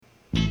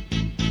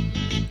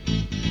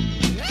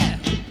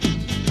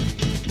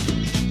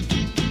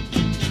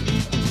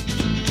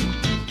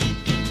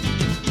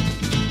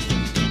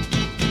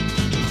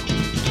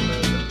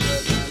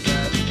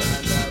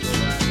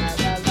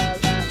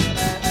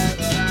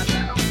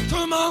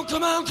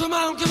now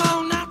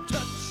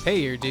touch. Pay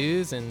your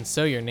dues and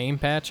sew your name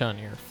patch on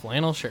your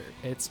flannel shirt.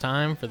 It's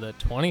time for the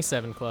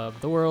 27 Club,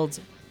 the world's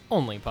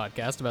only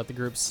podcast about the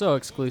group so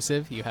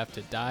exclusive you have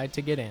to die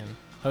to get in.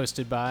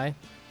 Hosted by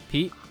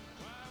Pete.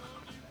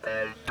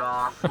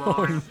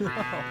 Oh,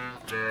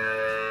 no.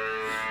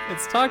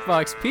 It's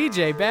Talkbox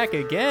PJ back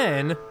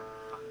again.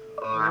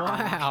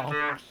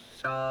 Wow.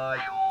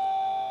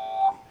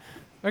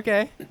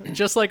 Okay,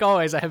 just like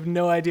always, I have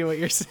no idea what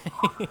you're saying.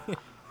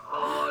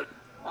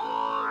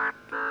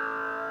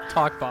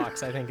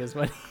 Talkbox, I think is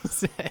what he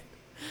said.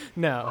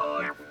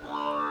 No.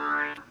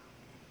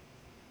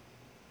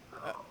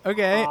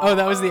 Okay. Oh,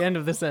 that was the end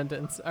of the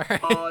sentence. All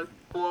right.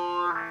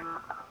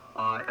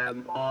 I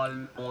am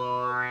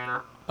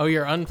unplugged. Oh,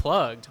 you're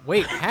unplugged.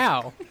 Wait,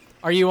 how?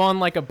 Are you on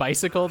like a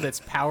bicycle that's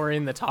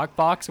powering the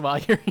Talkbox while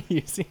you're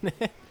using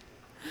it?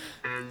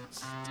 It's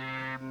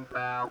steam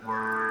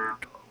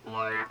powered,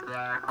 like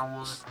that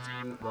old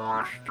steam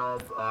wash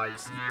stuff I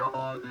see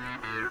on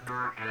the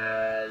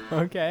internet.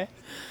 Okay.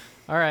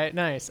 All right,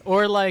 nice.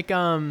 Or like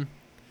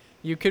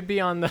you could be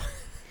on the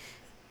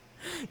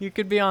you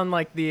could be on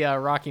like the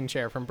rocking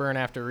chair from Burn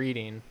After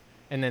Reading,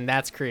 and then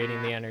that's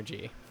creating the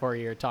energy for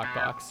your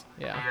Talkbox.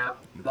 Yeah.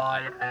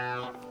 My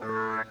health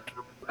hurt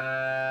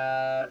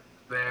bad,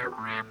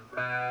 very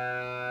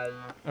bad.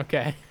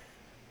 Okay.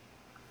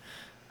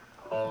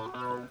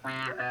 Although we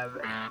have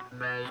a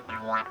menu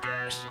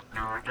guest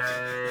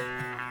today.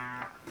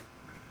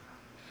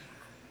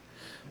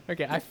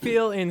 Okay, I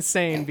feel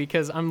insane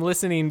because I'm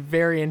listening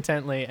very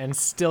intently and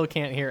still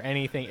can't hear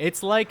anything.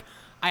 It's like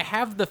I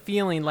have the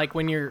feeling like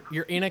when you're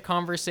in a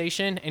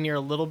conversation and you're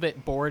a little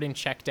bit bored and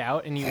checked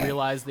out and you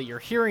realize that you're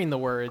hearing the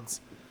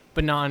words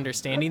but not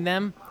understanding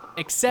them,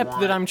 except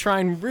that I'm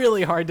trying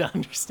really hard to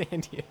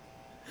understand you.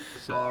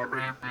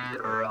 Sorry,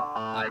 Peter,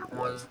 I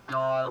was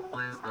not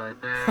listening.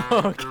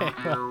 Okay,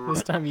 well,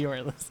 this time you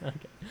weren't listening.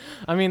 Okay.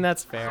 I mean,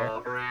 that's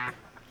fair. Sorry.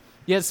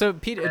 Yeah, so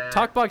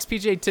Talkbox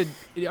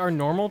PJ, are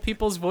normal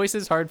people's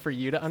voices hard for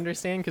you to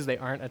understand because they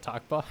aren't a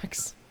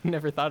Talkbox?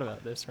 Never thought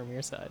about this from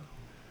your side.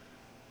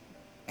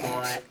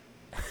 What?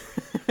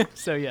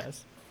 So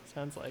yes,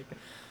 sounds like.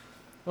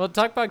 Well,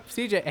 Talkbox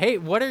PJ, hey,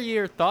 what are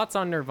your thoughts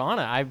on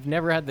Nirvana? I've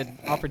never had the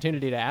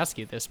opportunity to ask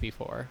you this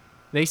before.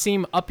 They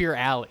seem up your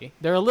alley.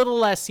 They're a little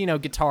less,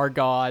 guitar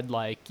god,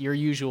 like your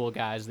usual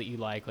guys that you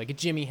like a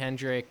Jimi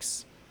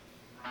Hendrix,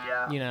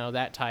 Yeah.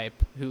 That type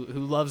who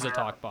loves a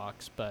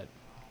Talkbox, but.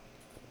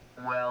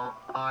 Well,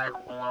 I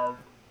love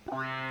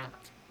Bleach,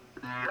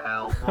 the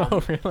album.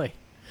 Oh, really?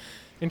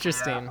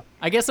 Interesting. Yeah.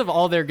 I guess of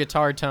all their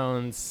guitar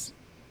tones,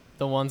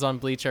 the ones on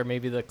Bleach are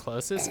maybe the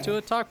closest to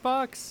a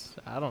Talkbox?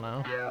 I don't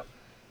know. Yeah.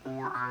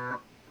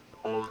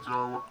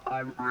 Also,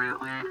 I'm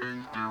really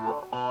into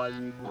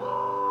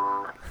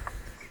Unplugged.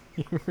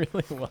 You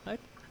really what?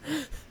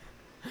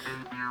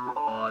 Into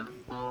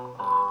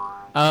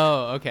Unplugged.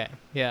 Oh, okay.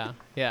 Yeah.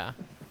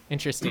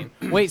 Interesting.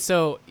 Wait,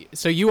 so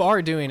you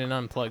are doing an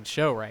Unplugged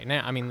show right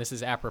now? I mean, this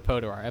is apropos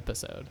to our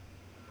episode.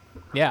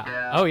 Yeah.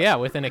 Yeah. Oh, yeah,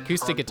 with an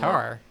acoustic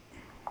guitar.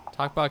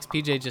 Talkbox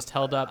PJ just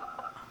held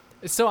up.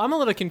 So I'm a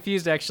little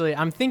confused, actually.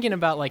 I'm thinking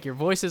about, like, your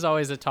voice is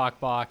always a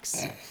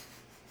Talkbox,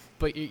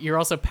 but you're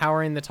also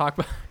powering the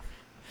Talkbox.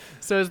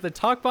 So is the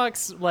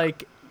Talkbox,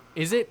 like,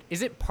 is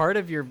it part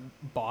of your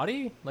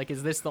body? Like,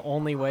 is this the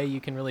only way you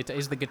can really...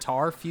 is the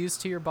guitar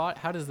fused to your body?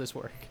 How does this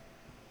work?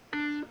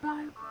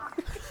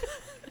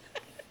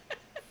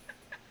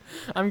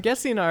 I'm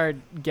guessing our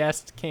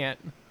guest can't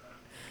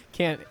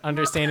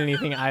understand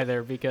anything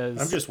either because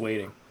I'm just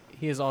waiting.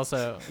 he's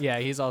also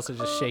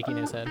just shaking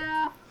his head.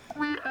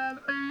 We have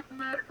a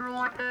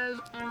metro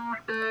test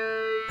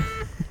today.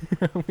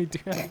 We do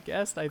have a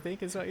guest, I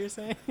think is what you're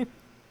saying.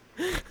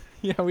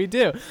 Yeah, we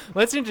do.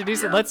 Let's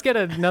introduce it. Let's get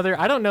another.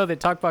 I don't know that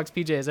Talkbox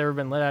PJ has ever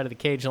been let out of the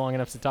cage long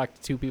enough to talk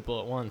to two people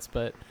at once,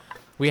 but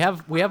we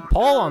have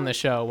Paul on the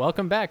show.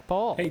 Welcome back,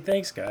 Paul. Hey,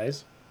 thanks,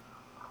 guys.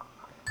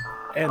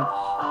 And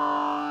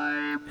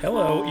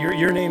hello,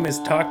 your name is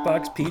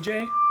Talkbox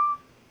PJ?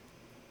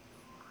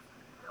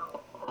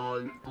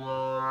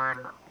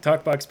 Unplugged.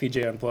 Talkbox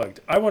PJ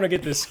Unplugged. I want to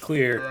get this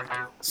clear.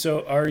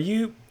 So are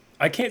you...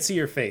 I can't see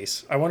your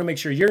face. I want to make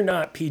sure you're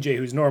not PJ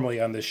who's normally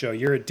on this show.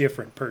 You're a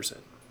different person.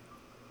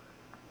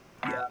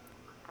 Yeah.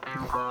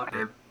 You got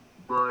it,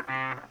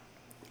 buddy.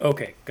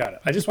 Okay, got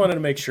it. I just wanted to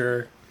make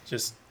sure. I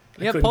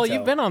Yeah, couldn't Paul, tell.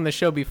 you've been on the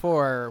show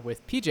before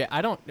with PJ.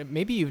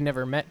 Maybe you've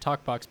never met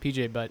Talkbox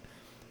PJ, but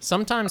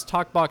sometimes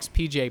Talkbox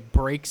PJ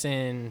breaks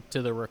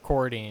into the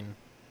recording.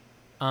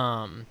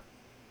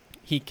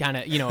 He kind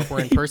of, if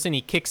we're in person,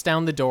 he kicks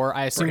down the door.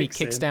 I assume he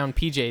kicks down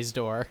PJ's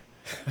door.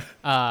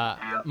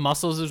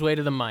 Muscles his way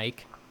to the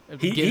mic.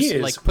 He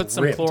is puts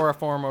some ripped.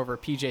 chloroform over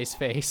PJ's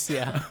face,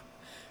 yeah.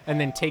 And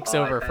then takes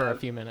over for a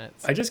few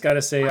minutes. I just got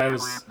to say I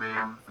was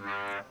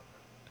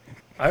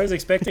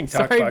expecting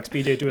Sorry, Talkbox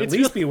PJ to at it's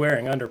least be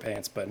wearing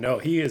underpants, but no,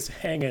 he is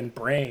hanging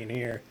brain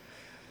here.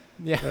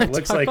 Yeah, It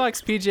looks like-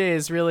 Talkbox PJ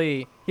is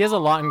really... He has a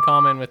lot in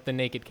common with the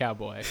Naked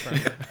Cowboy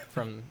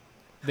from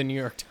the New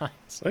York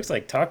Times. Looks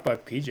like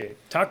Talkbox PJ.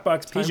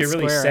 Talkbox Times PJ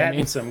really Square, sat I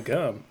mean. in some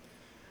gum.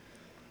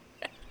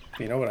 If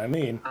you know what I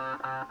mean.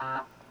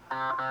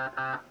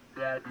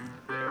 That is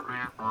very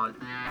funny.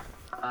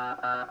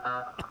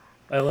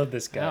 I love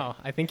this guy. Oh,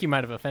 I think you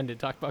might have offended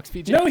Talkbox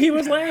PJ. No, he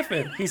was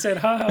laughing. He said,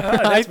 ha, ha, ha.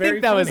 That's I very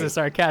think that was funny. a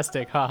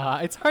sarcastic haha.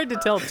 It's hard to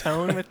tell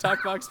tone with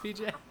Talkbox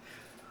PJ.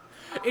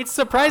 It's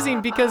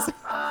surprising because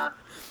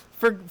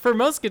for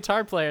most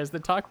guitar players, the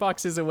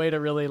Talkbox is a way to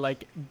really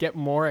like get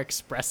more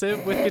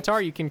expressive with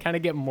guitar. You can kind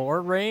of get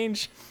more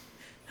range.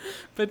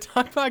 But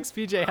Talkbox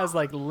PJ has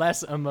like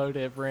less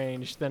emotive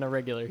range than a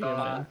regular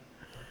human.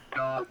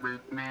 Not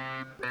with me,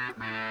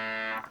 baby.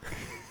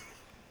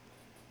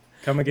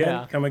 Come again?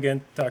 Yeah. Come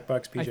again,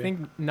 Talkbox PJ. I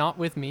think not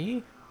with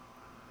me.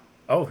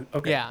 Oh,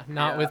 okay. Yeah,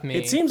 not with me.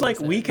 It seems like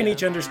That's we it, can yeah.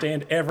 each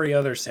understand every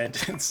other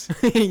sentence.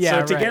 Yeah, So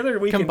right. together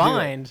we can do it.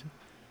 Combined,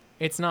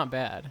 it's not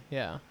bad.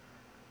 Yeah.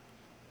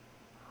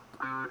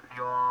 Good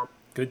job.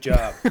 Good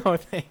job. Oh,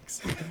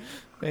 thanks.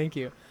 Thank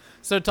you.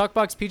 So,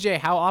 Talkbox PJ,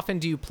 how often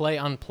do you play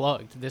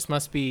Unplugged? This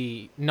must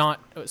be not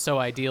so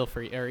ideal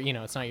for you, or,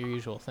 it's not your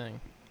usual thing.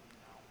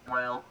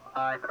 Well,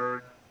 I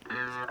heard his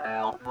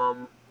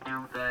album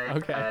today,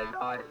 Okay. and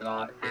I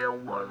thought it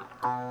was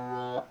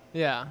cool.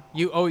 Yeah.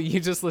 You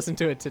just listened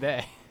to it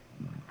today.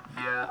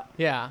 Yeah,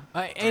 Yeah.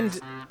 this And,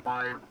 is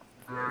my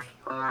first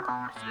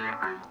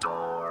acoustic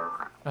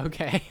guitar.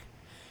 okay.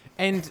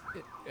 And,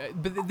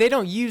 but they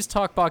don't use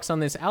Talkbox on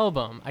this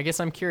album. I guess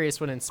I'm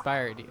curious what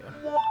inspired you.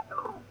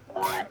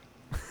 What?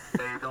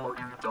 They don't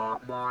use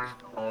Talkbox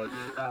on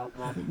this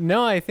album?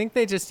 No, I think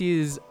they just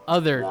use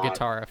other Why?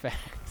 guitar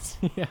effects.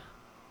 Yeah.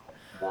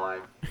 Why?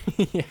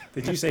 Yeah.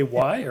 Did you say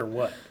why or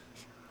what?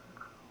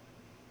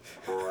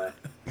 What?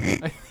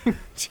 I think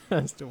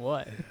just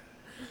what?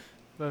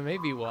 But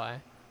maybe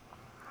why.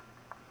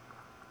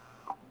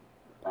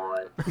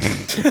 What?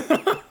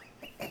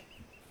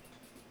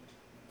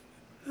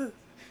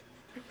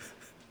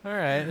 All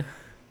right.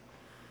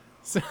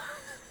 So,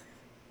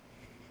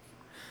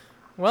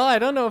 well, I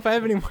don't know if I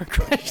have any more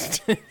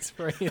questions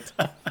for you.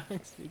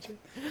 Thanks, PJ.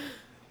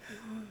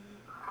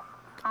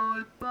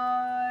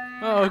 Goodbye.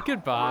 Oh,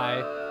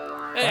 goodbye.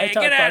 Bye, Hey,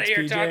 get out of Talkbox here,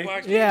 PJ.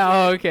 Talkbox. Yeah.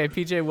 Oh, okay.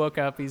 PJ woke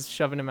up. He's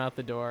shoving him out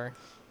the door.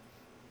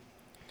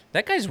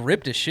 That guy's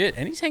ripped as shit,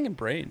 and he's hanging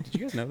brain. Did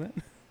you guys know that?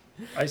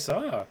 I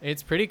saw.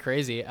 It's pretty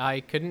crazy.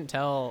 I couldn't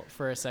tell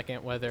for a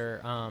second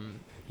whether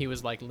he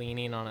was like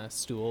leaning on a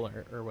stool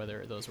or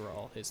whether those were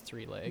all his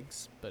 3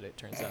 legs. But it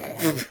turns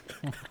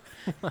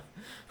out.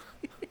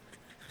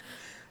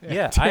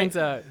 Yeah, Turns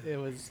out it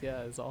was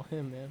all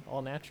him, man.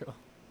 All natural.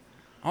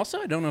 Also,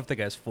 I don't know if the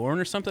guy's foreign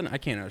or something. I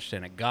can't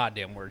understand a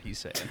goddamn word he's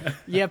saying.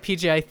 Yeah,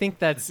 PJ. I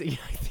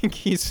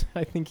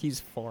think he's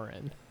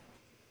foreign.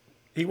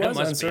 He was must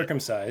be.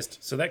 uncircumcised,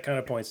 so that kind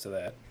of points to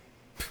that.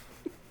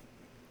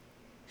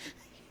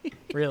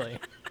 Really?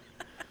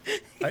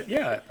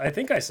 I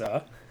think I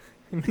saw.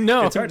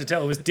 No. It's hard to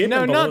tell. It was dipping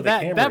No, below not the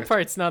that. camera. That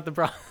part's not the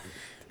problem.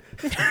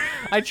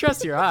 I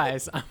trust your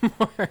eyes.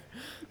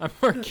 I'm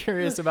more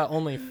curious about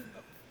only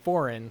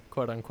foreign,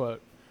 quote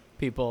unquote,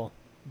 people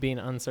being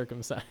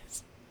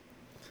uncircumcised.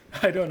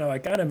 I don't know. I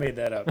kind of made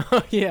that up.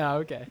 Oh yeah.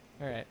 Okay.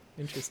 All right.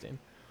 Interesting.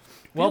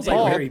 Well, Feels like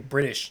Paul. very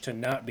British to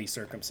not be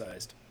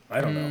circumcised. I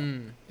don't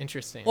know.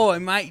 Interesting. Oh,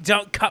 mate,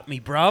 don't cut me,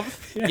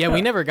 bruv. yeah,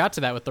 we never got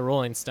to that with the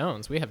Rolling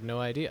Stones. We have no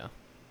idea.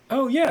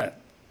 Oh yeah.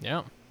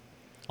 Yeah.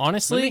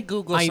 Honestly, Let me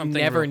Google I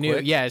something never real knew.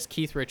 quick. Yeah, is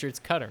Keith Richards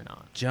cut or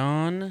not?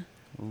 John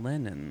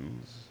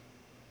Lennon's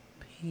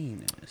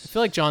penis. I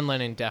feel like John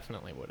Lennon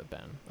definitely would have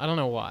been. I don't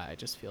know why. I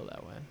just feel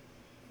that way.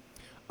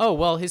 Oh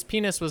well, his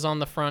penis was on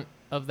the front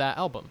of that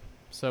album,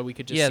 so we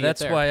could just see it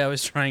that's there. why I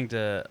was trying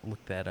to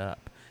look that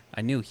up. I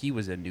knew he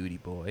was a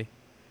nudie boy.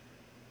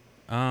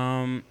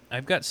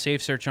 I've got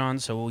Safe Search on,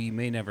 so you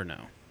may never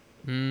know.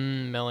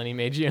 Melanie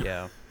made you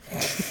Yeah.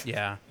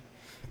 Yeah.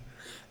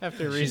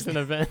 after recent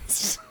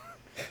events.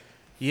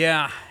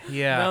 Yeah.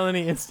 Yeah.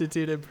 Melanie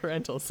instituted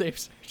parental safe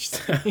search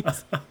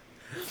settings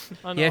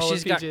on Yeah, all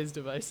she's of got- PJ's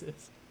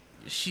devices.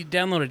 She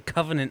downloaded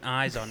Covenant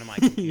Eyes onto my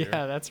computer.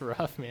 Yeah, that's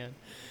rough, man.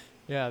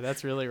 Yeah,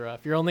 that's really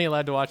rough. You're only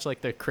allowed to watch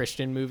like the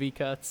Christian movie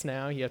cuts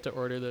now. You have to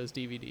order those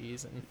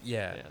DVDs, and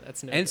Yeah.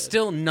 that's no And good.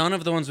 still none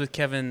of the ones with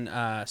Kevin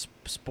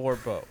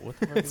Sporbo. What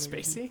the fuck is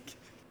his name? Spacey.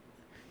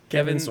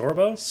 Kevin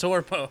Sorbo.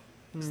 Sorbo.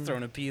 Just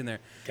throwing a P in there.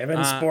 Kevin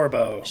Uh,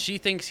 Sporbo. She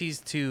thinks he's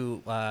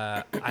too.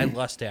 I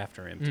lust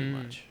after him too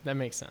much. That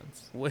makes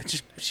sense.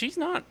 Which she's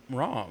not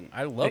wrong.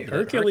 I love Hey, that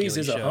Hercules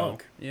is a show.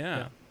 hunk.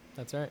 Yeah.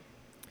 That's right.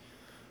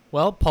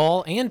 Well,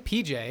 Paul and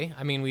PJ,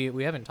 I mean,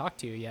 we haven't talked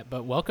to you yet,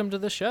 but welcome to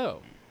the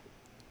show.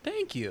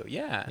 Thank you.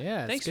 Yeah. Yeah,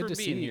 it's Thanks good for to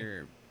being see you.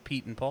 here,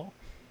 Pete and Paul.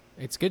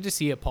 It's good to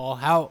see you, Paul.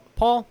 How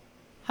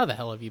the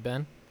hell have you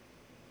been?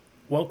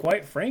 Well,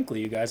 quite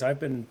frankly, you guys, I've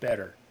been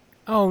better.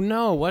 Oh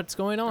no, what's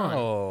going on?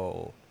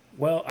 Oh.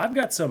 Well, I've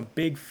got some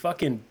big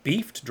fucking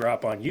beef to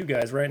drop on you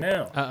guys right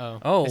now. Uh-oh.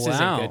 Oh, This wow.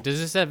 isn't good. Does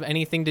this have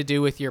anything to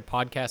do with your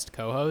podcast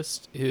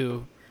co-host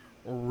who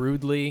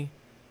rudely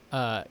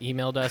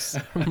emailed us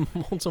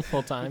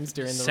multiple times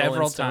during the Several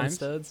Rolling Stone times.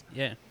 studs?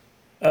 Yeah.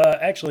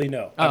 Actually,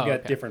 no. Oh, I've got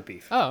okay. different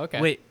beef. Oh,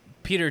 okay. Wait,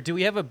 Peter, do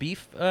we have a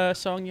beef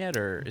song yet,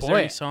 or is there Boy.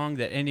 any song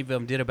that any of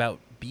them did about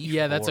beef?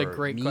 Yeah, that's a or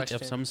great meat question.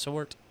 of some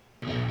sort?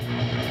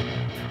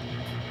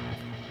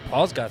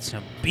 Paul's got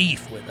some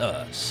beef with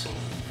us.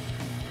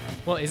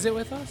 Well, is it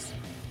with us?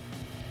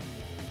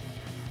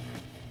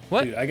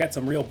 What? Dude, I got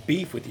some real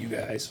beef with you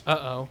guys.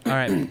 Uh-oh. All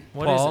right,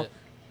 What Paul, is it?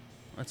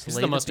 let's This is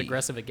lay the most beef.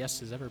 aggressive a guest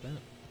has ever been.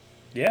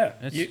 Yeah.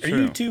 That's Are you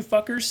true. two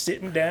fuckers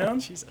sitting down?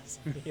 Jesus.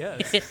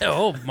 Yes.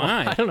 Oh I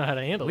my! don't know how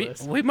to handle we,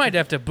 this. we might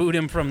have to boot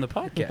him from the Yeah,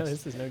 podcast.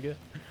 this is no good.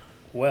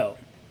 Well,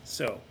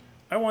 so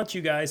I want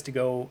you guys to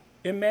go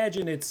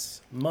imagine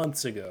it's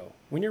months ago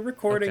when you're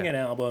recording Okay. an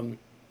album,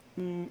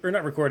 or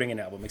not recording an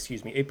album,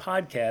 excuse me, a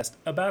podcast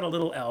about a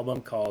little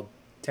album called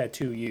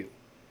Tattoo You.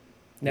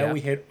 Now, Yeah.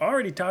 we had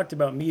already talked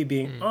about me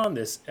being on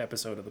this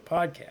episode of the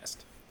podcast.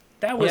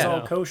 That was Yeah.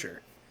 all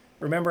kosher.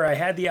 Remember, I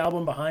had the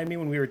album behind me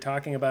when we were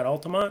talking about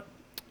Altamont?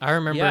 I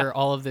remember Yeah.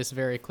 all of this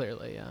very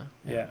clearly, yeah.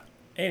 Yeah.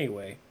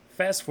 Anyway,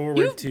 fast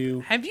forward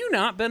to, Have you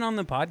not been on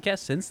the podcast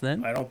since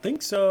then? I don't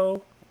think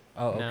so.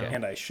 Oh, No. okay.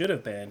 And I should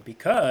have been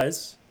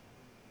because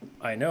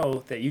I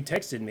know that you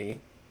texted me,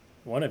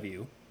 one of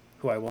you,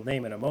 who I will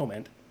name in a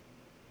moment,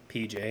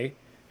 PJ,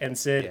 and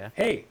said, Yeah.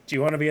 hey, do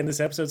you want to be in this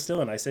episode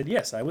still? And I said,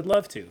 yes, I would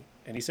love to.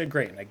 And he said,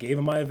 great. And I gave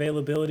him my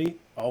availability.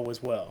 All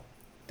was well.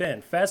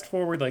 Then, fast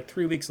forward like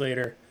 3 weeks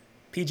later,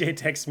 PJ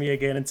texts me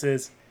again and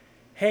says,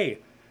 hey,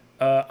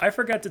 I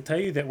forgot to tell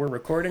you that we're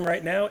recording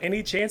right now.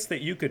 Any chance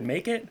that you could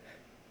make it?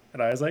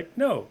 And I was like,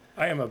 no,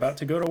 I am about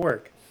to go to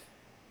work.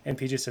 And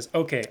PJ says,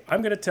 okay,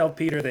 I'm going to tell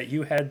Peter that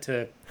you had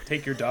to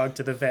take your dog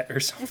to the vet or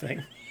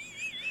something.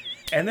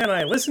 And then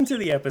I listened to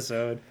the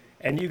episode,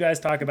 and you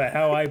guys talk about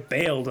how I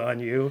bailed on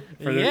you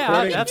for the Yeah,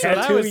 recording that's of what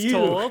I Tattoo was You.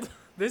 told.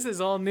 This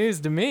is all news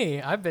to me.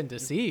 I've been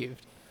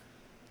deceived.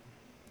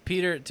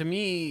 Peter, to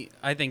me,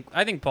 I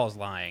think Paul's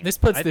lying. This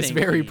puts I this think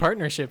very he-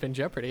 partnership in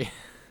jeopardy,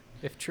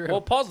 if true.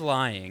 Well, Paul's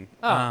lying.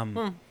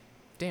 Damn,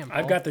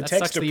 I've Paul. got the that text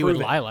sucks to that you would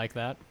prove it. lie like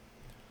that.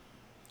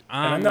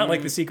 And I'm not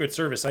like the Secret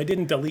Service. I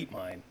didn't delete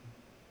mine.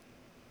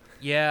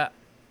 Yeah,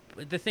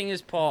 but the thing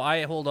is, Paul,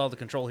 I hold all the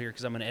control here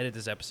because I'm going to edit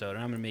this episode, and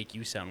I'm going to make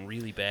you sound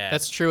really bad.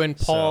 That's true. And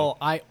Paul, So-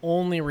 I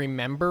only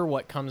remember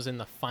what comes in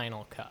the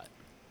final cut.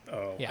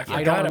 Oh, Yeah, I I, forgot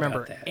don't about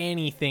remember that.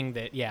 anything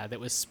that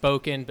was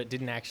spoken but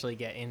didn't actually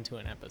get into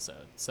an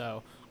episode.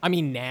 So, I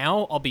mean,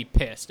 now I'll be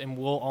pissed and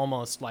we'll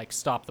almost like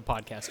stop the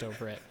podcast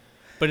over it.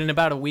 But in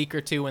about a week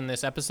or two when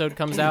this episode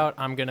comes out,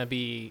 I'm going to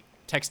be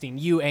texting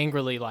you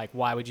angrily like,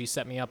 why would you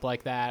set me up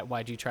like that?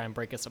 Why'd you try and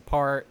break us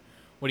apart?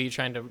 What are you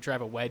trying to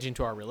drive a wedge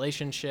into our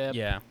relationship?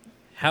 Yeah.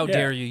 How Yeah.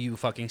 dare you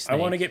fucking snake. I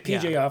want to get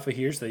PJ Yeah. off of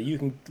here so that you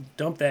can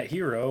dump that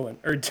hero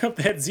or dump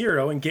that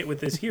zero and get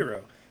with this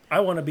hero. I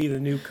want to be the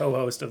new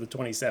co-host of the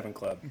 27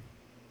 Club.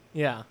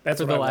 Yeah.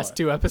 That's for what the I last want.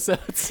 2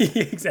 episodes.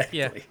 Exactly.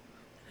 Yeah.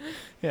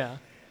 Yeah.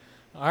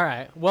 All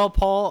right. Well,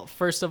 Paul,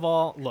 first of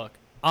all, look,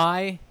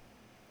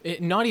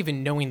 not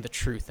even knowing the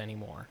truth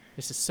anymore.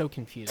 This is so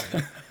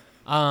confusing.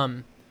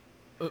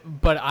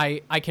 But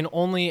I can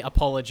only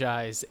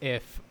apologize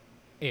if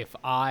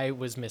I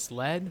was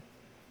misled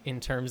in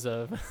terms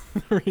of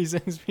the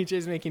reasons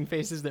PJ's making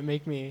faces that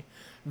make me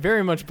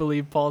very much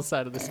believe Paul's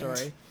side of the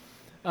story.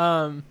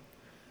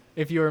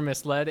 If you were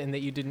misled and that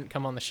you didn't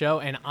come on the show.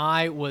 And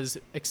I was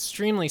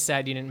extremely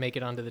sad you didn't make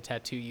it onto the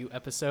Tattoo You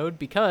episode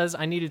because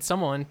I needed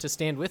someone to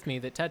stand with me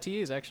that Tattoo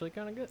You is actually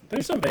kind of good.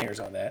 There's some bangers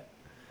on that.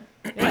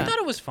 I thought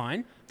it was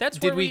fine. That's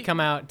where Did we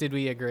come out? Did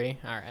we agree?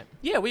 All right.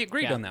 Yeah, we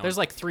agreed Yeah, on that there's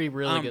one. like 3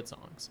 really good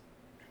songs.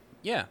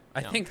 Yeah, I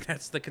Yeah. think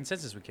that's the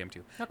consensus we came to.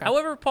 Okay.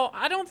 However, Paul,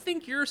 I don't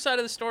think your side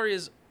of the story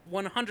is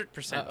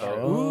 100% true.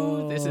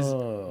 Ooh, this is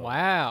Oh.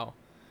 wow.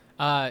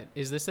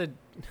 Is this a?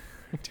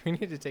 Do we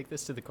need to take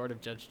this to the court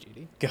of Judge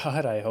Judy?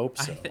 God, I hope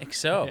I so. think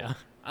so.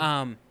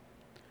 Yeah.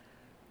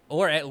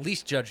 Or at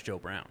least Judge Joe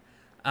Brown.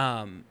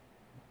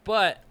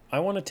 But I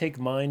want to take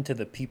mine to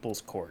the People's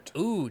Court.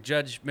 ooh,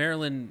 Judge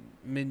Marilyn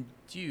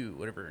Mindew,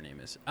 whatever her name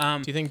is.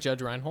 Do you think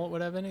Judge Reinhold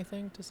would have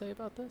anything to say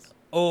about this?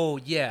 Oh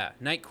yeah,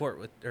 Night Court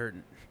with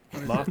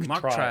Mock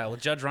mock trial. trial with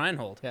Judge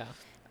Reinhold. Yeah.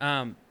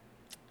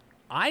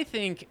 I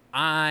think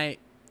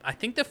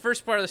the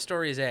first part of the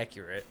story is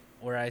accurate,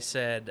 where I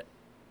said,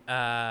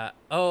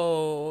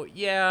 "Oh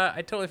yeah,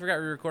 I totally forgot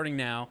we were recording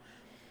now."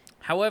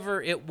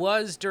 However, it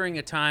was during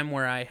a time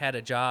where I had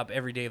a job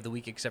every day of the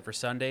week except for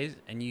Sundays,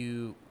 and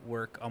you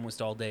work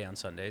almost all day on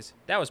Sundays.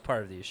 That was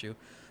part of the issue.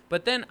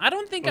 But then I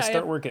don't think I'll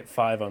start work at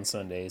 5 on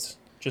Sundays.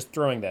 Just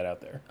throwing that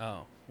out there.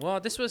 Oh well,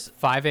 this was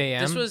 5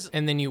 a.m. This was-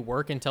 and then you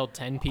work until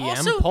 10 p.m.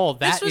 also, Paul,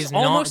 this that was is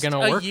not almost going to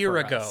a work year for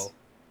ago. us.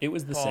 It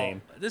was the Paul,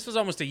 same. This was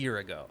almost a year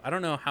ago. I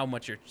don't know how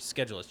much your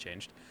schedule has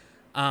changed.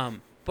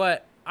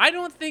 But I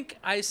don't think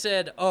I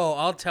said, "Oh,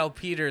 I'll tell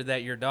Peter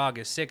that your dog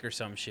is sick or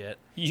some shit."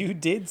 You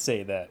did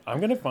say that. I'm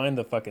going to find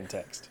the fucking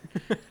text.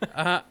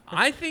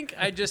 I think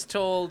I just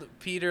told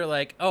Peter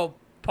like, "Oh,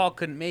 Paul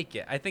couldn't make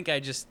it." I think I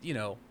just,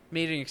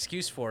 made an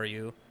excuse for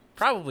you,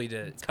 probably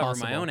to cover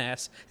my possible. own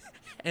ass.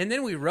 And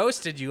then we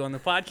roasted you on the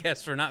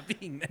podcast for not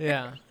being there.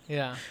 Yeah,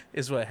 yeah.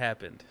 Is what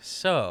happened.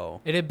 So,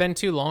 It had been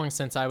too long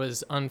since I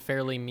was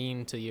unfairly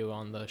mean to you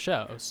on the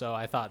show, so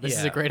I thought this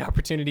is a Yeah. great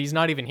opportunity. He's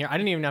not even here. I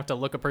didn't even have to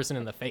look a person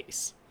in the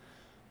face.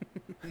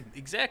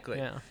 Exactly.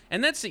 Yeah.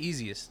 And that's the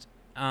easiest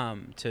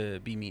to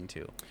be mean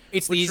to.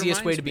 It's the Which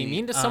easiest way reminds to be me,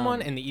 mean to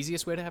someone and the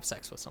easiest way to have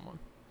sex with someone.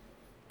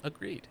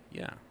 Agreed.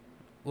 Yeah.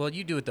 Well,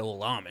 you do it the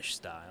old Amish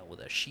style with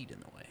a sheet in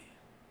the way.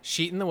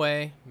 Sheet in the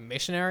way,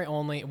 missionary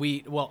only.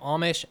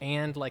 Amish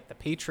and like the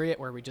Patriot,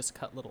 where we just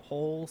cut little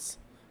holes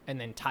and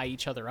then tie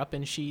each other up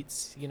in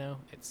sheets. You know,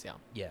 it's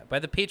Yeah. By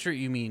the Patriot,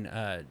 you mean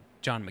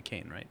John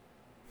McCain, right?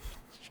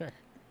 Sure.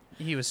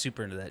 He was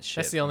super into that shit.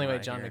 That's the only from way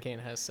what I John hear.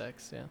 McCain has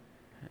sex. Yeah.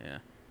 Yeah.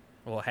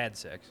 Well, had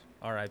sex.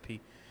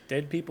 R.I.P.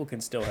 Dead people can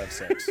still have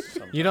sex.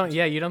 You don't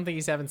think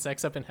he's having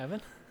sex up in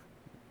heaven?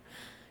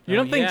 You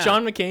don't think yeah.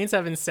 John McCain's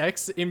having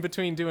sex in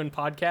between doing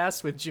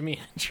podcasts with Jimi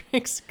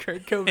Hendrix,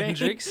 Kurt Cobain,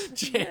 Hendrix?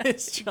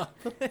 Janis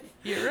Joplin,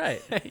 You're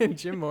right. and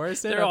Jim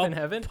Morrison They're up all in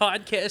heaven?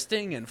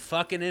 podcasting and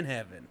fucking in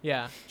heaven.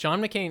 Yeah, John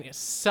McCain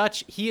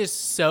he is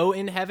so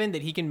in heaven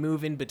that he can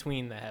move in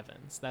between the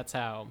heavens. That's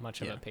how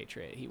much of Yeah. a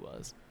patriot he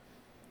was.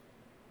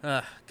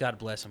 God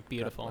bless him.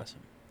 Beautiful. God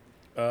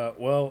bless him.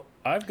 Well,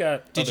 I've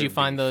got. Did other you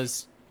find beef.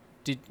 those?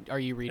 Are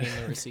you reading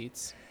the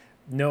receipts?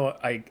 No,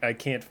 I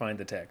can't find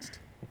the text.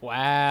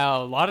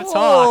 Wow, a lot of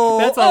talk.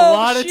 That's a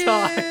lot of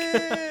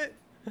talk.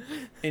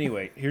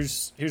 Anyway,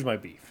 here's my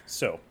beef.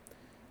 So,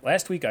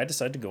 last week I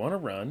decided to go on a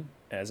run,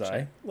 as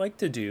I like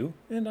to do,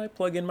 and I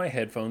plug in my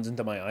headphones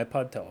into my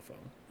iPod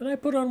telephone, and I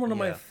put on one of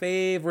my Yeah.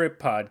 favorite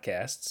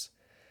podcasts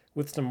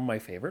with some of my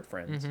favorite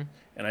friends,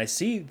 and I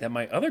see that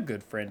my other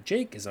good friend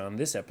Jake is on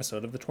this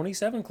episode of the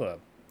 27 Club.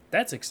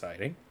 That's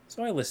exciting.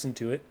 So I listen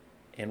to it,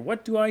 and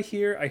what do I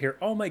hear? I hear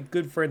all my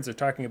good friends are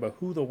talking about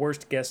who the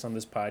worst guest on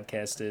this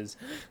podcast is,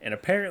 and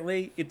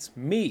apparently it's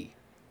me.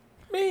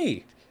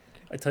 Me!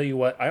 I tell you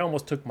what, I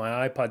almost took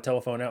my iPod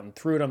telephone out and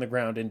threw it on the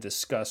ground in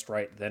disgust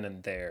right then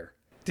and there.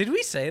 Did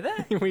we say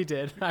that? We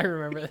did. I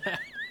remember that.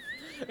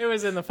 It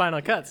was in the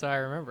final cut, so I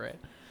remember it.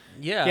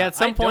 Yeah. Yeah, at I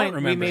some don't point we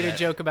remember made a that.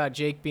 joke about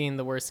Jake being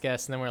the worst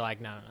guest, and then we're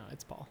like, no,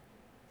 it's Paul.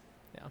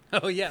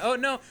 Oh, yeah. Oh,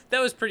 no. That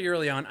was pretty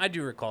early on. I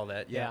do recall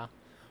that. Yeah.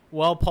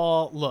 Well,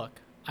 Paul,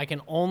 look, I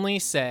can only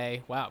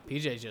say, wow,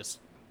 PJ just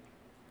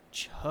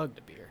chugged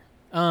a beer.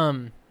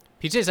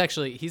 PJ's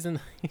actually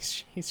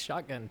he's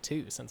shotgun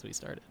too since we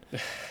started.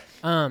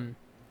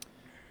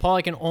 Paul,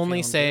 I can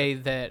only Feeling say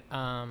that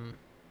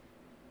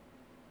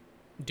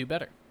do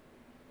better.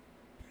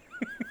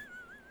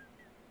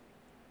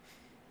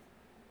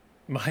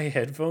 My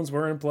headphones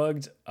were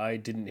unplugged. I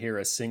didn't hear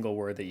a single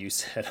word that you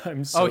said.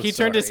 I'm so He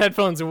turned his sorry.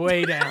 headphones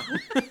way down.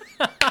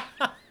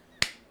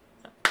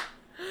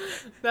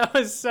 That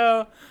was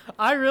so.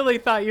 I really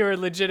thought you were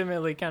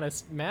legitimately kind of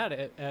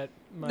mad at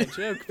my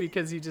joke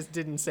because you just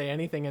didn't say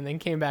anything and then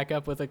came back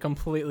up with a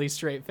completely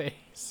straight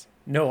face.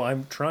 No,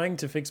 I'm trying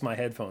to fix my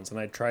headphones, and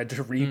I tried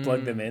to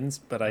re-plug them in,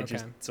 but I Okay.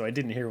 so I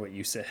didn't hear what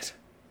you said.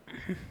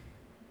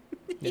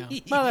 Yeah.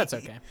 Well, that's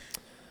okay.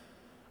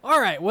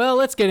 All right. Well,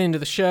 let's get into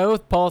the show.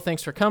 Paul,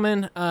 thanks for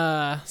coming.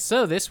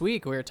 So this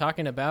week we're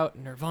talking about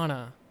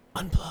Nirvana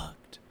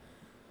Unplugged.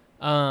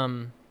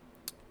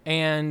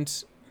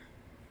 And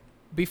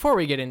before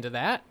we get into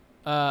that,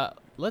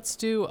 let's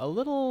do a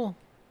little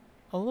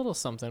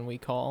something we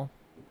call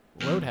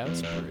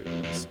Roadhouse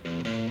Brews.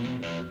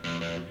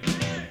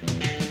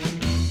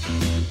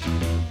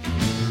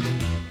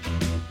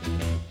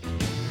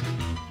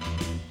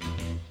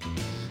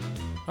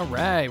 All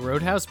right,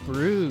 Roadhouse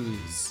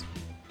Brews.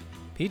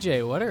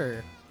 PJ, what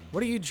are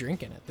you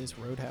drinking at this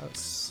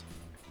Roadhouse?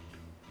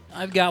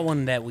 I've got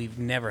one that we've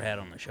never had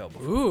on the show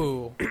before.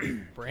 Ooh,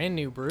 brand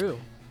new brew.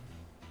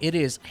 It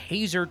is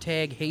Hazer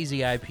Tag Hazy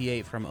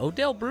IPA from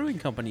Odell Brewing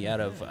Company out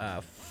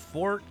of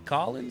Fort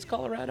Collins,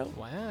 Colorado.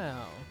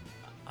 Wow.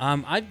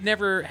 I've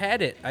never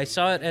had it. I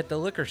saw it at the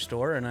liquor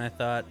store, and I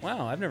thought,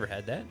 wow, I've never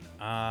had that.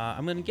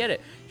 I'm going to get it.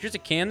 Here's a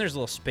can. There's a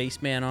little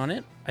spaceman on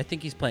it. I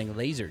think he's playing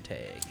laser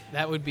tag.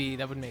 That would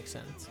make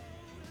sense.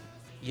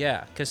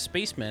 Yeah, because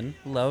spacemen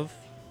love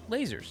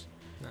lasers.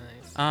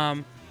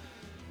 Nice.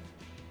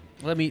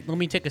 Let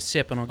me take a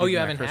sip, and I'll give You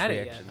my haven't first had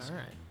reactions. it yet. All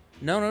right.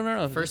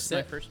 No. First This is my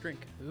sip. first drink.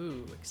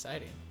 Ooh,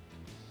 exciting.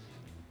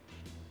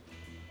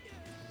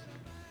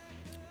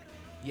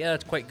 Yeah,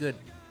 it's quite good.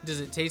 Does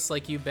it taste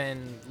like you've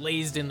been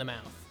lased in the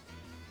mouth?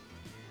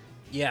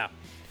 Yeah,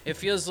 it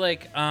feels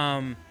like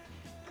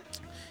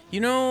you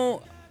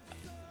know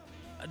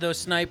those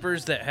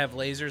snipers that have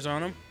lasers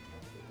on them.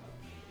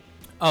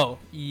 Oh,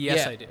 yes,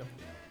 Yeah. I do.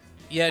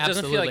 Yeah, it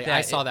doesn't feel like that.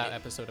 I saw It- that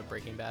episode of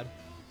Breaking Bad.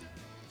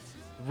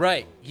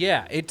 Right.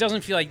 Yeah, it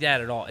doesn't feel like that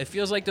at all. It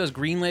feels like those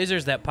green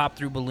lasers that pop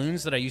through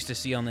balloons that I used to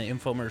see on the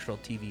infomercial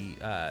TV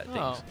things.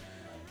 Oh.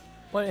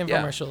 What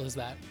infomercial is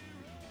that?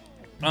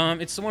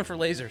 It's the one for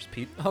lasers,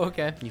 Pete. Oh,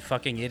 okay. You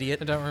fucking idiot.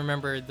 I don't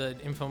remember the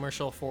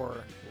infomercial for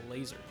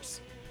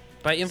lasers.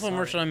 By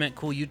infomercial, I meant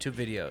cool YouTube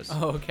videos.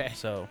 Oh, okay.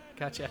 So,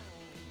 Gotcha.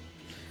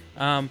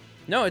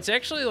 no, it's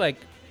actually like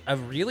a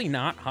really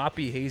not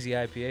hoppy hazy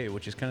IPA,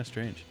 which is kind of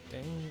strange.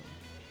 Dang.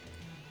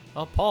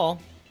 Well, Paul.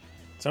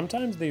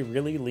 Sometimes they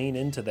really lean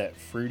into that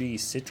fruity,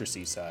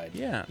 citrusy side.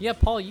 Yeah. Yeah,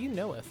 Paul, you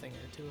know a thing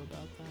or two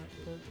about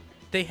that. But...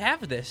 They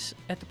have this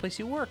at the place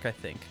you work, I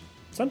think.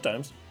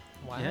 Sometimes.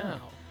 Wow. Yeah.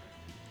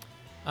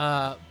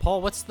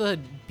 Paul, what's the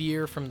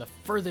beer from the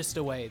furthest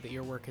away that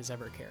your work has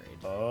ever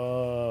carried?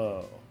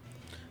 Oh.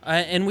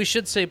 And we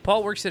should say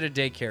Paul works at a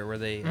daycare where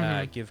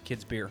they give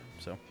kids beer.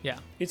 So Yeah.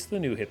 It's the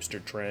new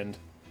hipster trend.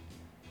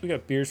 We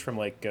got beers from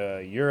like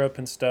Europe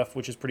and stuff,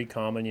 which is pretty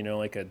common,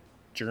 like a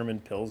German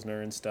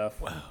Pilsner and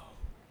stuff.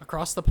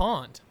 Across the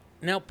pond.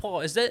 now, Paul,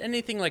 is that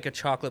anything like a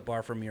chocolate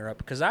bar from Europe?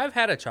 Because I've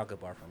had a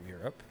chocolate bar from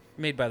Europe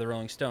made by the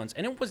Rolling Stones,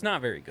 and it was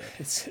not very good.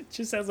 It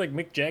just sounds like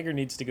Mick Jagger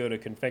needs to go to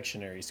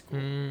confectionery school.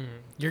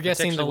 You're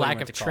guessing actually the what he lack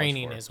went of to college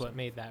training for, is so. what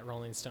made that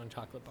Rolling Stone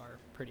chocolate bar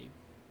pretty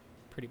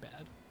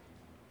bad.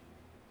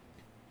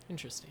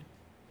 Interesting.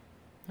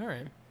 All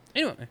right.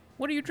 Anyway,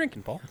 what are you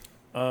drinking, Paul?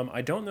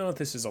 I don't know if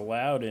this is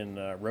allowed in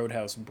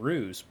Roadhouse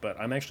Brews, but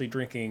I'm actually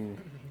drinking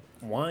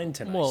wine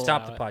tonight. Well,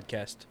 Stop allow the it.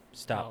 podcast.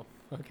 Stop.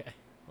 Oh, okay.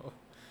 Oh.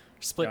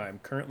 Split. I'm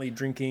currently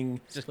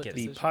drinking Just split kidding.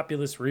 the decision.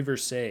 Populous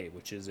Riversay,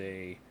 which is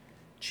a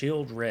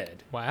chilled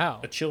red. Wow.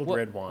 A chilled Well-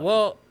 red wine.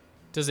 Well,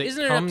 Does it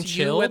isn't it come up to you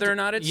chilled? whether or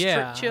not it's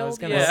yeah, strict I was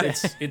chilled? gonna Yeah.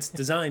 say. it's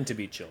designed to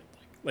be chilled,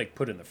 like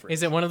put in the fridge.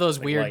 Is it one of those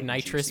Like weird light and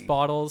nitrous juicy.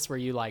 bottles where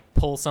you like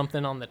pull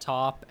something on the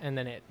top and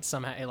then it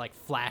somehow like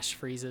flash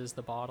freezes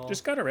the bottle?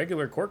 Just got a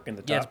regular cork in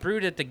the Yeah, it's top.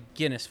 brewed at the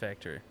Guinness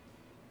factory.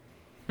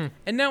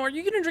 And now, are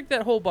you going to drink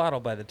that whole bottle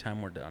by the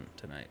time we're done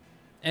tonight?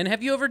 And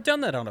have you ever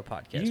done that on a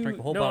podcast? Drink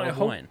a whole no, bottle I of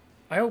hope, wine?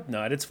 I hope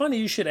not. It's funny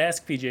you should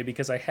ask, PJ,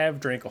 because I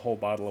have drank a whole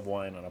bottle of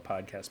wine on a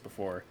podcast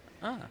before.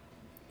 Ah,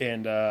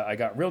 And I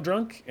got real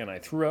drunk, and I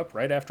threw up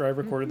right after I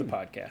recorded the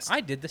podcast. I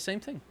did the same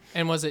thing.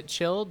 And was it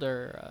chilled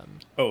or?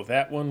 Oh,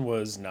 that one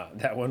was not.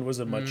 That one was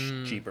a much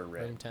cheaper room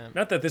red. temp.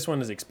 Not that this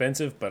one is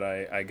expensive, but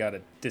I got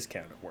a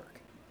discount at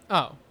work.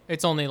 Oh,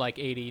 it's only like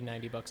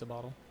 $80-$90 a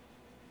bottle.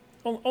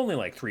 Only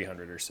like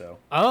 300 or so.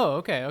 Oh,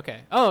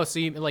 okay. Oh, so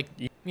you like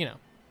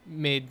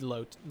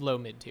low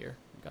mid tier.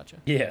 Gotcha.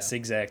 Yes,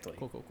 exactly.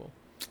 Cool.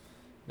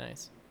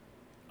 Nice.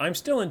 I'm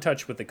still in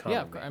touch with the Yeah, common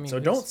of course. man, I mean, so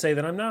who's- don't say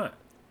that I'm not.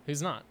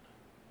 Who's not?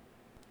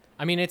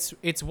 I mean, it's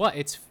what?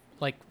 It's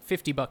like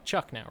 $50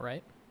 Chuck now,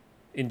 right?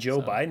 In Joe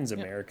So, Biden's yeah.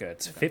 America,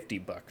 it's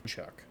 $50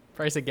 Chuck.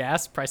 Price of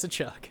gas, price of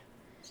Chuck.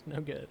 It's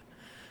no good.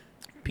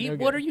 Pete, No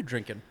what good. are you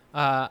drinking?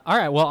 All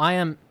right. Well, I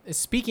am.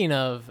 Speaking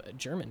of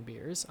German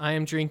beers, I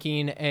am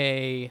drinking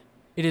It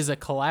is a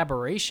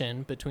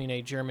collaboration between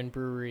a German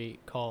brewery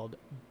called,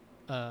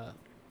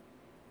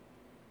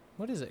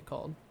 what is it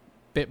called?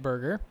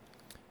 Bitburger,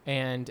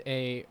 and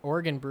a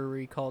Oregon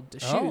brewery called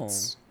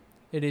Deschutes.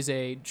 It is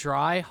a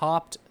dry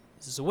hopped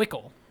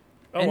Zwickel.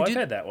 Oh, And I've do-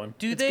 had that one.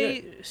 Do It's they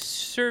good.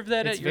 serve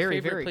that It's at your very,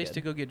 favorite very place good.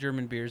 to go get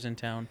German beers in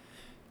town?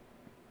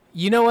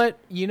 You know what,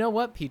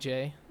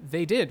 PJ?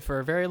 They did for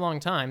a very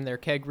long time. Their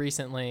keg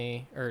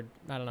recently, or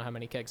I don't know how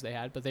many kegs they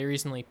had, but they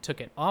recently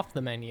took it off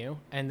the menu.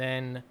 And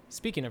then,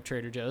 speaking of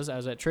Trader Joe's, I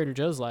was at Trader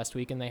Joe's last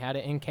week, and they had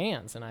it in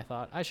cans, and I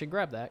thought I should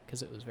grab that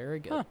because it was very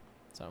good. Huh.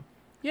 So,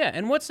 Yeah,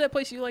 and what's that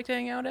place you like to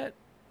hang out at?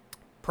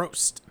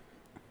 Prost.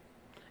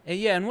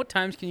 Yeah, and what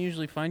times can you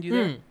usually find you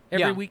there?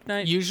 Every Yeah.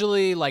 weeknight?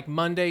 Usually like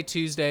Monday,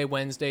 Tuesday,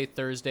 Wednesday,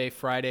 Thursday,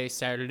 Friday,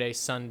 Saturday,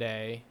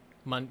 Sunday.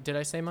 Did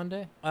I say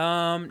Monday?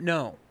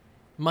 No.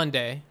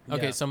 Monday.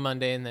 Okay, Yeah. so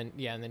Monday and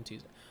then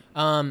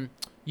Tuesday.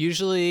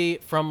 Usually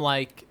from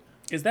like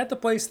Is that the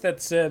place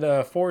that's at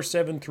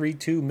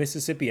 4732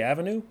 Mississippi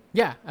Avenue?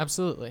 yeah,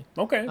 absolutely.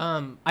 Okay.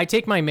 I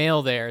take my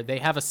mail there. They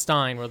have a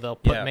stein where they'll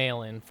put Yeah.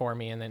 mail in for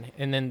me and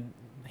then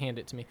hand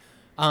it to me.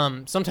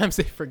 Sometimes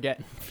they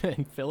forget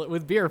and fill it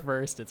with beer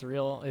first.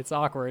 It's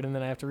awkward, and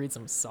then I have to read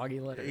some soggy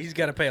letters. He's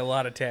got to pay a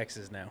lot of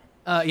taxes now.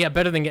 Yeah,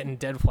 better than getting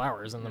dead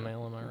flowers in the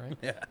mail, am I right?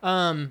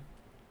 Yeah.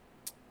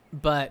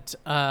 But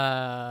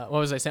what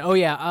was I saying? Oh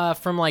yeah,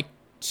 from like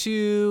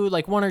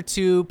 1 or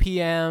 2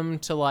 p.m.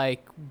 to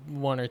like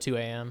 1 or 2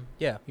 a.m.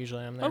 Yeah.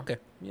 Usually I'm there. Okay.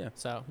 Yeah.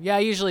 So yeah, I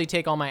usually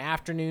take all my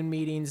afternoon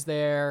meetings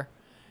there,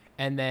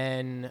 and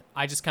then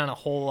I just kind of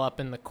hole up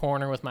in the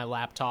corner with my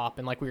laptop,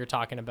 and like we were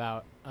talking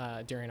about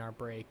during our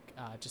break,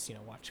 just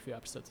watch a few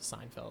episodes of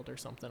Seinfeld or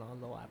something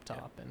on the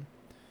laptop, and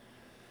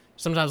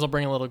sometimes I'll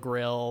bring a little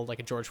grill, like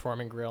a George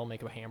Foreman grill,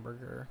 make a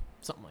hamburger,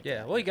 something like that.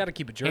 Yeah. Well, you got to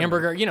keep it German.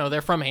 Hamburger,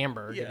 they're from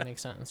Hamburg. Yeah. It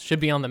makes sense. Should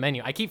be on the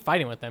menu. I keep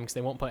fighting with them because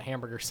they won't put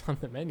hamburgers on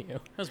the menu.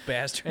 Those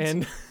bastards.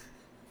 And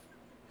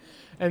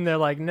and they're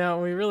like, no,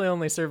 we really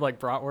only serve like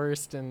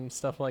bratwurst and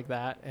stuff like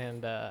that.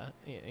 And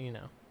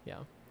yeah.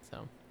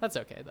 So that's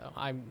okay though.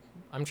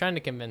 I'm trying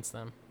to convince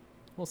them.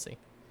 We'll see.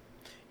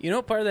 You know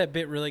what part of that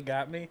bit really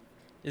got me?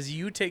 Is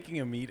you taking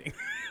a meeting.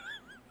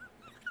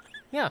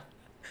 Yeah.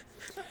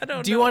 I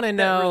don't Do you know. wanna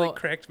That really know-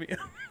 cracked me up.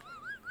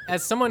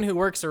 As someone who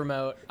works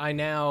remote, I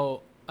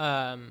now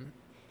kind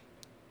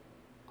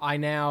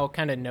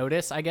of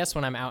notice, I guess,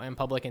 when I'm out in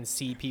public and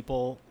see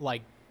people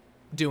like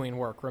doing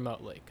work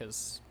remotely,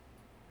 because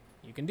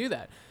you can do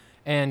that.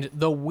 And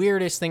the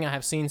weirdest thing I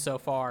have seen so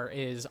far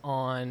is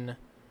on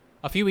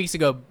a few weeks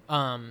ago,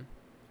 I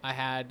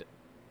had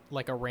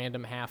like a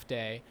random half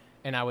day,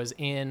 and I was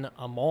in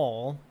a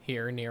mall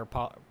here near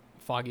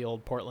foggy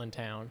old Portland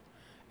town,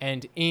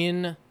 and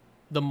in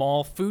the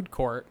mall food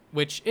court,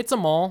 which it's a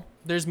mall,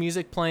 there's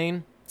music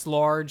playing, It's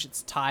large,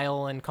 it's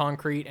tile and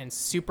concrete, and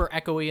super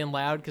echoey and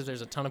loud because there's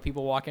a ton of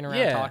people walking around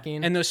Yeah,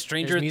 talking. and those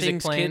Stranger There's music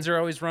Things playing. kids are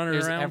always running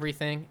There's around.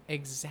 everything.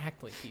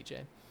 Exactly, PJ.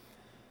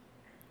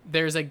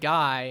 There's a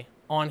guy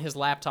on his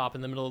laptop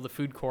in the middle of the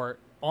food court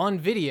on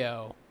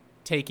video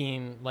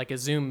taking like a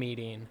Zoom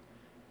meeting,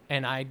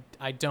 and I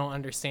don't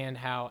understand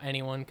how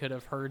anyone could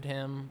have heard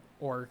him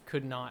or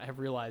could not have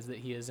realized that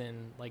he is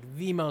in like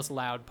the most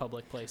loud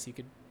public place you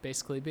could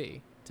basically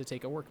be to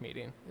take a work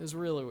meeting. It was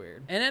really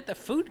weird. And at the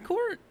food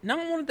court, not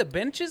on one of the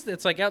benches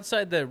that's like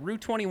outside the Route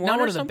 21 Not or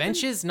one of the something?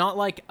 benches, not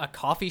like a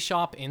coffee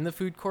shop in the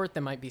food court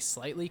that might be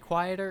slightly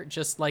quieter.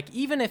 Just like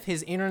even if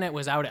his internet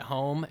was out at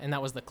home and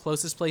that was the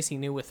closest place he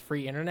knew with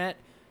free internet,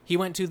 he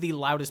went to the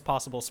loudest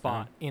possible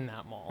spot in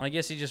that mall. I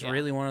guess he just Yeah.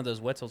 really wanted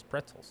those Wetzel's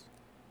pretzels.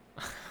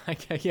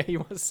 Yeah, he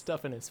was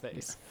stuffing his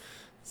face.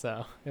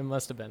 So it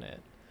must have been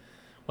it.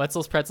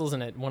 Wetzel's pretzels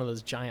and one of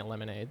those giant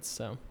lemonades.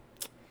 So,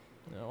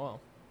 oh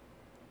well.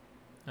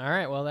 All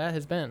right, well, that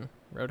has been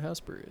Roadhouse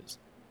Brews.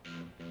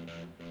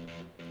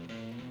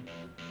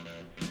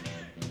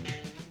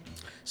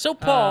 So,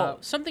 Paul,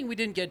 something we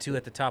didn't get to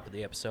at the top of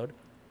the episode.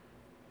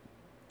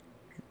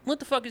 What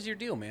the fuck is your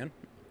deal, man?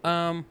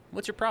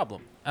 What's your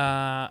problem?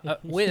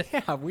 With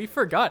Yeah, we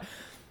forgot.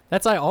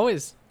 That's I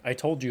always. I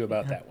told you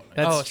about that one.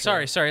 That's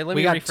sorry. Let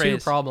we me got rephrase. two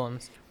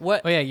problems.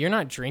 What? Oh yeah, you're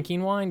not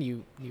drinking wine.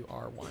 You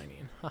are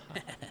whining.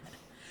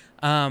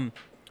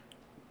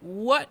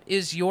 What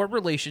is your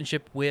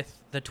relationship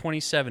with the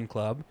 27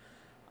 Club?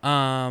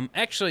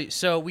 Actually,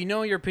 so we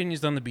know your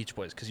opinions on the Beach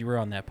Boys because you were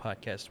on that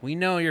podcast. We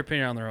know your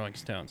opinion on the Rolling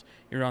Stones.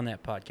 You're on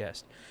that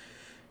podcast.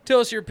 Tell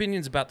us your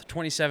opinions about the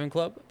 27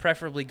 Club.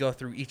 Preferably go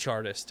through each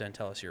artist and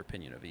tell us your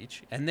opinion of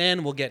each. And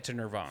then we'll get to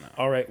Nirvana.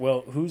 All right,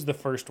 well, who's the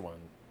first one?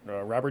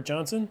 Robert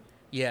Johnson?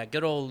 Yeah,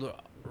 good old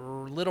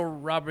little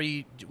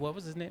Robbie. What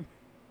was his name?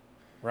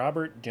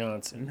 Robert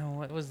Johnson. No,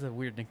 what was the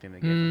weird nickname they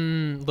gave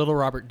him? Little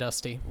Robert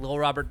Dusty. Little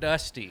Robert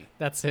Dusty.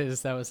 That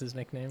was his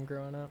nickname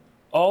growing up.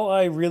 All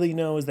I really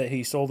know is that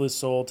he sold his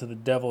soul to the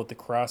devil at the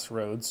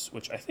crossroads,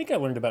 which I think I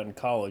learned about in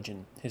college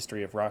in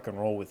History of Rock and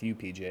Roll with you,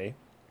 PJ.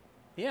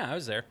 Yeah, I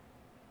was there.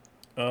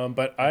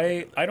 But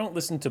I don't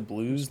listen to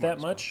blues that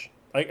much.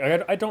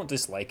 I don't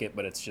dislike it,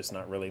 but it's just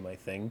not really my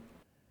thing.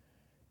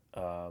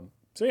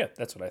 So yeah,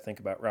 that's what I think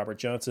about Robert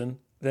Johnson.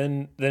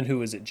 Then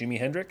who is it? Jimi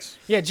Hendrix?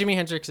 Yeah, Jimi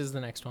Hendrix is the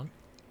next one.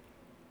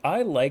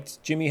 I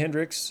liked Jimi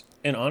Hendrix,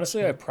 and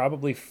honestly, I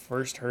probably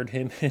first heard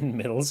him in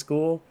middle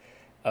school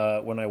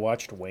when I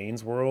watched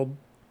Wayne's World.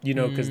 You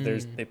know, because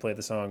they play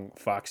the song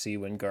Foxy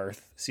when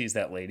Garth sees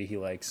that lady he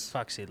likes.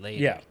 Foxy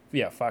Lady.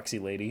 Yeah, Foxy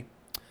Lady.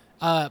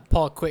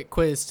 Paul, quick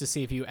quiz to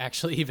see if you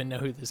actually even know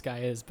who this guy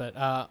is.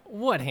 But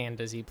what hand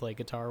does he play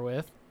guitar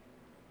with?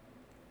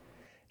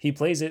 He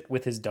plays it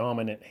with his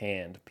dominant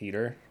hand,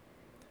 Peter.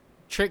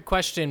 Trick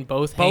question,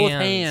 both Both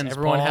hands. hands,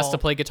 Everyone has Paul. to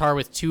play guitar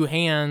with two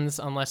hands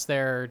unless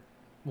they're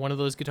one of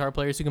those guitar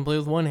players who can play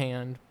with one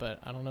hand, but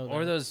I don't know. Or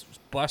them. those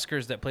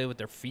buskers that play with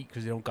their feet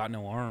because they don't got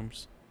no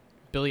arms.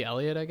 Billy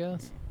Elliot, I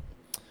guess.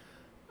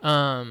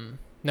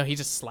 No, he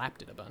just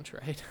slapped it a bunch,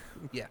 right?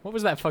 Yeah. What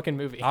was that fucking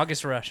movie?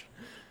 August Rush.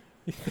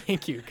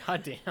 Thank you.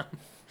 Goddamn.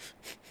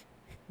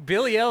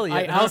 Billy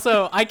Elliot.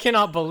 I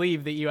cannot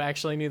believe that you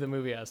actually knew the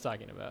movie I was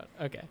talking about.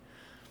 Okay.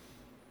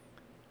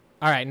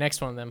 All right, next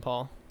one then,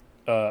 Paul.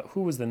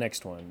 Who was the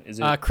next one? Is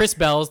it? Chris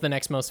Bell's the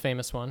next most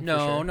famous one. for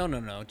No, sure.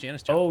 no.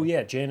 Janis Joplin. Oh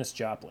yeah, Janis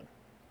Joplin.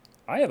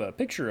 I have a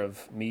picture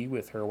of me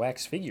with her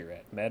wax figure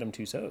at Madame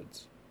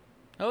Tussauds.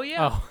 Oh,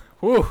 yeah. Oh,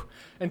 whew.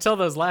 Until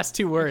those last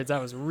two words, I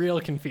was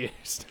real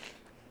confused.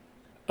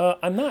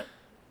 I'm not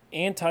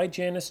anti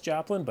Janis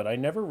Joplin, but I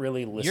never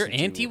really listened. Your to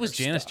auntie her was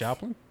Janis stuff.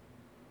 Joplin?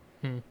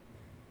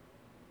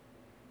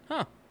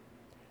 Huh.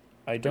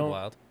 I Pretty don't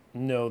wild.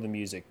 know the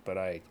music, but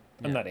I'm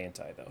not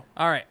anti though.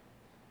 All right.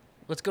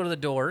 Let's go to the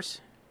Doors.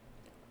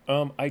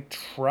 I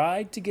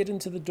tried to get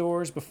into the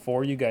Doors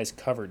before you guys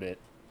covered it,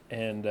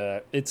 and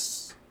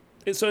it's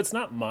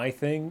not my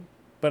thing.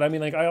 But I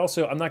mean, like, I'm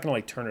not gonna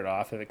like turn it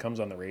off if it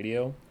comes on the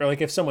radio, or like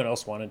if someone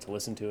else wanted to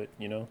listen to it,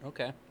 you know.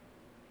 Okay.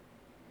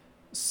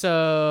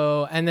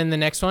 So, and then the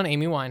next one,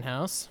 Amy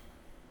Winehouse.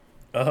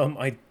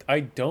 I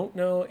don't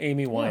know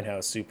Amy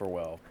Winehouse super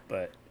well,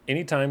 but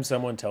anytime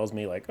someone tells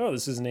me like, "Oh,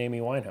 this is an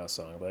Amy Winehouse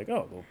song," I'm like,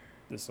 "Oh, well,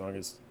 this song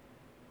is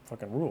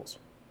fucking rules."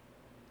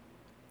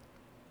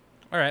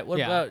 All right. What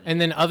about... And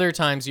then other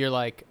times you're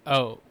like,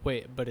 oh,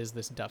 wait, but is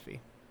this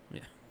Duffy? Yeah.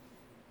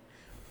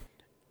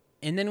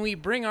 And then we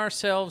bring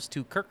ourselves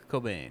to Kurt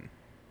Cobain.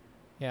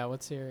 Yeah,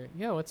 what's your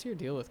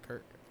deal with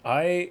Kurt?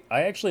 I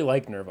actually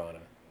like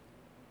Nirvana.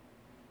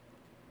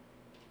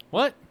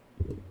 What?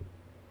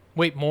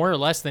 Wait, more or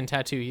less than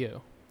Tattoo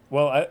You?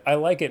 Well, I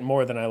like it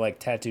more than I like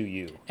Tattoo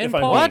You, And if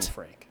I'm Paul- being What?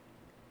 frank.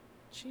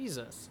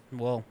 Jesus.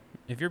 Well,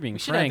 if you're being We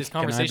should have frank, this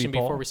conversation can I be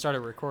Paul? before we started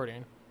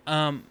recording.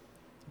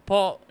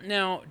 Paul,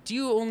 now, do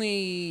you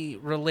only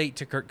relate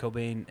to Kurt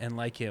Cobain and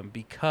like him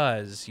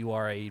because you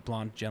are a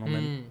blonde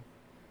gentleman?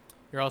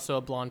 You're also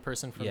a blonde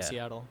person from Yeah.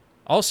 Seattle.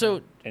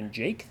 Also, And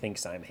Jake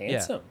thinks I'm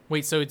handsome.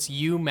 Wait, so it's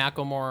you,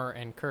 Macklemore,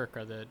 and Kirk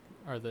are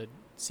the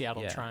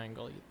Seattle Yeah.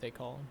 Triangle they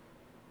call them.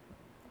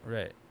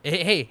 Right.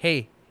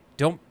 Hey!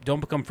 Don't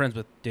become friends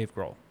with Dave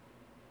Grohl.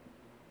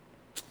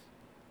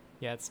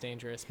 Yeah, it's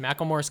dangerous.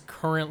 Macklemore's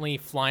currently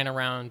flying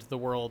around the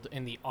world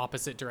in the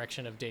opposite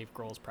direction of Dave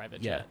Grohl's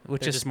private jet.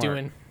 Which they're is just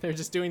smart. They're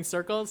just doing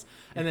circles,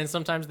 and then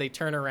sometimes they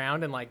turn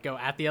around and like go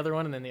at the other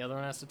one, and then the other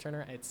one has to turn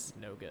around. It's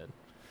no good.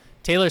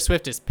 Taylor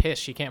Swift is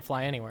pissed. She can't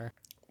fly anywhere.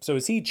 So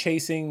is he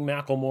chasing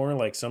Macklemore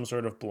like some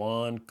sort of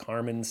blonde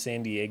Carmen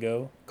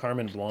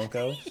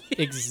Blanco?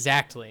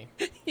 Exactly.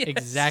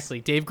 Exactly.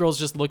 Dave Grohl's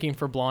just looking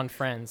for blonde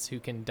friends who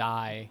can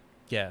die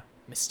Yeah.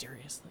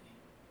 mysteriously.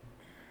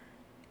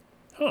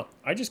 Huh.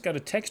 I just got a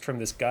text from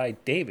this guy,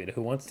 David,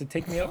 who wants to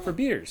take me out for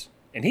beers.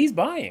 And he's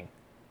buying.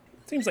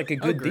 Seems like a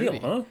good deal,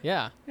 groovy. huh?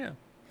 Yeah. Yeah.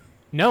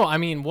 No, I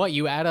mean, what,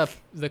 you add up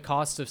the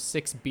cost of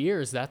 6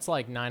 beers, that's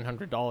like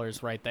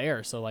 $900 right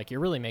there. So, like, you're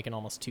really making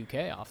almost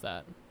 $2K off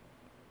that.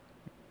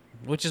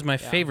 Which is my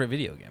favorite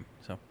video game.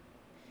 So.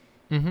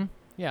 Mm-hmm.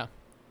 Yeah.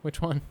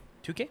 Which one?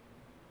 2K?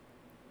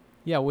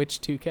 Yeah, which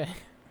 2K?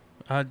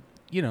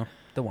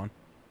 The one.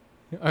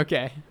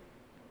 Okay.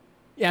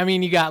 Yeah, I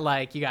mean, you got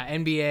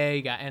NBA,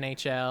 you got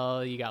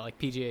NHL, you got like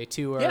PGA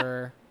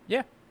Tour.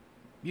 Yeah.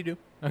 You do.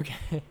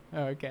 Okay.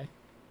 Oh, okay.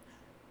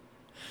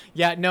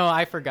 Yeah, no,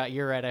 I forgot.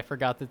 You're right. I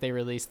forgot that they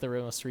released the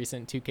most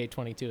recent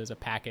 2K22 as a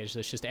package.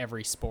 That's just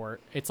every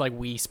sport. It's like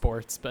Wii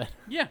Sports, but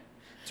Yeah.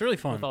 It's really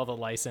fun. with all the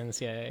license.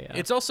 Yeah.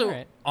 It's also All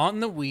right. on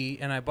the Wii,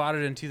 and I bought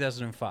it in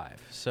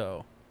 2005.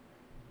 So.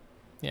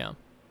 Yeah.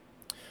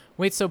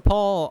 Wait, so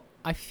Paul,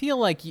 I feel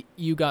like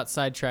you got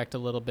sidetracked a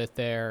little bit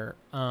there.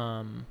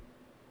 By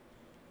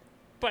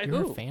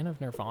You're a fan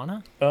of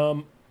Nirvana?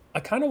 I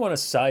kind of want to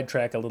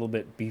sidetrack a little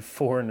bit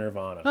before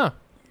Nirvana. Oh,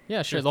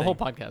 yeah, sure. Sure The whole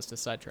thing. podcast is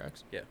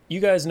sidetracks. Yeah. You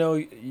guys know,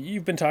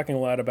 you've been talking a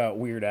lot about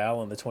Weird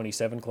Al and the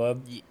 27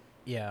 Club.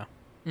 Yeah.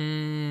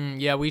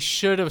 Yeah, we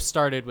should have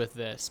started with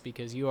this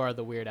because you are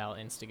the Weird Al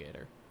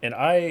instigator. And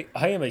I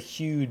am a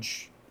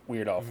huge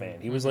Weird Al fan.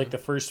 He was like the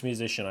first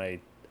musician I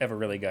ever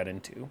really got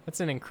into.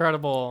 That's an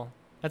incredible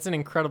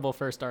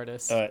first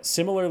artist.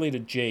 Similarly to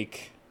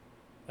Jake,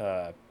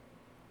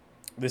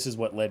 this is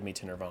what led me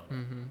to Nirvana.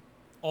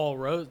 All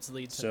roads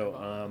lead to So,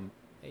 Nirvana.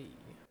 Hey.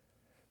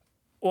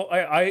 well,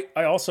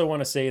 I also want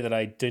to say that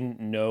I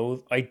did know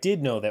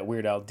that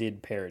Weird Al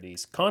did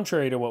parodies.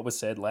 Contrary to what was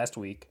said last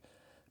week,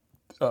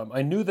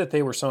 I knew that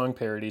they were song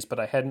parodies, but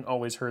I hadn't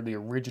always heard the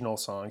original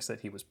songs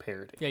that he was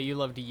parodying. Yeah, you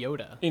loved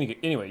Yoda.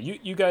 Anyway,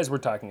 you guys were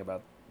talking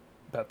about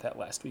that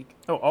last week.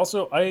 Oh,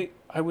 also, I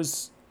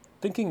was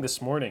thinking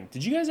this morning,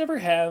 did you guys ever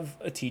have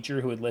a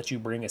teacher who would let you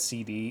bring a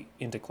CD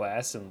into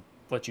class and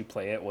let you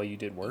play it while you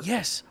did work?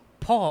 Yes,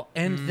 Paul.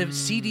 And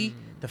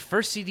the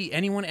first CD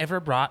anyone ever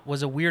brought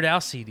was a Weird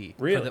Al CD.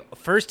 Really? For the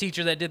first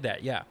teacher that did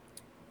that, yeah.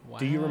 Wow.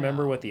 Do you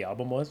remember what the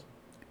album was?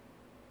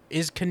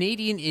 Is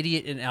Canadian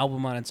Idiot an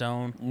album on its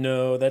own?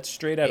 No, that's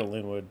straight out of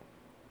Linwood.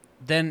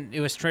 Then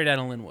it was straight out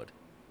of Linwood.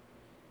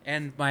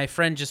 And my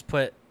friend just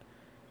put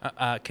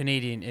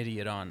Canadian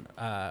Idiot on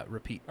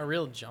repeat. A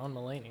real John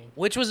Mulaney.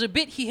 Which was a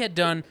bit he had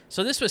done.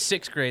 So this was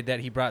 6th grade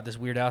that he brought this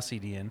Weird Al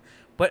CD in.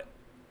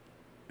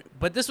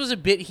 But this was a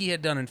bit he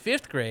had done in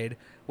 5th grade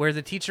where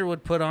the teacher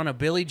would put on a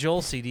Billy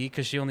Joel CD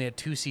because she only had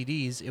 2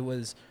 CDs. It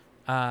was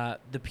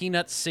The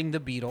Peanuts Sing the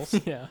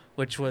Beatles, Yeah.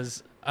 which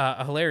was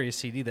a hilarious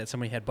CD that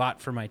somebody had bought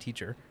for my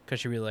teacher because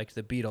she really liked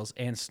the Beatles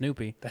and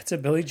Snoopy. That's a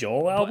Billy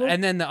Joel album?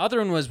 And then the other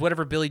one was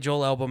whatever Billy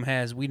Joel album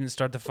has, We Didn't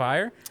Start the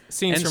Fire.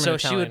 Scenes And from so an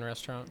she Italian would-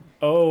 restaurant.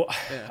 Oh,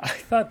 I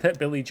thought that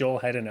Billy Joel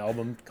had an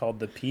album called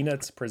The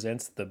Peanuts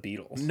Presents the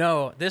Beatles.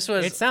 No, this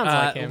was It sounds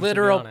like him, to be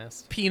literal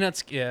honest.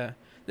 Peanuts. Yeah,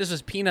 this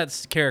was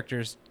Peanuts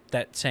characters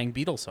that sang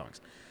Beatles songs.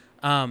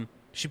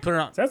 She put it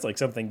on. Sounds like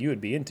something you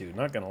would be into,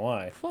 not gonna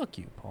lie. Fuck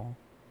you, Paul.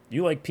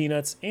 You like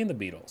Peanuts and the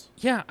Beatles.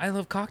 Yeah, I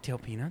love cocktail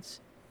peanuts.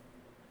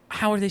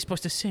 How are they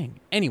supposed to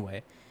sing?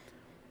 Anyway,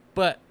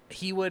 but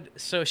she would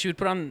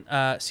put on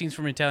Scenes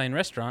from an Italian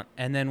Restaurant,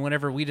 and then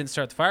whenever We Didn't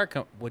Start the Fire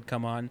would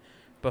come on,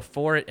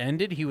 before it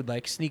ended, he would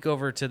like sneak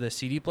over to the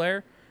CD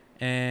player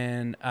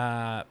and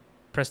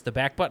press the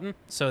back button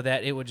so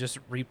that it would just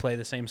replay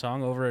the same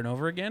song over and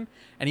over again.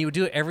 And he would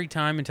do it every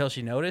time until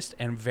she noticed,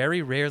 and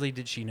very rarely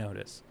did she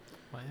notice.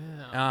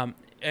 Wow.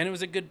 And it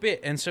was a good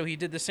bit. And so he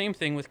did the same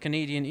thing with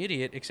Canadian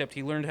Idiot, except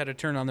he learned how to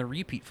turn on the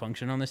repeat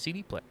function on the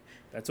CD player.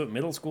 That's what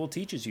middle school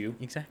teaches you.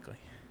 Exactly.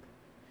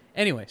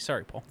 Anyway,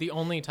 sorry, Paul. The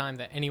only time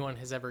that anyone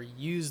has ever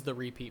used the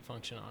repeat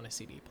function on a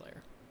CD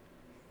player.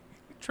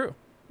 True.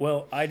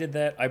 Well, I did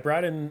that. I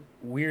brought in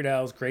Weird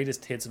Al's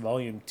Greatest Hits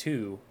Volume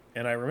 2,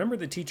 and I remember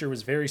the teacher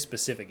was very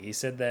specific. He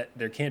said that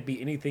there can't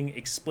be anything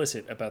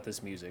explicit about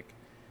this music.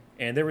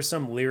 And there was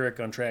some lyric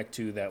on track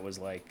 2 that was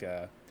like,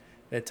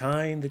 the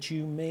time that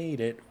you made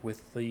it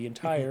with the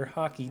entire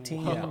hockey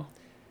team. Wow.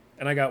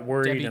 And I got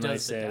worried, Debbie and I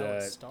does the said,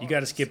 Dallas you got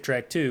to Stars. skip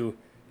track 2.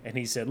 And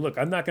he said, look,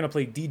 I'm not going to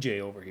play DJ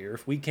over here.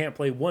 If we can't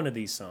play one of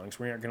these songs,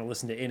 we aren't going to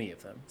listen to any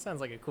of them.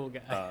 Sounds like a cool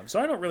guy. So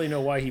I don't really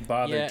know why he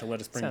bothered Yeah, to let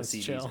us bring the sounds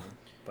CDs chill. in.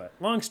 But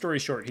long story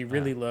short, he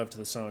really loved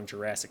the song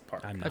Jurassic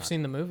Park. I'm I've not.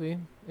 seen the movie.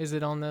 Is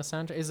it on the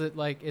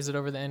soundtrack? Is it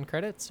over the end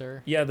credits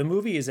or? Yeah, the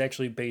movie is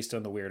actually based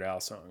on the Weird Al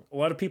song. A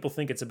lot of people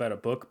think it's about a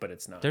book, but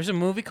it's not. There's a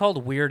movie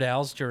called Weird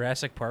Al's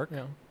Jurassic Park.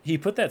 Yeah. He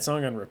put that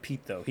song on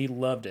repeat, though. He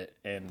loved it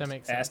and That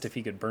makes asked sense. if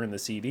he could burn the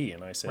CD,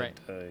 and I said,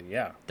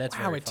 yeah. That's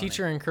Wow, very a funny.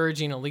 teacher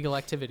encouraging illegal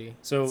activity.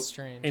 So That's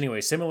strange.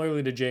 anyway,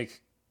 similarly to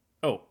Jake.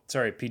 Oh,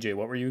 sorry, PJ,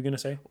 what were you going to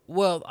say?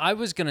 Well, I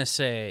was gonna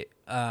say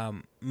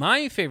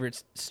my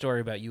favorite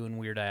story about you and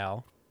Weird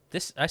Al.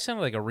 I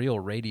sounded like a real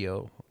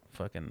radio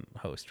fucking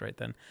host right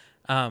then.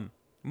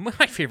 My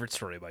favorite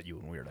story about you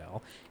and Weird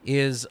Al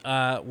is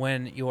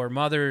when your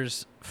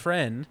mother's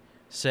friend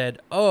said,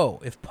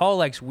 "Oh, if Paul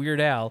likes Weird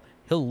Al,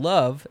 he'll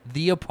love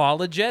the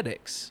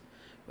Apologetics."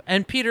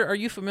 And Peter, are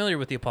you familiar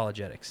with the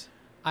Apologetics?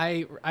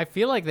 I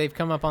feel like they've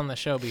come up on the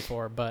show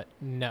before, but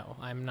no,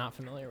 I'm not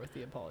familiar with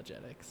the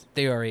Apologetics.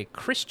 They are a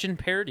Christian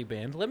parody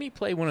band. Let me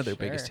play one of their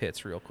Sure. biggest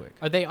hits real quick.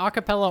 Are they a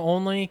cappella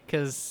only?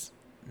 Because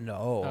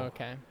No.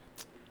 okay.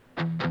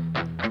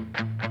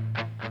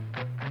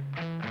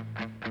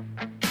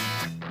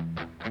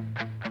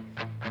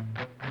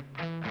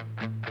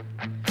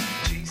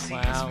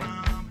 Wow.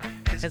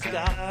 Has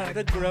got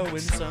a growing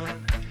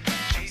son.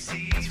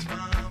 JC's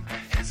mom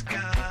has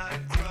got a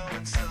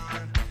growing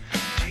son.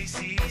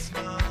 JC's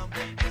mom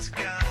has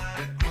got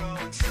a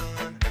growing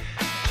son.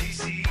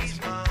 JC's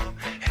mom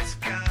has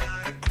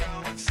got a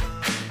growing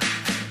son.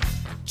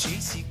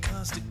 JC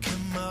caused a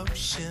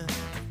commotion.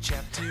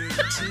 Chapter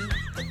 2.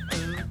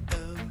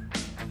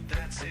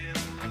 That's in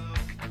Luke.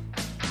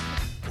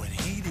 When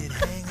he did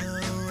hang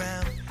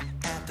around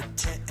at the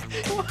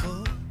temple.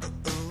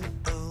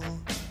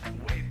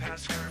 Way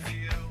past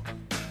curfew.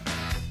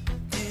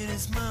 Did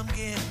his mom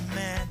get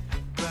mad?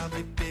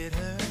 Probably bit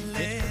her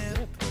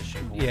lip.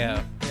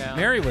 Yeah. Yeah.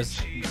 Mary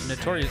was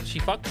notorious. She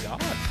fucked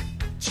God.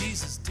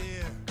 Jesus,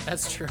 dear.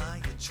 That's true. Are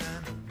you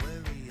trying to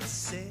worry or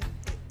sick?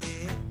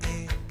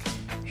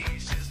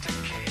 He's just a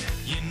kid.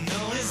 You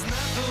know he's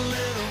not the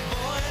little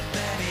boy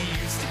that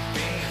he used to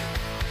be.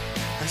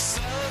 Her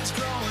son's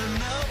growing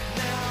up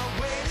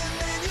now. Wait and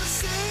then you'll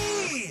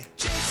see.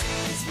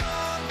 JC's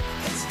mom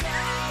has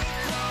got a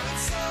growing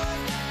son.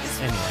 His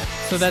Anyway.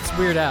 So that's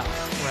Weird Al,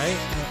 right?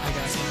 I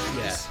got you.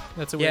 Yeah.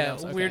 That's a Weird Yeah,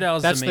 Al. Okay. Weird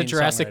Al's That's the the main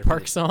Jurassic songwriter.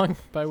 Park song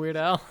by Weird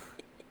Al.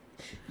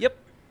 Yep.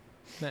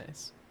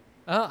 Nice.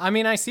 I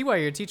mean, I see why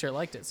your teacher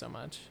liked it so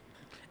much.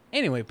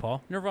 Anyway,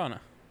 Paul,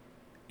 Nirvana.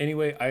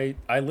 Anyway,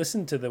 I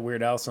listened to the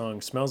Weird Al song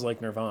Smells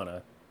Like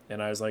Nirvana,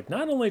 and I was like,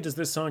 not only does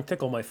this song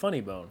tickle my funny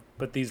bone,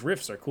 but these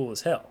riffs are cool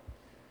as hell.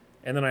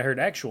 And then I heard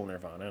actual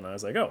Nirvana, and I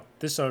was like, oh,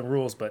 this song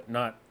rules, but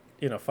not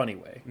in a funny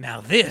way.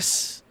 Now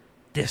this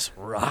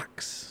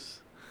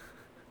rocks.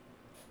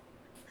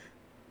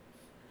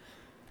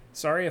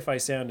 Sorry if I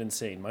sound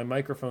insane. My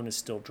microphone is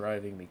still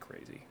driving me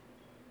crazy.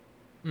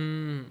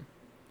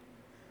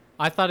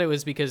 I thought it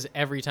was because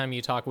every time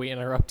you talk, we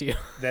interrupt you.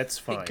 That's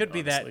fine. It could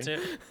be that honestly.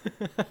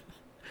 too.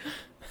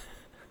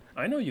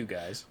 I know you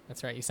guys.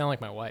 That's right. You sound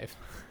like my wife.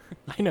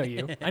 I know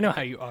you. I know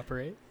how you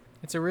operate.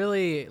 It's a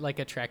really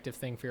attractive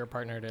thing for your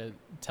partner to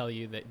tell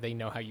you that they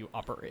know how you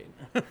operate.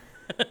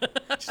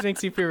 Just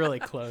makes you feel really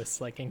close,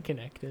 and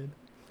connected.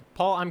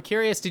 Paul, I'm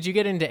curious, did you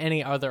get into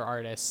any other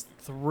artists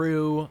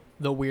through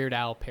the Weird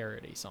Al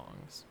parody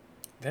songs?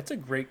 That's a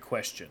great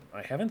question.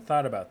 I haven't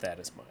thought about that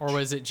as much. Or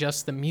was it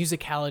just the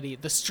musicality,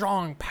 the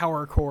strong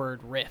power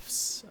chord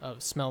riffs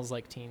of Smells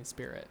Like Teen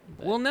Spirit?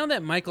 Well, now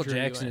that Michael drew you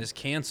Jackson in? is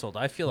canceled,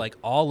 I feel like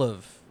all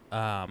of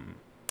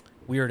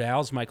Weird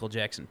Al's Michael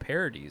Jackson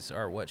parodies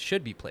are what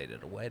should be played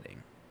at a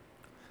wedding.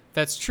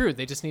 That's true.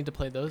 They just need to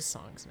play those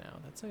songs now.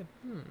 That's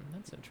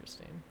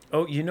interesting.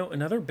 Oh,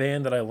 another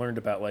band that I learned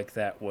about like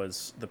that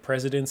was the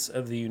Presidents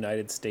of the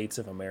United States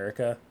of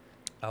America.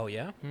 Oh,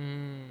 yeah?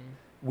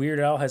 Weird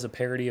Al has a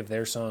parody of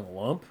their song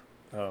Lump.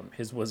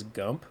 His was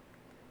Gump.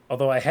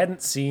 Although I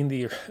hadn't seen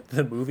the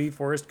movie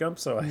Forrest Gump,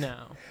 so No.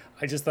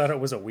 I just thought it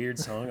was a weird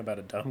song about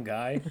a dumb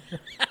guy.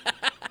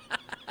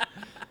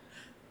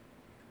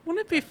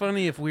 Wouldn't it be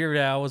funny if Weird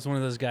Al was one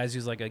of those guys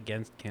who's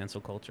against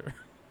cancel culture?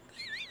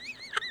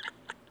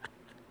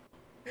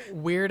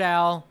 Weird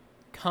Al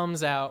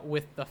comes out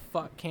with the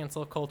fuck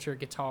cancel culture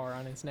guitar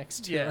on his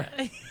next tour.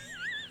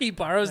 He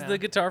borrows Yeah. the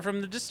guitar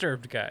from the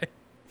Disturbed guy.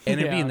 And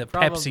it'd be Yeah, in the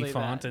probably Pepsi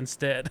font that.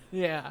 instead.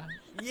 Yeah.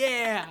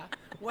 Yeah.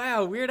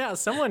 Wow, Weird Al.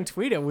 Someone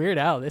tweet at Weird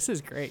Al. This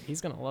is great.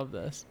 He's going to love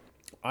this.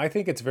 I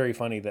think it's very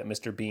funny that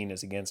Mr. Bean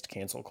is against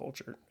cancel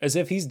culture, as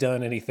if he's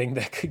done anything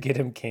that could get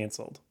him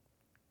canceled.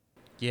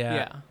 Yeah.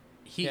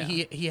 Yeah.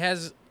 He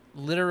has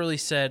literally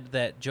said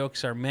that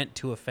jokes are meant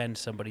to offend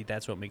somebody.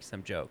 That's what makes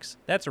them jokes.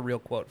 That's a real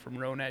quote from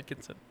Rowan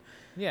Atkinson.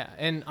 Yeah,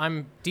 and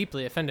I'm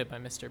deeply offended by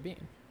Mr.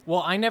 Bean.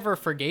 Well, I never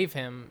forgave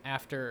him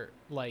after,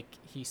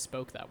 he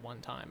spoke that one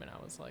time, and I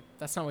was like,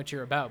 that's not what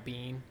you're about,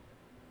 Bean.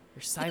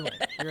 You're silent.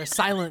 You're a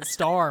silent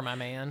star, my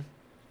man.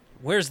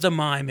 Where's the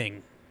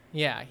miming?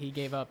 Yeah, he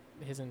gave up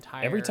his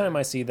entire... Every time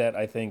I see that,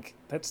 I think,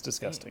 that's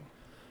disgusting.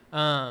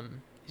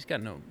 He's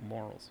got no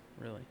morals,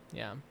 really.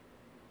 Yeah.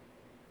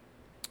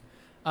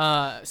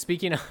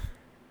 Speaking of...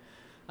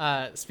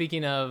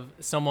 Speaking of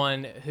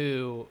someone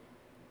who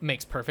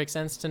makes perfect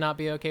sense to not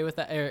be okay with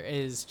that,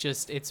 is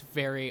just, it's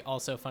very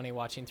also funny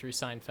watching through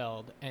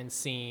Seinfeld and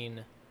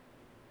seeing,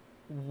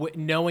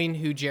 knowing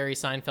who Jerry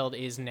Seinfeld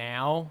is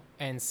now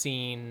and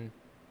seeing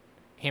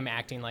him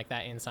acting like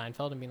that in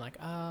Seinfeld and being like,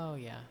 oh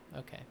yeah,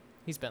 okay,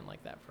 he's been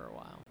like that for a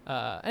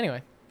while.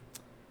 Anyway,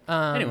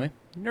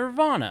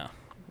 Nirvana.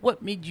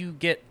 What made you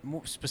get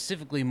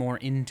specifically more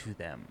into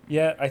them?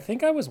 Yeah, I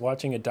think I was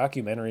watching a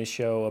documentary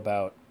show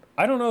about,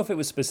 I don't know if it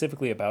was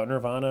specifically about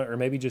Nirvana or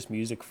maybe just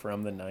music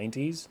from the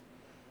 90s,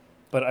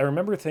 but I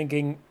remember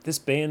thinking, this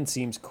band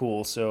seems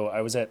cool, so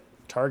I was at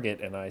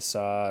Target and I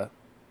saw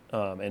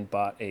and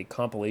bought a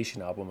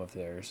compilation album of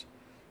theirs,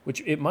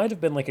 which it might have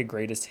been like a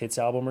greatest hits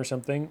album or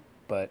something,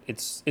 but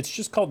it's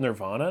just called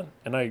Nirvana,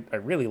 and I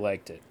really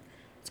liked it.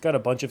 It's got a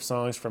bunch of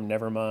songs from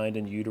Nevermind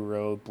and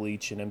Utero,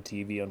 Bleach, and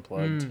MTV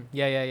Unplugged.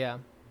 Yeah.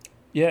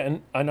 Yeah,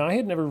 and I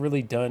had never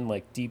really done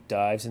like deep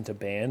dives into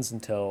bands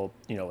until,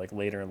 like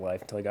later in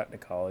life, until I got into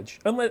college.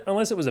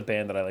 Unless it was a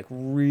band that I like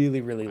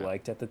really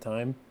liked at the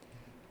time.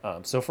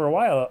 So for a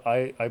while,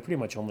 I pretty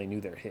much only knew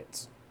their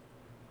hits.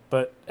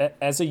 But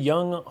as a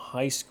young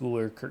high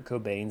schooler, Kurt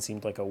Cobain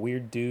seemed like a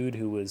weird dude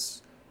who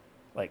was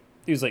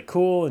he was like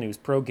cool, and he was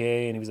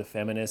pro-gay, and he was a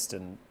feminist,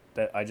 and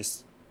that I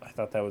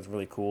thought that was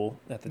really cool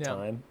at the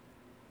time.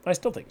 I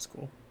still think it's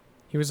cool.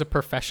 He was a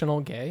professional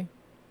gay.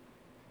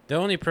 The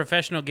only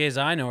professional gays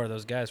I know are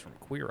those guys from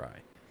Queer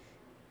Eye.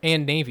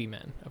 And Navy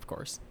men, of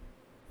course.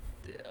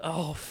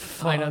 Oh,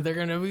 fuck. I know, they're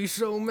going to be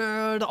so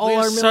mad. All We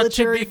have our such a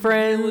military big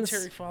friends.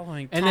 military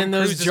following. And Tom then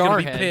those Cruise is gonna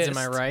be jarheads, am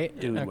I pissed. right?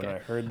 Dude, Okay. when I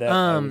heard that,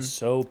 I was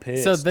so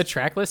pissed. So the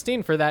track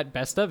listing for that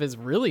best of is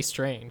really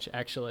strange,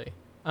 actually.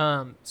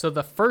 So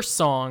the first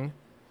song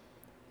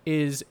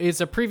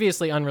is a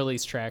previously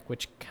unreleased track,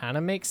 which kind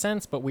of makes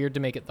sense, but weird to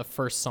make it the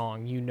first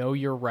song. You Know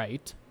You're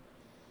Right.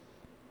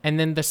 And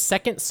then the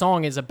second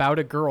song is about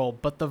a girl,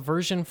 but the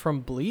version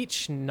from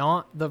Bleach,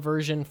 not the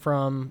version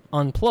from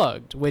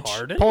Unplugged, which,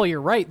 Pardon? Paul,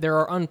 you're right. There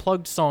are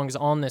Unplugged songs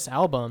on this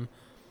album,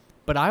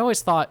 but I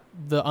always thought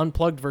the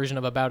Unplugged version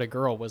of About a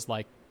Girl was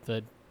like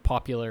the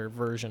popular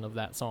version of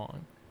that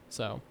song.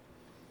 So,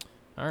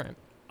 all right.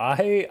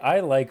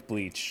 I like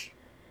Bleach,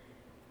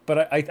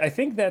 but I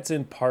think that's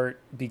in part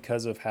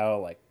because of how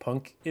like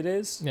punk it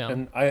is. Yeah.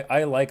 And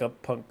I like a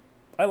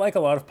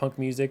lot of punk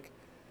music.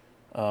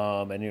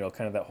 And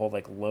kind of that whole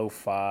like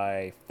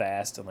lo-fi,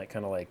 fast, and like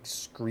kind of like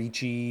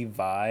screechy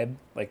vibe.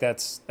 Like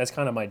that's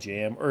kind of my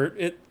jam, or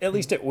at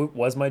least it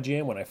was my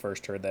jam when I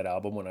first heard that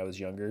album when I was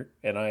younger.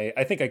 And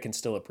I think I can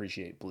still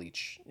appreciate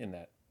Bleach in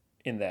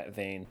that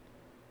vein.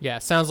 Yeah,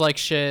 sounds like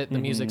shit. The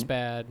music's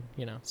bad,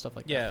 stuff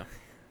like that.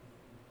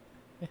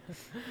 Yeah.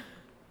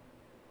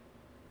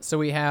 So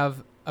we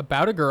have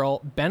About a Girl.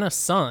 Been a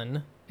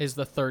Son is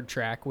the third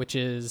track, which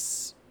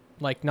is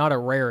like not a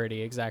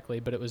rarity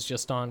exactly, but it was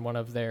just on one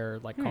of their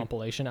like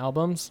compilation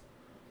albums.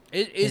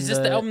 Is this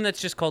the album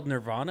that's just called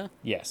Nirvana?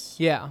 Yes.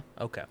 Yeah.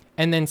 Okay.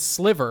 And then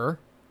Sliver,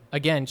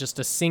 again, just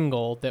a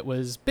single that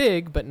was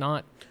big, but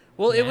not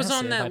Well, it was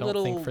on massive, that I don't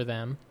little think, for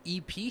them.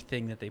 EP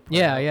thing that they put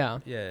Yeah, out. yeah.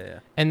 Yeah.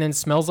 And then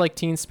Smells Like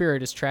Teen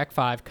Spirit is track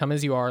 5, Come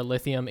As You Are,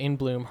 Lithium, In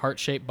Bloom,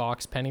 Heart-Shaped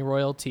Box, Penny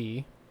Royal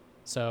Tea.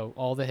 So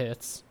all the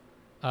hits.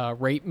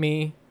 Rape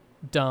Me,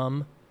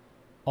 Dumb,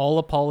 All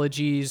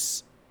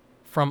Apologies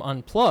from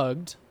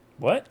Unplugged,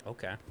 What?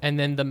 Okay. and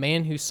then The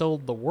Man Who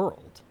Sold the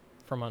World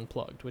from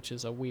Unplugged, which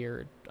is a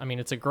weird,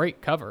 it's a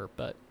great cover,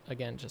 but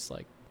again, just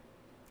like,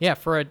 yeah,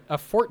 for a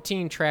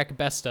 14-track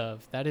best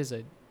of, that is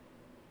a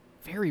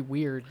very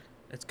weird.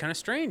 It's kind of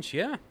strange,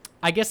 yeah.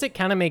 I guess it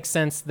kind of makes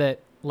sense that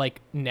like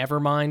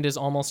Nevermind is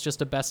almost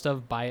just a best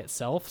of by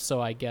itself,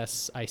 so I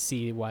guess I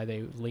see why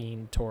they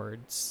lean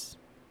towards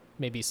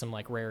maybe some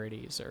like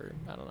rarities or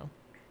I don't know,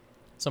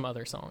 some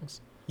other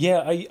songs. Yeah,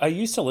 I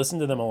used to listen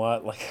to them a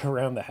lot, like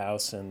around the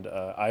house, and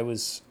I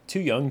was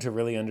too young to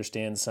really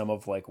understand some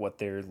of like what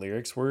their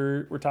lyrics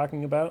were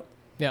talking about.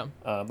 Yeah.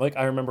 Like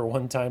I remember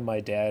one time my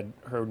dad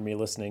heard me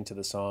listening to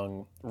the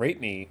song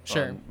 "Rape Me"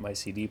 Sure. on my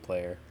CD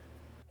player,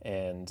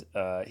 and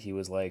he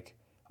was like,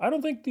 "I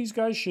don't think these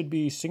guys should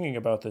be singing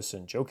about this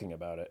and joking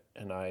about it."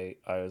 And I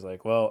was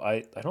like, "Well,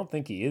 I don't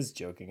think he is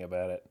joking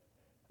about it,"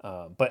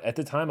 but at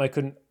the time I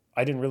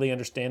didn't really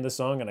understand the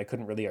song, and I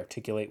couldn't really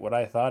articulate what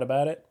I thought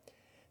about it.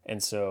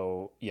 And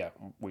so, yeah,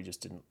 I just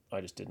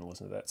didn't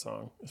listen to that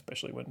song,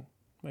 especially when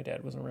my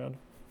dad wasn't around.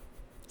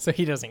 So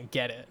he doesn't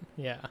get it.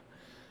 Yeah.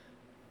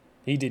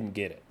 He didn't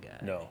get it. Yeah.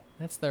 No.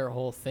 That's their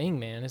whole thing,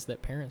 man, is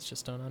that parents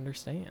just don't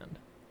understand.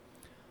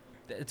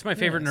 It's my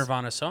favorite Yes.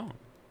 Nirvana song.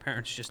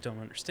 Parents just don't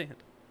understand.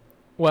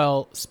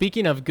 Well,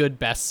 speaking of good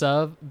best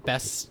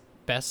ofs,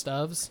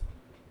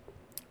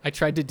 I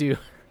tried to do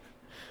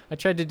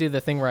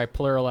the thing where I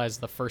pluralize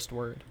the first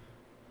word.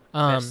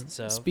 Bests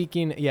of.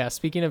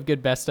 Speaking of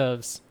good best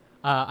ofs,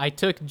 I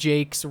took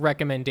Jake's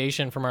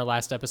recommendation from our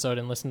last episode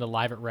and listened to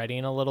Live at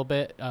Reading a little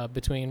bit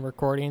between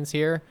recordings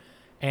here.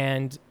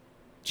 And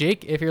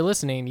Jake, if you're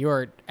listening, you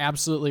are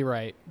absolutely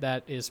right.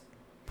 That is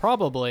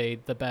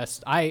probably the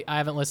best. I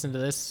haven't listened to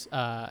this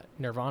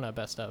Nirvana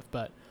best of,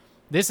 but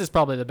This is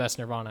probably the best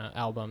Nirvana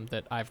album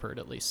that I've heard,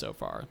 at least so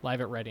far. Live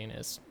at Reading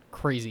is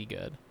crazy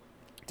good.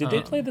 Did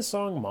they play the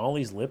song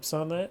Molly's Lips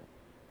on that?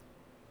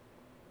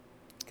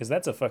 Because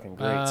that's a fucking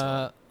great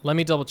song. Let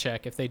me double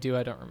check. If they do,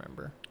 I don't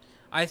remember.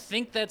 I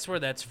think that's where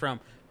that's from,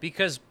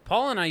 because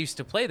Paul and I used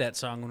to play that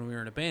song when we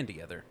were in a band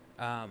together,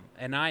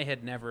 and I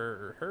had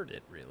never heard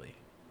it really.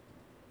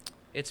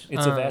 It's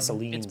It's a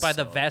Vaseline It's by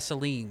the song.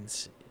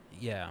 Vaselines.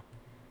 Yeah.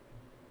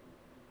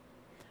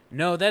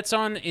 No, that's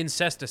on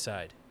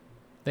Incesticide.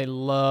 They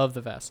love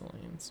the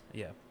Vaselines.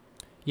 Yeah.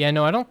 Yeah,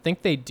 no, I don't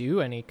think they do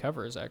any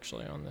covers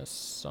actually on this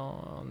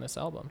song, on this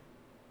album.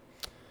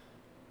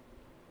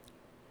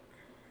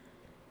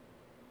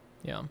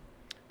 Yeah.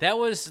 That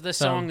was the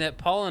song that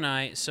Paul and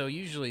I, so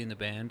usually in the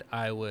band,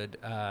 I would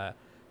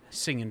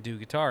sing and do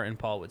guitar, and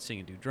Paul would sing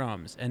and do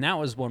drums. And that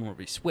was one where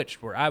we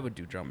switched, where I would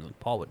do drums and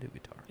Paul would do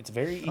guitar. It's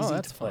very easy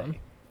that's to play.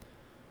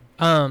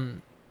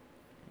 fun.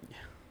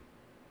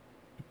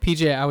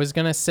 PJ, I was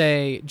gonna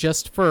say,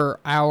 just for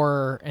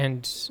our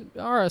and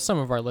some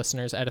of our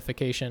listeners'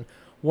 edification,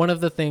 one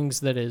of the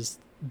things that is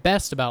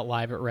best about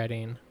Live at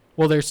Reading,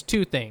 well, there's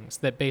two things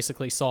that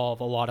basically solve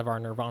a lot of our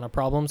Nirvana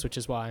problems, which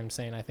is why I'm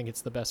saying I think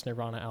it's the best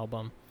Nirvana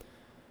album.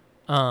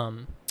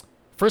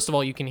 First of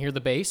all, you can hear the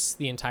bass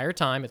the entire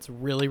time. It's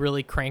really,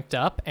 really cranked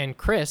up. And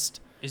Chris,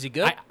 Is he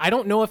good? I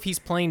don't know if he's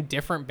playing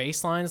different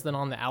bass lines than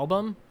on the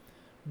album,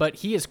 but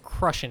he is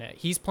crushing it.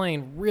 He's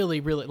playing really,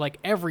 really, like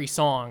every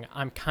song,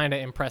 I'm kind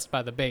of impressed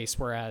by the bass,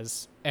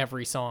 whereas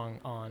every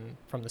song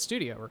from the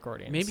studio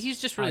recordings. Maybe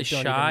he's just I really don't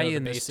even know shy the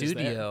in the bass is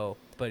there. studio,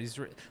 but he's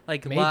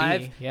like Maybe,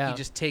 live. yeah. He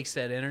just takes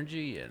that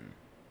energy and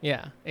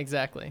Yeah,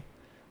 exactly.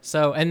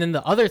 So, and then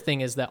the other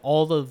thing is that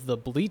all of the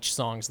Bleach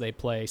songs they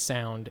play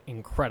sound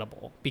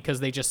incredible because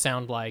they just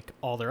sound like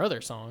all their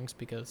other songs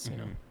because, you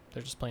know,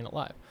 they're just playing it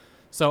live.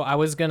 So I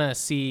was going to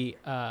see,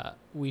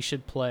 we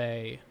should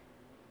play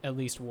at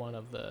least one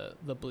of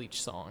the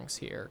Bleach songs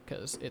here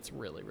because it's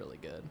really, really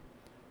good.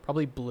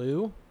 Probably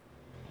Blue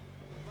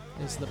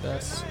is the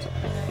best.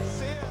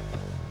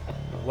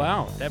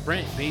 wow, that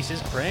bass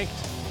is cranked.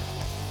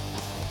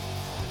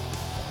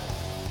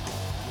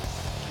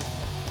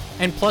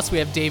 And plus we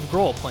have Dave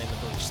Grohl playing the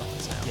Bleach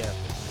songs now. Yeah.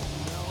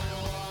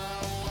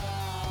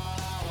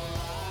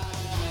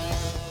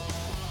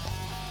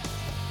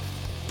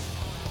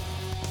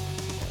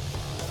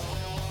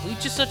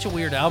 Bleach is such a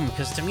weird album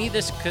because to me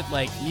this could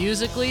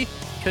musically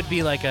could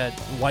be like a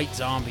White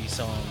Zombie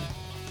song.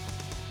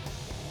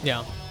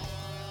 Yeah.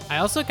 I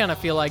also kind of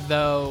feel like,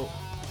 though,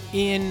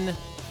 in,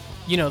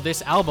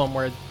 this album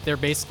where they're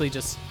basically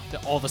just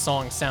all the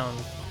songs sound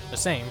the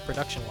same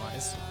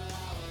production-wise,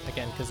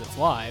 again, because it's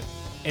live,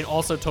 it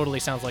also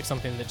totally sounds like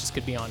something that just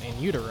could be on In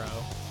Utero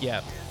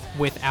Yeah.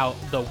 without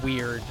the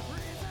weird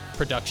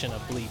production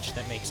of Bleach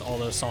that makes all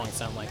those songs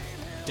sound like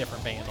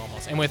different band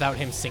almost, and without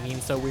him singing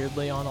so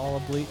weirdly on all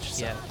of Bleach.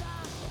 So. Yeah.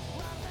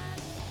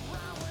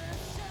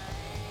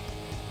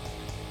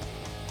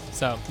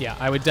 So, yeah,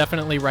 I would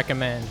definitely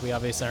recommend, we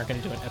obviously aren't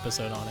going to do an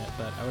episode on it,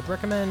 but I would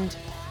recommend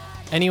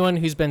anyone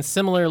who's been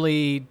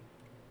similarly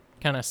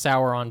kind of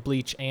sour on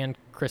Bleach and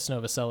Chris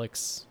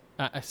Novoselic's,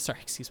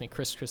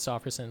 Chris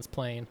Christopherson's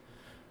playing,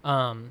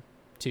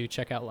 to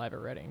check out Live at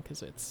Reading,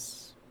 because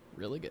it's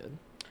really good.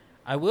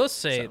 I will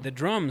say So. the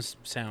drums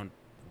sound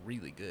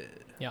really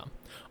good. Yeah.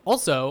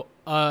 Also,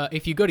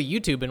 if you go to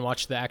YouTube and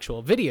watch the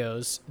actual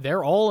videos,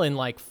 they're all in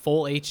like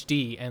full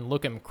HD and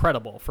look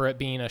incredible for it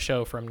being a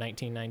show from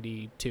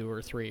 1992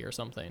 or 3 or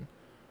something.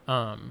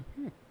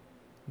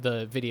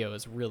 The video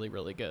is really,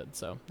 really good,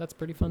 so that's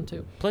pretty fun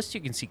too. Plus, you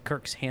can see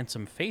Kirk's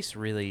handsome face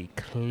really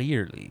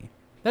clearly.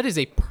 That is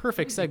a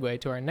perfect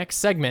segue to our next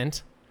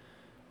segment,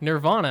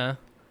 Nirvana.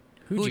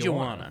 Who'd you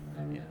wanna?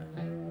 Yeah.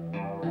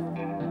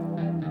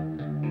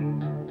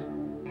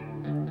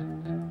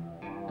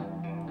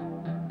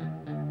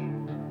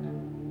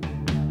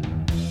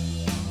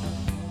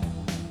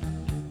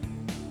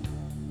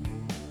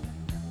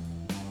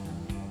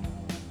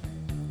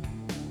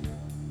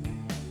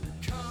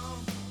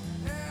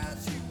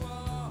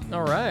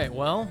 All right.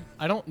 Well,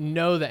 I don't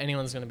know that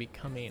anyone's going to be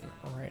coming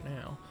right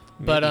now,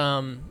 but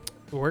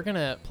we're going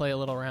to play a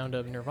little round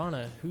of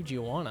Nirvana. Who'd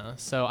you wanna?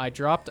 So I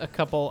dropped a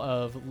couple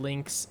of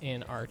links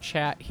in our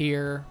chat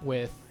here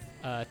with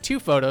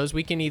 2 photos.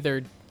 We can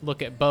either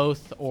look at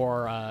both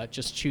or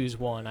just choose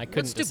one. I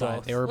couldn't do decide.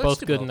 both. They were Let's both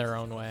do good both. in their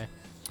own way.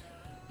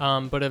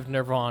 But of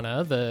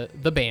Nirvana,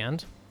 the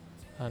band,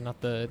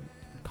 not the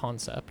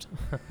concept,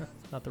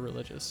 not the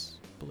religious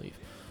belief.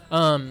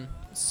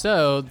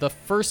 So the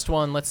first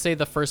one, let's say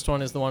the first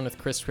one is the one with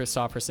Chris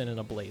Christopherson in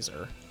a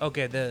blazer.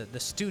 Okay, the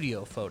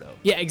studio photo.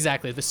 Yeah,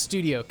 exactly. The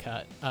studio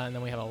cut. And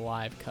then we have a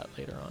live cut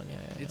later on.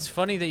 Yeah. It's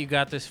funny that you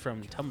got this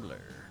from Tumblr.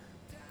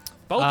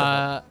 Both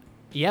of them.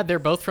 Yeah, they're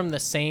both from the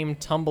same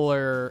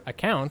Tumblr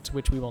account,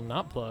 which we will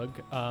not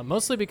plug.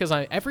 Mostly because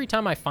every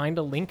time I find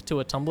a link to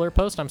a Tumblr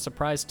post, I'm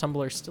surprised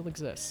Tumblr still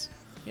exists.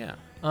 Yeah.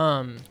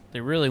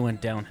 They really went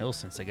downhill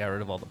since they got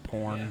rid of all the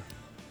porn.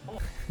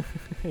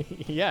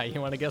 Yeah,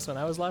 you want to guess when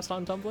I was last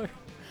on Tumblr?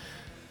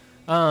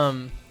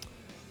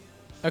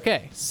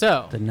 Okay,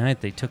 so The night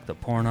they took the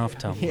porn off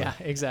Tumblr. yeah,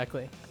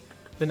 exactly.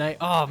 The night.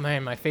 Oh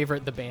man, my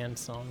favorite the band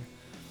song.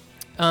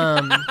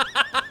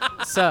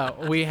 So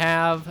we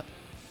have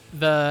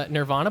the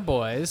Nirvana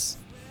boys,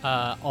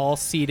 all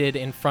seated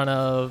in front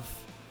of.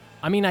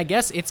 I mean, I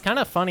guess it's kind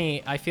of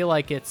funny. I feel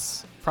like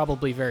it's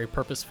probably very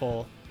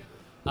purposeful.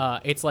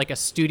 It's like a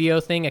studio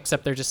thing,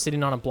 except they're just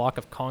sitting on a block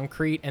of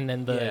concrete, and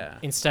then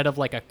instead of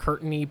like a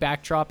curtainy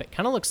backdrop, it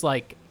kind of looks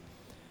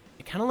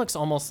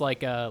almost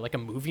like a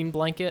moving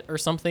blanket or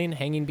something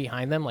hanging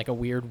behind them, like a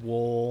weird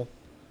wool,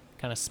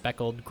 kind of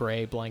speckled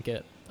gray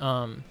blanket.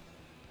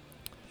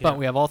 But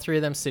we have all three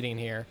of them sitting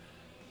here.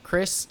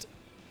 Chris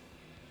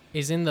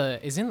is in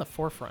the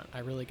forefront. I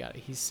really got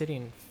it. He's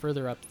sitting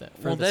further up the.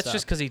 Well, that's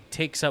just because he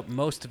takes up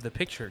most of the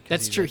picture. 'Cause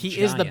That's he's true. a He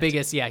is the giant.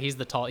 biggest. Yeah, he's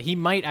the tall. He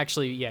might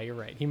actually. Yeah, you're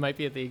right. He might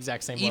be at the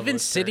exact same level. Even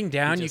as sitting Kurt.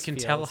 down, He you just can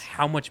tell feels-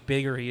 how much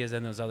bigger he is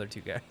than those other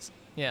two guys.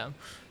 Yeah.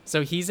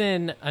 So he's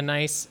in a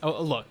nice. Oh,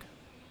 look,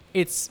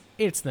 it's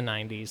the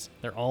 '90s.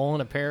 They're all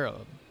in a pair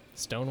of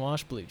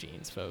stonewashed blue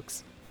jeans,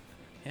 folks.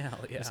 Hell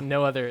yeah.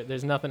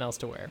 There's nothing else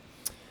to wear.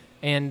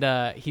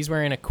 And he's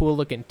wearing a cool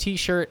looking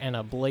t-shirt and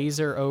a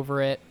blazer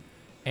over it,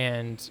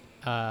 and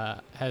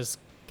has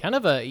kind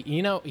of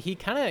he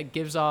kind of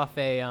gives off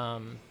a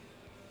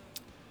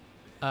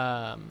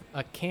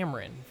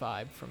Cameron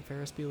vibe from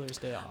Ferris Bueller's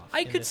Day Off. I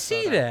in could this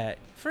see photo. that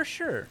for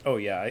sure. Oh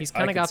yeah, He's I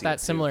kind of could got see that it,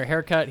 too. similar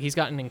haircut. He's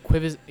got an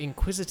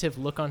inquisitive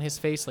look on his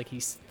face, like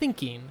he's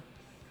thinking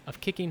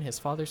of kicking his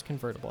father's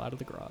convertible out of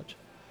the garage.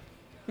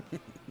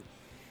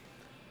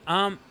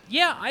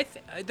 Yeah,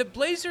 the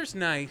blazer's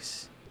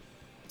nice.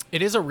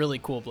 It is a really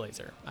cool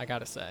blazer, I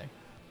gotta say.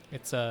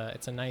 It's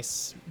a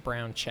nice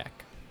brown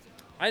check.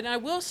 And I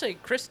will say,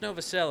 Chris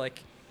Novoselic,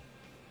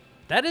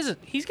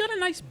 he's got a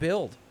nice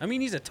build. I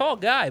mean, he's a tall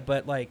guy,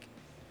 but like,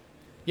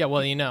 Yeah,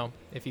 well,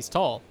 if he's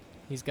tall,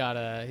 he's got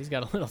a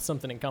little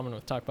something in common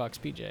with Talkbox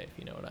PJ, if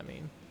you know what I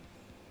mean.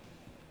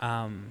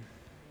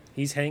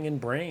 He's hanging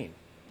brain.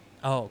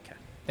 oh, okay.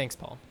 Thanks,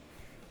 Paul.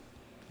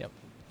 Yep.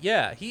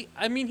 Yeah, he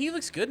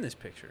looks good in this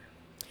picture.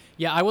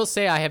 Yeah, I will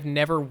say I have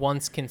never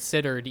once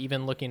considered,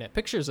 even looking at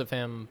pictures of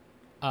him,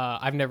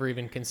 I've never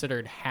even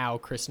considered how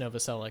Chris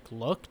Novoselic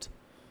looked.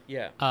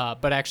 Yeah.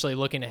 But actually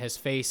looking at his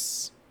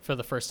face for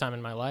the first time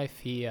in my life,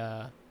 He's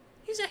a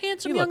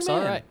handsome he young looks man.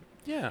 all right.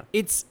 Yeah.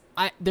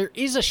 There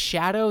is a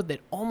shadow that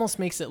almost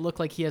makes it look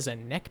like he has a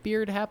neck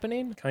beard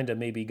happening, Kind of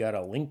maybe got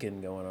a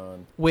Lincoln going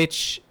on.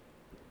 which,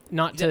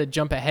 not to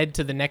jump ahead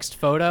to the next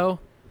photo.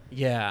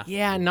 Yeah.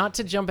 Yeah, not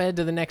to jump ahead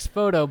to the next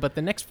photo, but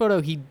the next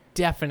photo, he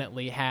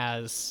definitely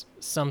has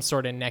some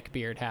sort of neck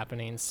beard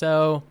happening.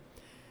 So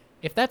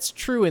if that's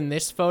true in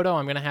this photo,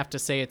 I'm going to have to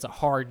say it's a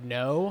hard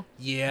no.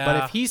 Yeah.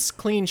 But if he's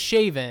clean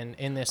shaven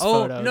in this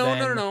Oh, photo, no, then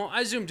no, no, no.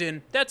 I zoomed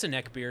in. That's a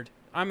neck beard.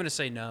 I'm going to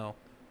say no.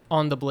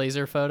 on the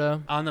blazer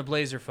photo. On the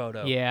blazer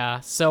photo.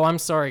 Yeah, so I'm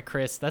sorry,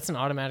 Chris. That's an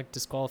automatic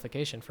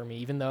disqualification for me,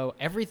 even though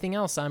everything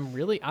else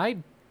I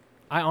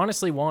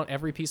honestly want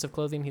every piece of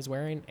clothing he's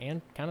wearing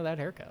and kind of that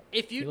haircut.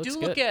 If He you looks do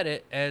good. look at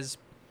it as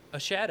a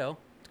shadow,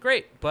 it's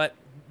great. But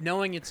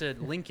knowing it's a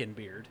Lincoln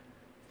beard,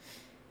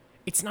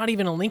 It's not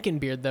even a Lincoln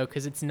beard though,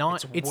 because it's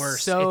not. It's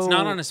worse. So, It's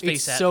not on his face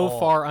It's at so all.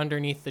 far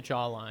underneath the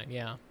jawline.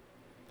 Yeah,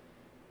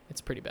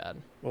 it's pretty bad.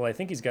 Well, I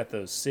think he's got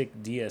those sick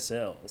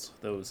DSLs,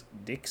 those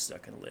dick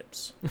sucking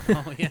lips.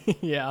 oh yeah,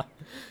 Yeah,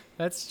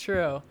 that's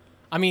true.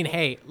 I mean,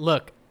 hey,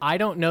 look, I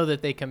don't know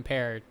that they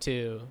compare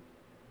to.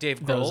 Dave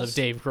Grohl's Those of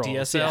Dave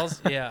Grohl's,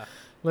 DSLs. Yeah.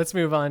 Let's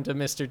move on to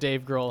Mr.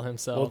 Dave Grohl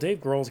himself. Well, Dave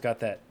Grohl's got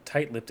that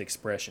tight-lipped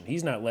expression.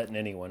 He's not letting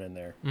anyone in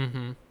there.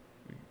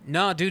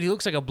 No, dude, he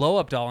looks like a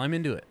blow-up doll. I'm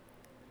into it.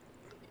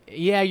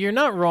 Yeah, you're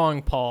not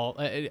wrong, Paul.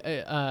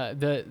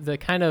 The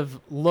kind of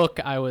look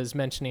I was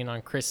mentioning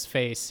on Chris'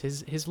 face,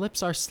 his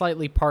lips are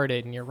slightly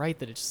parted, and you're right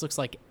that it just looks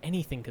like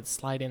anything could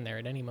slide in there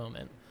at any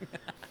moment.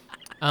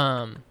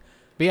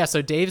 But yeah,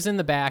 so Dave's in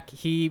the back.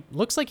 He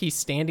looks like he's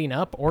standing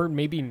up or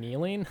maybe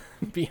kneeling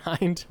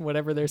behind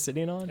whatever they're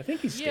sitting I on.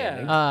 think he's Yeah.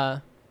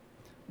 standing.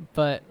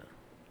 But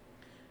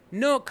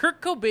No,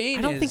 Kurt Cobain.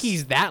 I don't think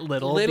he's that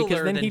little because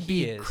littler then than he'd he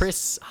be is.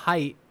 Chris'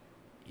 height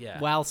Yeah.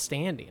 while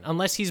standing,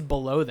 unless he's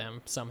below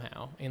them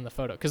somehow in the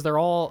photo because they're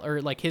all,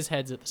 or like his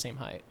head's at the same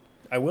height.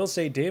 I will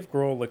say Dave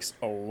Grohl looks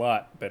a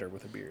lot better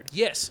with a beard.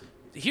 Yes.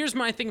 Here's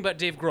my thing about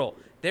Dave Grohl.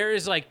 There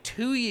is like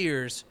 2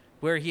 years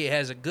where he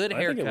has a good I think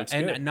it haircut, looks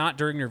and good. not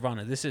during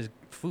Nirvana. This is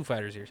Foo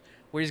Fighters years,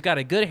 where he's got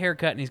a good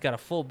haircut and he's got a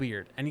full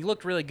beard, and he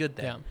looked really good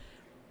then. Yeah.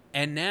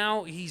 And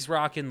now he's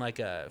rocking like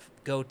a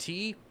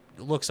goatee.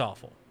 It looks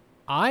awful.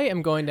 I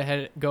am going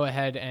to go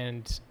ahead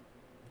and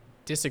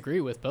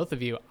disagree with both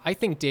of you. I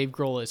think Dave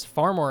Grohl is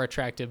far more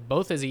attractive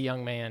both as a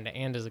young man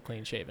and as a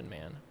clean-shaven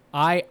man.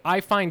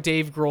 I find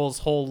Dave Grohl's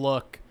whole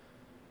look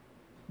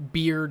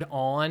beard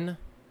on,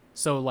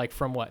 so like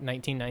from what,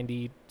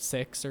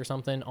 1996 or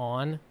something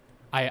on,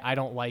 I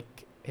don't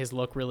like his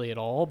look really at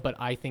all, but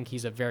I think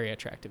he's a very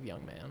attractive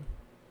young man.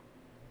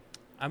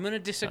 I'm going to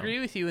disagree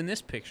with you in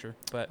this picture,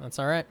 but That's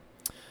all right.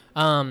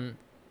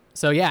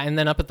 So yeah, and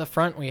then up at the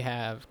front we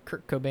have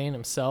Kurt Cobain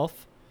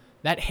himself.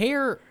 That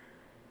hair,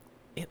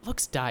 it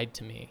looks dyed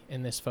to me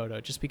in this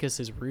photo just because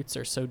his roots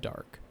are so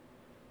dark.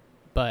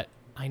 But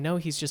I know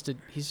he's just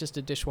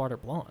a dishwater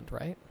blonde,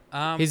 right?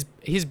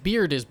 His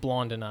beard is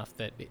blonde enough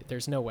that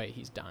there's no way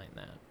he's dyeing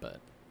that. But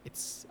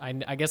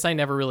I guess I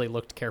never really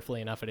looked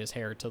carefully enough at his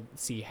hair to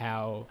see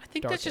how. I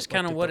think dark that's just it looked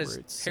kind of at what the his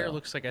roots, hair so.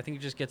 looks like. I think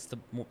it just gets the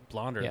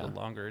blonder Yeah. the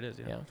longer it is.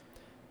 Yeah.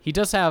 He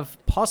does have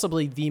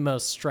possibly the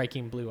most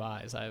striking blue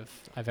eyes I've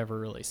ever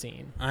really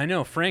seen. I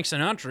know. Frank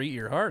Sinatra, eat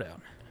your heart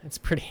out. It's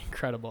pretty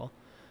incredible.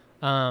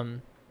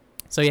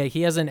 So yeah,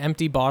 he has an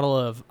empty bottle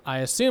of, I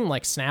assume,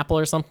 like Snapple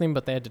or something,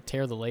 but they had to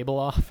tear the label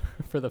off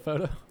for the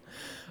photo.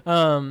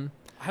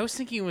 I was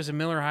thinking it was a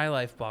Miller High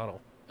Life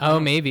bottle. Oh,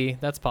 maybe.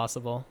 That's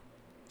possible.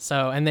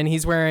 So, and then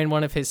he's wearing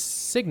one of his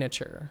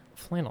signature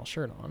flannel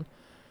shirt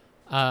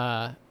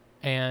on.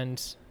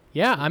 And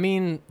yeah, I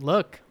mean,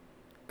 look,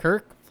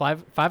 Kirk,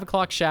 5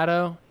 o'clock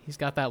shadow. He's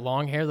got that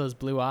long hair, those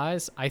blue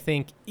eyes. I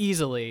think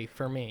easily,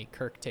 for me,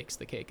 Kirk takes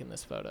the cake in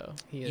this photo.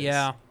 He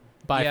is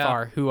by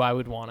far who I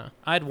would wanna.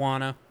 I'd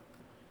wanna.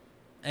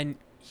 And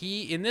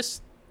he, in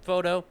this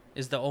photo,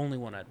 is the only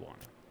one I'd want.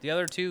 The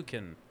other two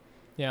can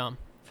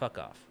fuck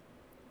off.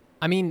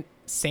 I mean,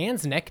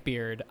 sans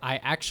neckbeard, I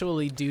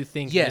actually do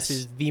think Yes. this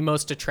is the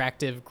most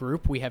attractive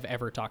group we have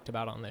ever talked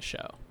about on this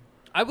show.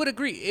 I would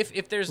agree.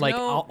 If there's Like,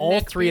 no all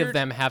neck three of beard-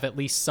 them have at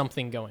least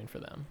something going for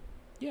them.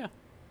 Yeah.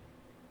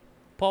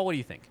 Paul, what do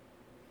you think?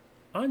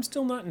 I'm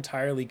still not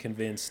entirely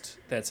convinced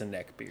that's a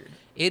neck beard.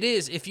 It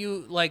is. If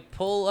you like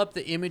pull up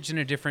the image in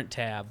a different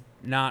tab,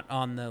 not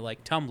on the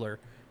like Tumblr,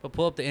 but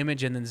pull up the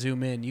image and then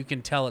zoom in, you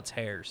can tell it's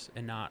hairs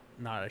and not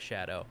a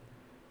shadow.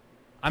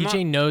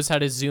 PJ knows how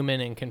to zoom in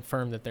and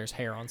confirm that there's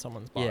hair on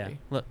someone's body. Yeah.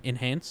 Look,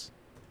 enhance.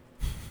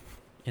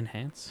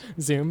 Enhance.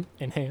 Zoom,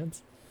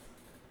 enhance.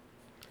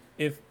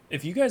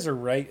 If you guys are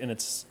right and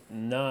it's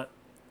not,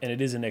 and it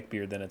is a neck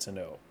beard, then it's a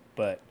no.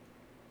 But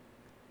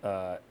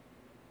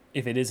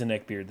if it is a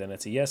neck beard, then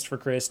it's a yes for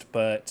Chris.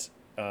 But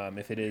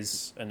if it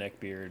is a neck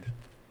beard,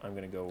 I'm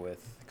gonna go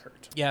with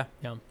Kurt. Yeah.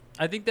 Yeah.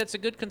 I think that's a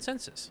good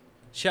consensus.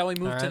 Shall we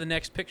move All to right. the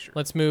next picture?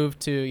 Let's move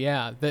to,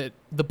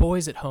 the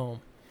boys at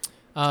home.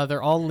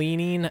 They're all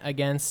leaning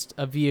against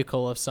a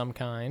vehicle of some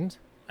kind.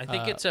 I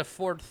think it's a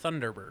Ford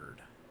Thunderbird.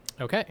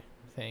 Okay,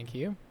 thank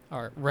you.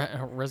 Our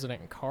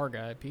resident car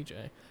guy,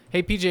 PJ.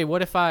 Hey, PJ,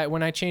 what if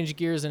when I change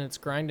gears and it's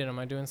grinding, am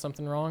I doing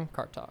something wrong?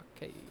 Car talk.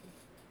 Hey.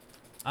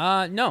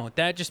 No,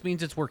 that just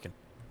means it's working.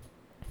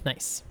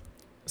 Nice.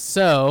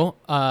 So,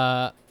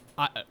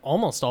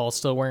 almost all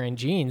still wearing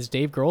jeans.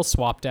 Dave Grohl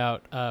swapped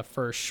out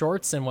for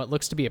shorts and what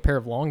looks to be a pair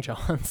of long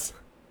johns.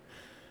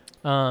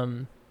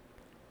 It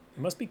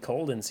must be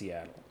cold in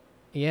Seattle.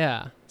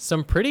 Yeah,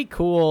 some pretty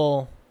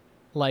cool,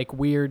 like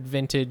weird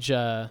vintage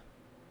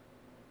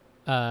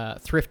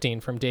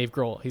thrifting from Dave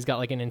Grohl. He's got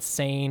like an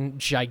insane,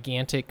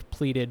 gigantic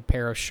pleated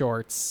pair of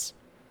shorts.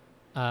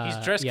 He's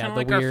dressed kind of the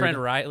like weird, our friend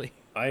Riley.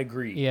 I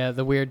agree. Yeah,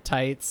 the weird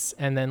tights,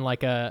 and then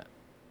like a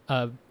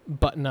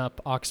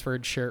button-up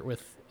Oxford shirt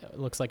with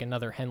looks like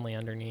another Henley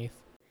underneath.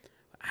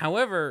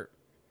 However,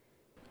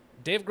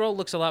 Dave Grohl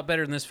looks a lot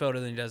better in this photo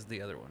than he does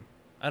the other one.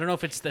 I don't know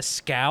if it's the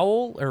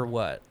scowl or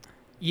what.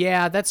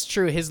 Yeah, that's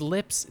true. His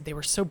lips, they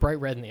were so bright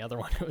red in the other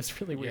one. It was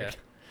really weird.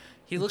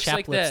 He looks Chapped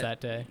like lips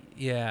that. that day.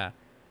 Yeah.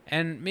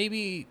 And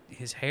maybe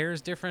his hair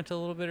is different a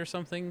little bit or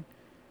something.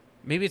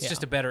 Maybe it's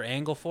just a better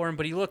angle for him,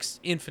 but he looks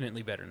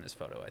infinitely better in this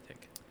photo, I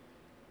think.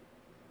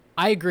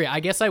 I agree. I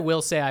guess I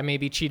will say I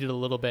maybe cheated a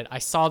little bit. I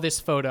saw this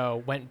photo,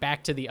 went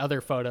back to the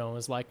other photo, and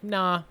was like,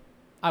 nah,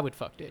 I would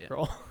fuck Dave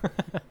Grohl.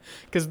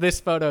 Because this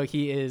photo,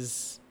 he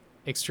is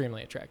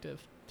extremely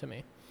attractive to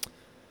me.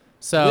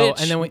 So,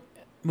 Which, and then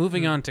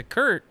moving on to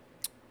Kurt,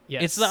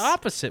 yes. it's the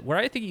opposite, where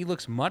I think he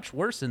looks much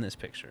worse in this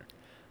picture.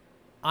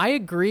 I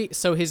agree.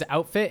 So his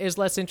outfit is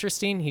less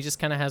interesting. He just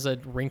kind of has a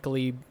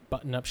wrinkly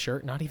button-up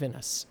shirt, not even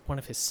one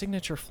of his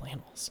signature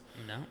flannels.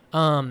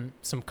 No.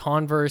 Some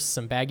Converse,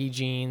 some baggy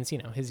jeans,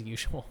 his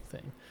usual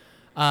thing.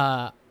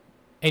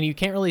 And you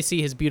can't really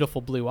see his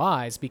beautiful blue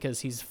eyes because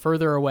he's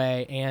further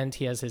away and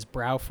he has his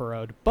brow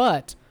furrowed.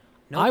 But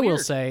I will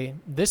say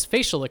this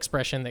facial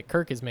expression that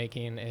Kirk is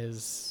making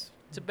is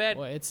It's a bad.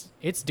 well,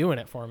 it's doing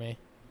it for me.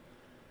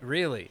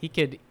 Really?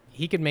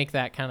 He could make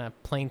that kind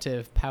of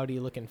plaintive, pouty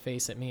looking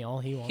face at me all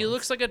he wants. He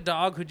looks like a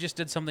dog who just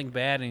did something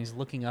bad and he's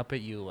looking up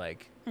at you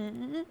like.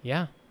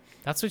 Yeah.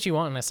 That's what you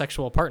want in a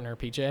sexual partner,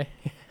 PJ.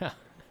 Yeah.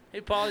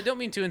 Hey, Paul, I don't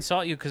mean to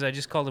insult you because I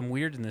just called him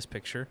weird in this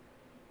picture.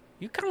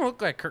 You kind of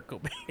look like Kurt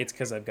Cobain. It's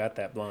because I've got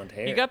that blonde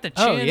hair. You got the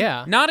chin. Oh,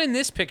 yeah. Not in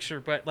this picture,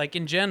 but like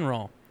in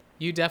general.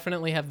 You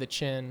definitely have the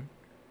chin.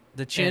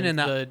 The chin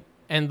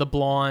and the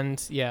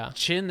blonde. Yeah.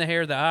 chin, the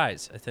hair, the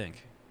eyes, I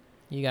think.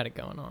 You got it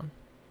going on.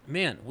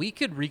 Man, we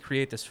could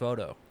recreate this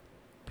photo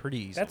pretty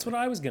easily. That's what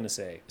I was gonna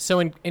say. So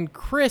in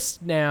Chris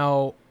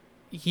now,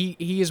 he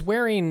is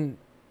wearing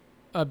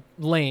a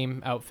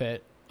lame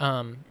outfit.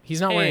 He's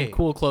not wearing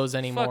cool clothes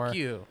anymore. Fuck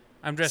you.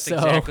 I'm dressed So-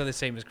 exactly the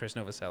same as Chris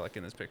Novoselic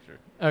in this picture.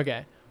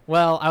 Okay.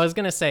 Well, I was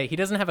gonna say he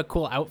doesn't have a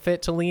cool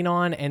outfit to lean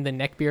on, and the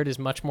neckbeard is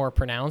much more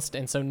pronounced,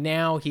 and so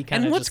now he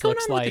kind And of what's just going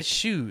looks on with like his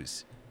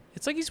shoes?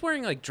 It's like he's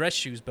wearing like dress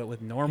shoes, but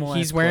with normal.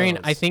 He's wearing,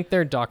 I think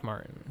they're Doc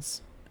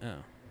Martens. Oh.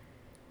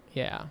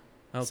 Yeah.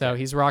 Okay. So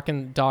he's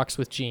rocking Docs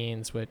with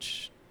jeans,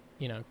 which,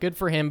 good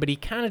for him. But he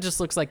kind of just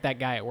looks like that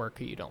guy at work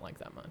who you don't like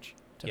that much.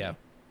 to Yeah. me.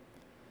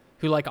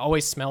 Who like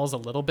always smells a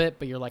little bit,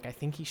 but you're like, I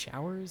think he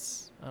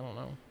showers. I don't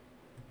know.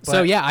 So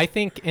But- yeah, I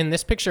think in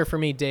this picture for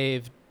me,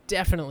 Dave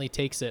definitely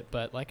takes it.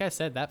 But like I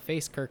said, that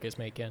face Kirk is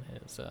making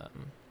is.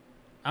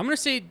 I'm gonna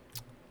say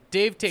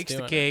Dave takes the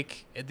doing it.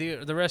 cake.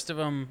 The rest of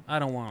them, I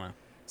don't wanna.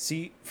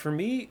 See, for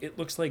me, it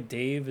looks like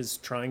Dave is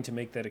trying to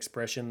make that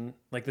expression,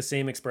 like the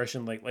same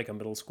expression like a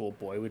middle school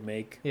boy would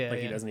make. Yeah, like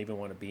he yeah. doesn't even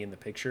want to be in the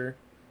picture.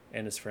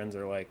 And his friends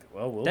are like,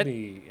 well, we'll That-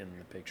 be in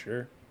the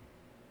picture.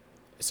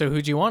 So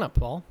who'd you want up,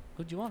 Paul?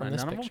 Who'd you want? From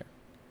this None of 'em? picture?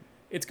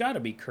 It's got to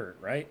be Kurt,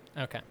 right?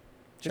 Okay.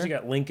 Because you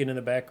got Lincoln in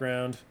the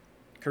background.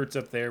 Kurt's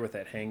up there with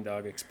that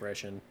hangdog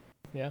expression.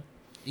 Yeah.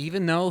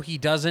 Even though he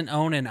doesn't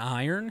own an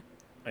iron.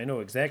 I know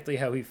exactly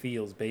how he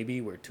feels,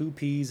 baby. We're two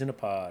peas in a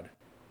pod.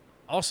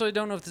 Also, I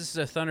don't know if this is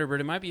a Thunderbird.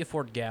 It might be a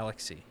Ford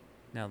Galaxy.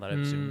 Now that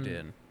I've zoomed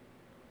in.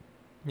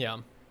 Yeah.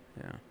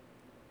 Yeah.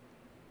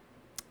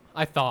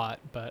 I thought,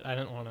 but I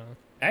didn't want to.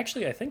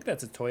 Actually, I think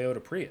that's a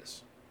Toyota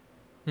Prius.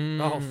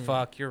 Oh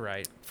fuck, you're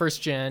right.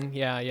 First gen.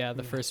 Yeah.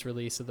 The first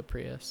release of the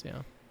Prius.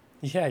 Yeah.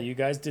 Yeah, you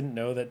guys didn't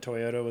know that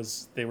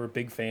Toyota they were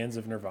big fans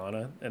of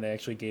Nirvana, and they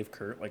actually gave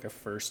Kurt like a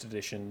first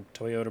edition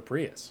Toyota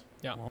Prius.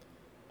 Yeah.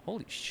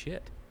 Holy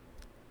shit.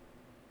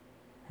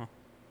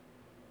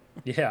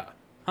 Yeah.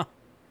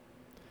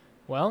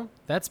 Well,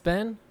 that's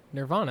been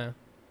Nirvana.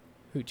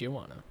 Who'd you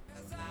wanna?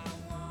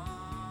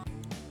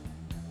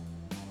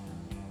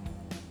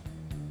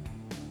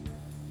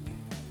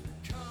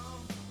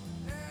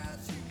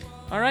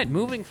 All right,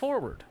 moving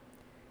forward.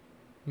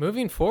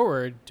 Moving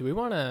forward, do we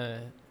want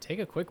to take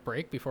a quick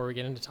break before we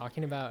get into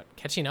talking about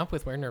catching up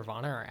with where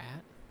Nirvana are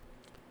at?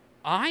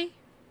 I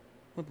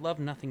would love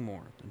nothing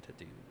more than to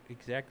do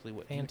exactly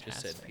what you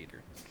just said, Fantastic.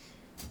 Peter.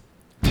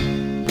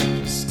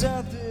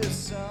 Start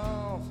this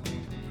off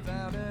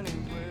without any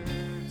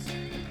words.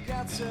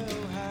 Got so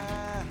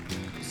high,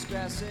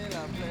 scratching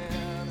our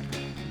plan.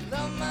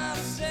 Love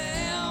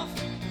myself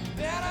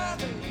better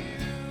than you.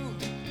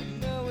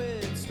 Know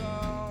it's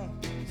wrong,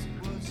 so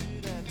what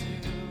should I do?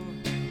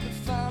 The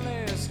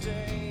finest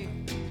day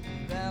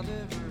I've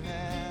ever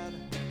had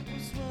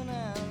was when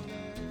I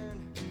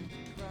learned to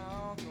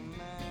walk a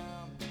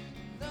mile.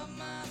 Love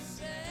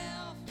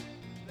myself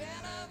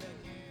better than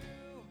you.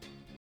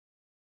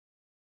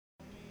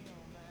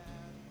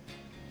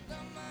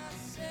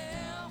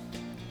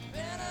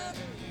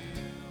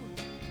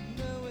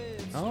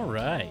 All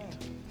right.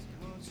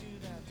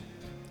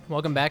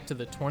 Welcome back to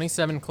the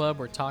 27 Club.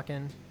 We're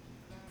talking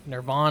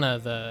Nirvana,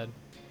 the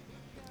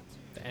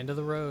end of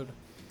the road.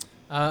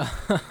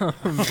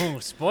 Oh,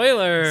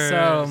 spoilers.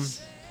 So,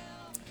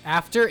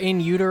 after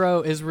In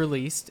Utero is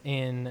released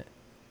in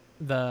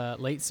the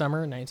late summer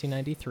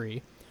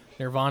 1993,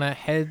 Nirvana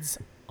heads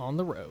on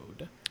the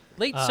road.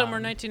 Late summer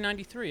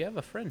 1993. I have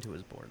a friend who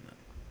was born then.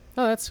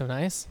 Oh, that's so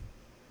nice.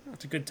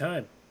 It's a good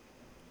time.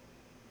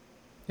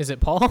 Is it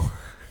Paul?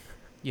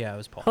 Yeah, it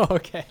was Paul. Oh,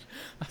 okay.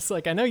 I was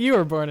like, I know you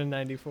were born in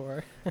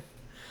 94.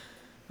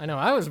 I know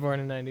I was born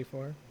in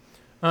 94.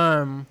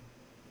 And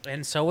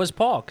so was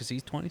Paul, because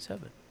he's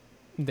 27.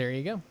 There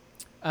you go.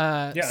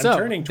 Yeah, so I'm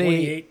turning they-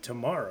 28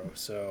 tomorrow,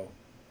 so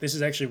this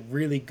is actually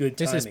really good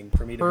This is timing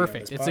for me to be on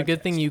perfect. this It's a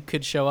good thing podcast. you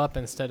could show up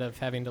instead of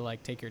having to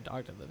like take your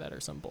dog to the vet or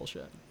some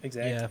bullshit.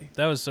 Exactly. Yeah,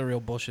 that was a real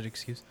bullshit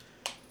excuse.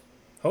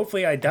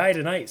 Hopefully I die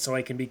tonight so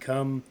I can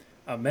become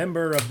a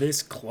member of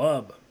this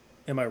club.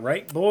 Am I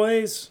right,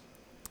 boys?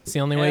 It's the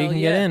only way you Hell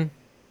can yeah. get in.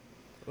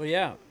 Well,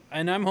 yeah,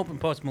 and I'm hoping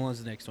Post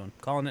Malone's the next one.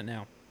 Calling it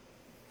now.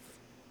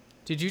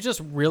 Did you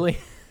just really,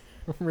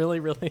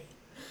 really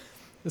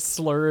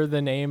slur the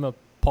name of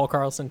Paul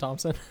Carlson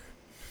Thompson?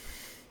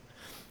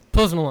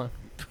 Post Malone.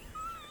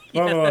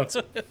 Oh, That's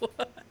what it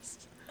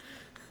was.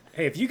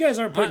 hey, if you guys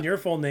aren't putting your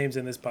full names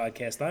in this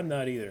podcast, I'm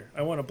not either.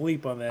 I want to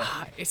bleep on that.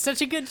 It's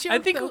such a good joke, I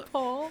think- though,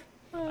 Paul.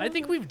 I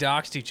think we've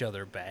doxed each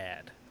other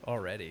bad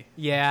already.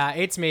 Yeah,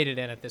 it's made it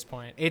in at this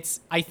point. It's,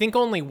 I think,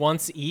 only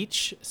once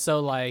each. So,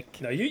 like,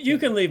 No, you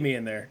can leave me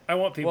in there. I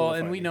want people Well, to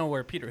and find we me. know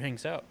where Peter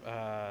hangs out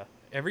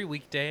every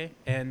weekday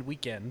and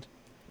weekend.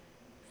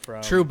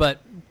 From true,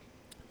 but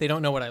they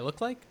don't know what I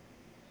look like.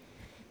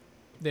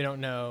 They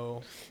don't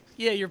know.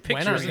 Yeah, your I'm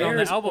pictures there. on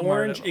Hair's the album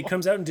orange. art. It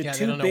comes out into Yeah, they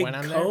two don't know big when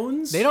I'm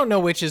cones. there. They don't know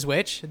which is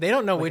which. They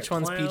don't know Like which a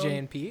one's clown. PJ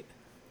and Pete.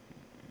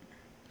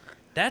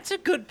 That's a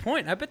good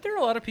point. I bet there are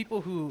a lot of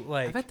people who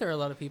I like. bet there are a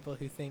lot of people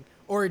who think,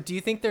 or do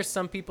you think there's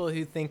some people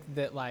who think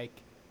that like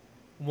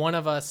one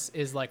of us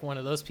is like one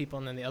of those people,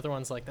 and then the other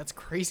one's like, that's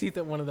crazy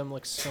that one of them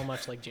looks so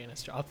much like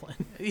Janis Joplin.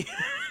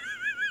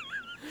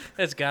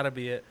 That's got to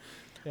be it.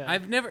 Yeah.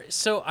 I've never.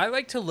 So I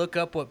like to look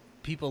up what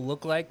people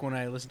look like when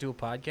I listen to a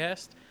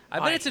podcast. I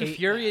bet I it's hate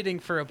infuriating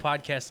for a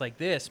podcast like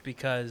this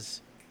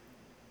because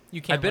You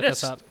I can't bet look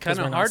it's us up 'cause kind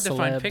we're of not hard to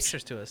find celebs.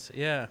 pictures to us.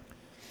 Yeah.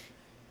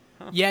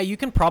 Yeah, you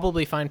can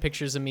probably find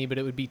pictures of me, but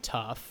it would be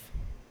tough.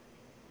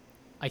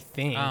 I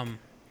think.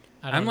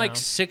 I don't I'm like know.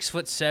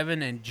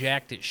 6'7" and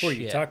jacked as Or shit.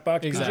 you talk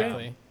box PJ?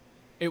 Exactly.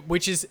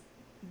 Which is,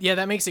 yeah,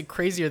 that makes it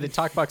crazier that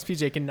Talkbox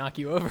PJ can knock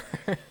you over.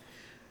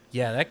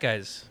 Yeah,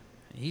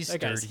 he's That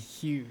guy's sturdy.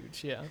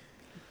 huge.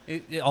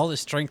 Yeah, All his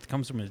strength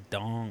comes from his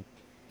dong.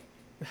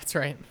 that's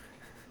right.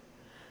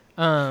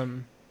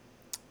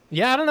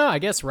 Yeah, I don't know. I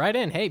guess write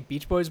in. Hey,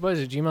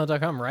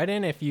 beachboysboys@gmail.com. Write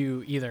in if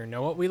you either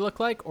know what we look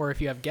like or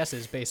if you have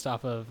guesses based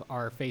off of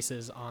our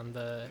faces on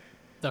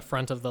the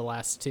front of the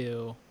last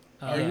two.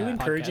 Are you Yeah.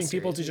 encouraging podcast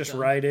people to series we've just done.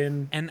 write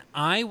in? And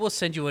I will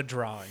send you a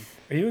drawing.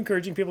 Are you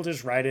encouraging people to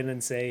just write in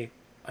and say,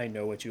 I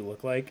know what you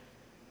look like?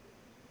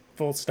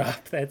 Full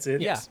stop. That's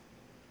it. Yeah.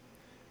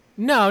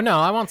 No,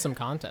 I want some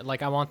content.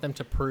 Like, I want them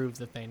to prove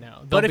that they know.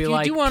 They'll But if be you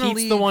like, do wanna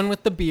Pete's the leave- one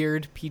with the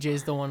beard,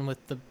 PJ's the one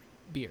with the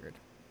beard.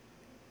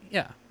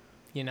 Yeah.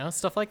 You know,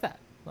 stuff like that.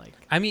 Like,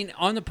 I mean,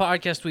 on the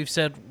podcast, we've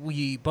said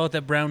we both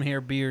have brown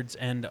hair, beards,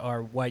 and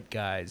are white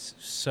guys.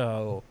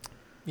 So,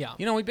 yeah.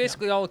 we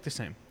basically all look the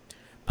same.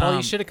 Paul,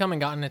 you should have come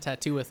and gotten a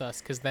tattoo with us,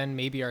 because then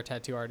maybe our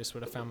tattoo artist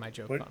would have found my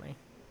joke What- funny.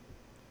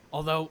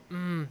 Although,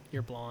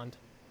 you're blonde.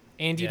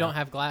 And you Yeah. don't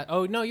have glass.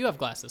 Oh, no, you have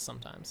glasses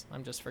sometimes.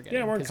 I'm just forgetting.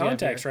 Yeah, we're in 'cause you have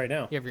contacts your- right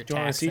now. You have your Do you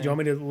want to tax see? Do you in.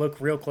 want me to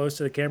look real close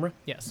to the camera?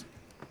 Yes.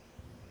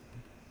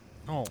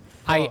 Oh,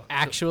 I fuck.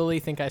 actually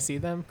think I see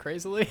them,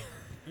 crazily.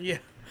 Yeah.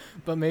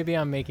 But maybe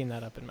I'm making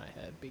that up in my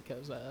head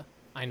because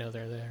I know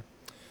they're there.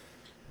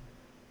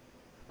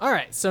 All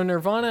right, so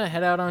Nirvana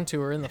head out on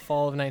tour in the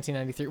fall of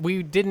 1993.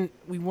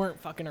 We weren't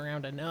fucking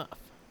around enough.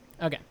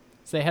 Okay,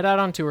 so they head out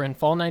on tour in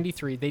fall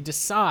 93. They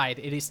decide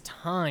it is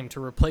time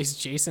to replace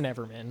Jason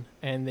Everman,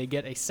 and they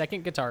get a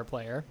second guitar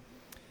player,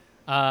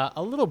 a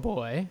little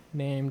boy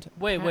named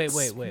Wait. Pat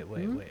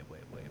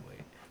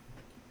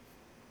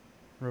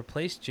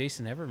Replace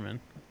Jason Everman.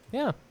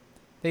 Yeah.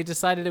 They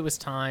decided it was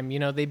time.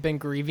 They'd been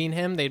grieving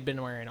him. They'd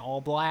been wearing all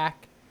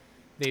black.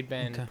 They'd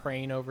been Okay.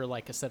 praying over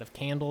like a set of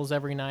candles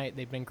every night.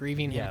 They'd been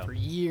grieving Yeah. him for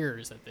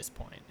years at this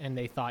point. And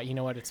they thought, you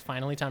know what? It's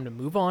finally time to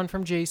move on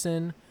from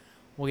Jason.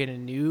 We'll get a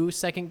new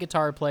second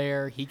guitar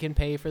player. He can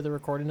pay for the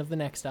recording of the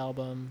next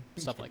album.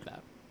 Stuff like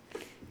that.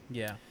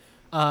 Yeah.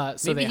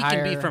 So Maybe they he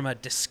hire... can be from a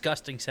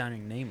disgusting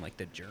sounding name like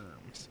the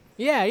Germs.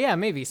 Yeah,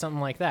 maybe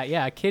something like that.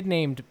 Yeah, a kid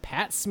named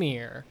Pat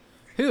Smear,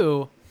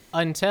 who,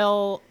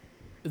 until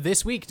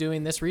this week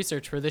doing this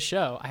research for this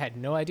show, I had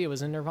no idea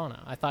was in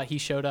Nirvana. I thought he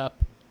showed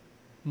up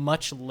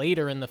much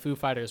later in the Foo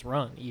Fighters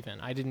run, even.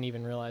 I didn't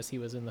even realize he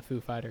was in the Foo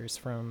Fighters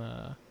from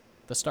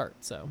the start,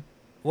 so...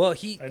 Well, I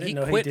didn't he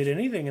know quit. he did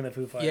anything in the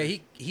Foo Fighters. Yeah,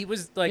 he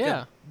was like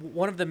Yeah.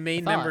 one of the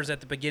main I thought. members at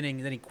the beginning,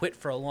 and then he quit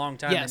for a long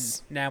time,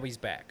 Yes. and now he's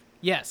back.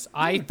 Yes,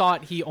 I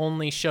thought he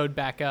only showed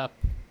back up...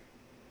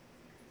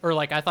 Or,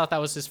 like, I thought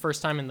that was his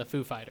first time in the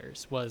Foo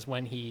Fighters, was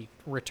when he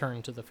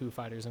returned to the Foo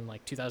Fighters in,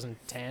 like,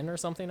 2010 or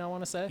something, I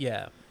want to say.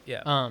 Yeah.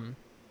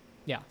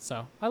 Yeah,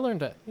 so I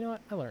learned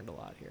I learned a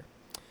lot here.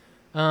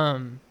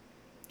 Do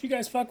you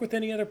guys fuck with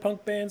any other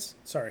punk bands?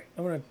 Sorry,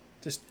 I'm going to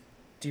just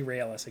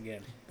derail us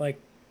again. Like,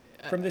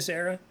 from this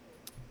era?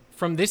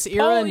 From this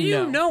era, Oh, you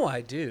no. know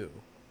I do.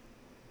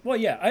 Well,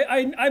 yeah,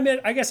 I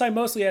meant, I guess I'm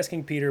mostly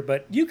asking Peter,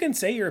 but you can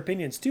say your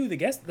opinions too.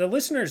 The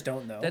listeners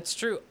don't know. That's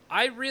true.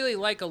 I really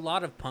like a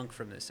lot of punk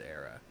from this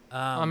era.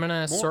 I'm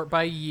gonna more- sort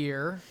by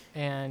year,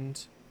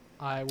 and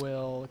I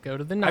will go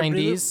to the I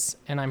really- 90s,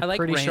 and I'm I like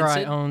pretty sure I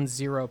Rancid. own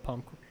 0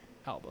 punk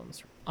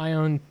albums. I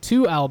own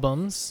 2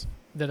 albums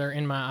that are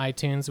in my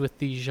iTunes with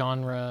the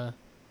genre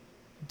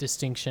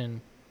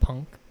distinction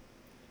punk.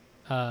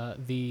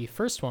 The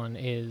first one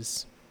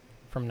is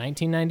from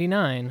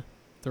 1999,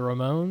 the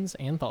Ramones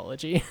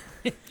Anthology.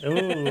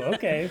 Ooh,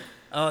 okay.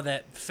 Oh,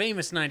 that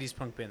famous '90s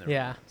punk band. The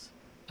Yeah.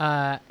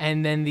 Ramones.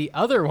 And then the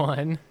other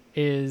one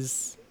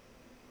is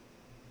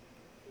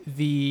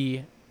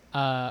the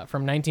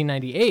from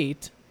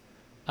 1998,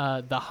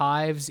 the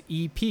Hives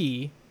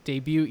EP,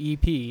 debut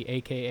EP,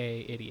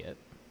 aka Idiot.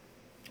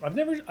 I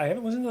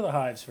haven't listened to the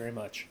Hives very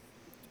much.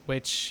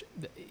 Which,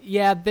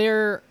 yeah,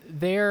 they're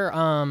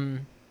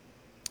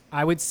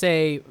I would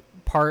say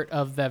part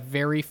of the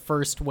very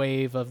first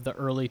wave of the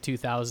early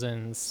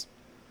 2000s,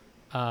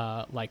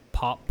 like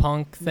pop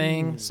punk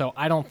thing. So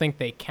I don't think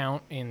they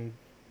count in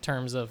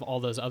terms of all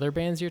those other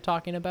bands you're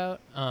talking about.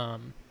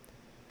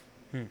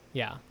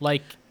 Yeah,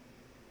 like,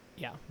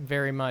 yeah,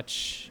 very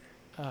much.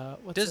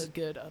 What's Does- a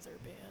good other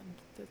band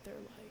that they're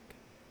like?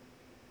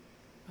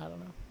 I don't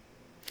know.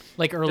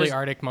 Like early Does-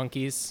 Arctic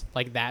Monkeys,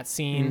 like that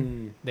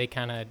scene, they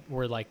kind of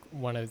were like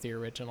one of the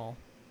original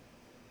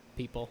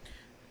people.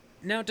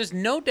 Now, does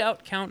No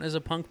Doubt count as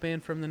a punk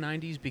band from the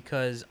 '90s?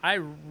 Because I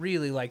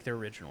really like their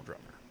original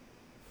drummer.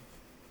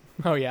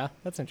 Oh yeah,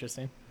 that's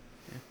interesting.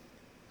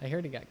 I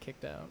heard he got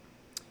kicked out.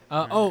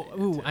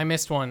 I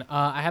missed one.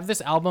 I have this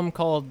album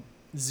called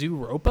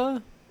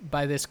Zooropa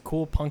by this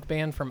cool punk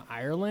band from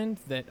Ireland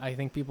that I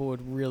think people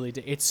would really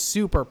dig. It's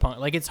super punk,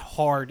 like it's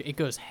hard. It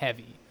goes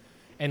heavy,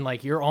 and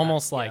like you're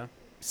almost like yeah.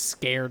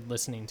 scared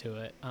listening to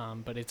it.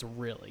 But it's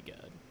really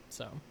good.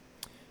 So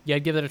yeah,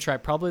 I'd give it a try.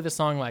 Probably the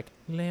song like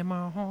Le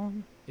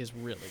Marron is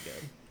really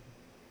good.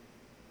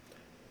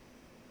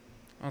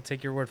 I'll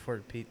take your word for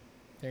it, Pete.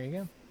 There you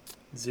go.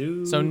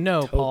 Zootopia. So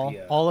no, Paul.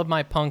 All of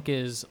my punk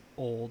is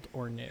old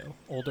or new,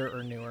 older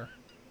or newer.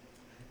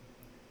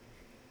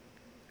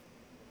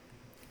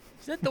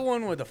 Is that the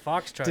one with the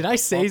foxtrot? Did I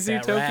say Fuck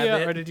that Zootopia,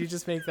 rabbit? or did you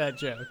just make that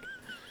joke?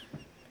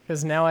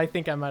 Because now I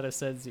think I might have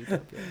said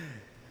Zootopia.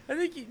 I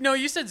think no,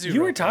 you said Zootopia.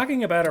 You were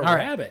talking about a All right.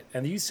 rabbit,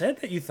 and you said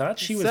that you thought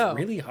she was So-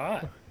 really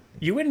hot.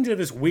 You went into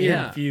this weird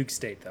Yeah. fugue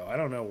state, though. I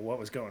don't know what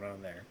was going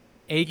on there.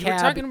 You were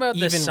talking about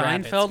the even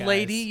rabbits, Seinfeld guys.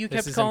 lady you This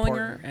kept is calling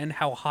important. her, and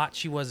how hot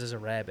she was as a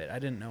rabbit. I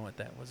didn't know what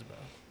that was about.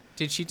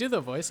 Did she do the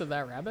voice of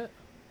that rabbit?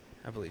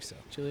 I believe so.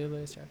 Julia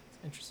Louis-Dreyfus.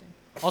 Interesting.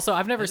 Also,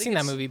 I've never think seen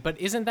that it's- movie, but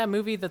isn't that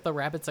movie that the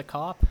rabbit's a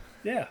cop?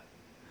 Yeah.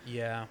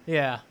 Yeah.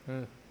 Yeah.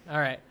 All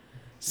right.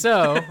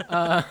 So,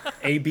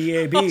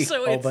 A-B-A-B.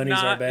 Also, All it's bunnies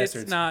are not.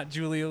 bastards. It's not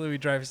Julia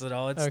Louis-Dreyfus at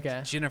all. It's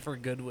Okay. Jennifer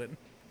Goodwin.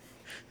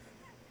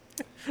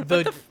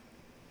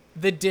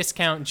 the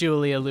discount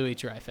Julia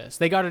Louis-Dreyfus.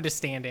 They got her to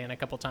stand in a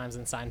couple times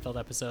in Seinfeld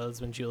episodes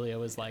when Julia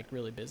was like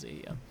really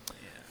busy. Yeah.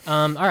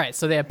 All right.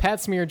 So they have Pat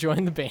Smear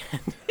join the band.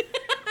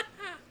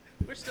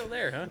 We're still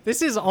there, huh?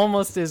 This is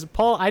almost as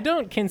Paul. I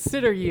don't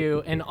consider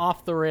you an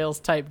off the rails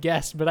type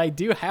guest, but I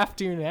do have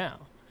to now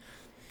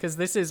because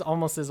this is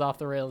almost as off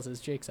the rails as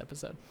Jake's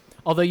episode.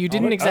 Although you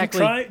didn't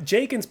exactly.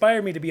 Jake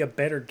inspired me to be a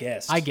better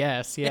guest. I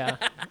guess, yeah,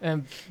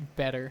 and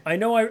better. I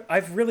know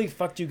I've really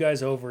fucked you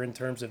guys over in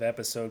terms of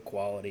episode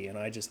quality, and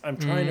I'm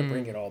trying to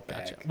bring it all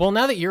back. Gotcha. Well,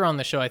 now that you're on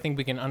the show, I think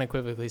we can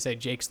unequivocally say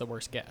Jake's the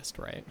worst guest,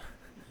 right?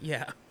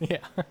 Yeah. Yeah.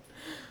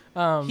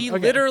 He okay.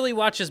 literally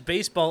watches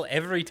baseball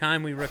every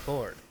time we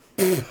record.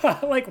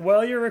 Like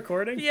while you're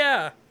recording?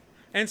 Yeah.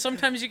 And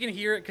sometimes you can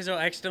hear it because I'll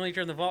accidentally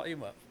turn the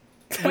volume up.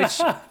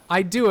 Which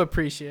I do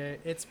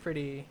appreciate. It's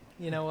pretty.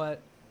 You know what?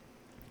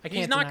 I can't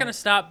He's not deny going to it.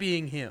 stop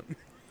being him.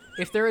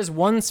 If there is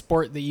one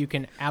sport that you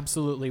can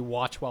absolutely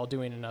watch while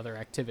doing another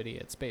activity,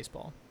 it's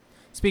baseball.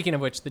 Speaking of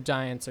which, the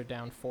Giants are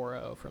down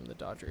 4-0 from the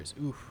Dodgers.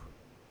 Oof.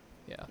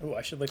 Yeah. Oh,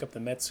 I should look up the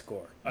Mets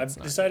score. That's I've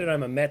not decided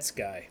I'm a Mets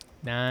guy.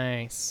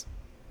 Nice.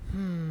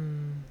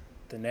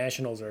 The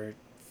Nationals are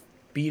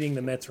beating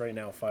the Mets right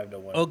now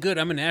 5-1. Oh, good.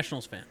 I'm a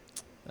Nationals fan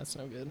That's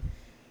no good.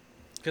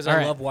 because All I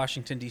right. love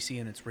Washington, D.C.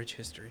 and its rich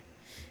history.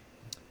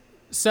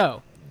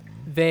 So,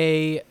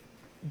 they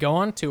go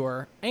on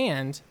tour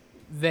and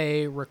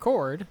they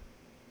record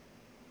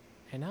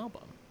an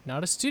album.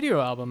 Not a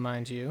studio album,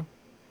 mind you.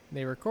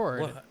 They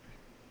record What?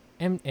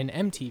 an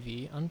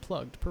MTV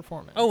Unplugged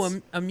performance. Oh,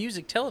 a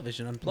music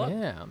television unplugged.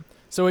 Yeah.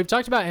 So we've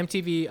talked about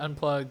MTV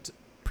Unplugged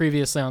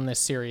previously on this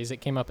series. It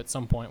came up at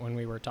some point when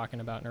we were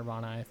talking about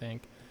Nirvana, I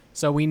think.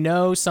 So we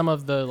know some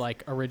of the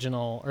like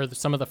original or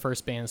some of the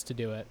first bands to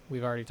do it.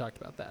 We've already talked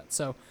about that.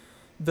 So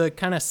the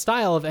kind of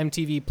style of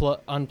MTV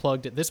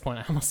Unplugged at this point,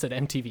 I almost said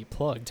MTV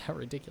Plugged. How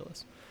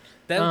ridiculous.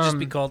 That would just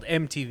be Um, called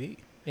MTV.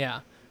 Yeah.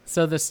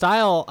 So the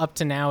style up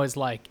to now is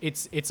like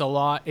it's a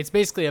lot. It's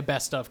basically a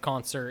best of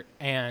concert,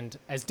 and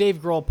as Dave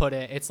Grohl put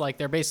it, it's like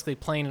they're basically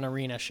playing an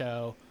arena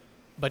show,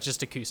 but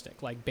just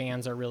acoustic. Like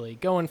bands are really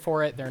going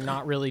for it. They're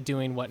not really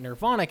doing what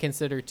Nirvana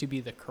considered to be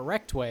the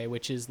correct way,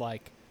 which is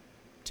like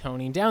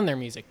toning down their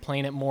music,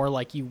 playing it more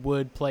like you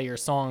would play your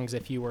songs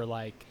if you were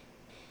like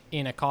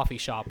in a coffee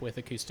shop with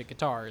acoustic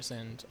guitars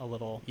and a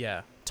little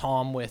Yeah.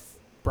 tom with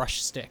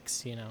brush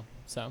sticks, you know.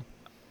 So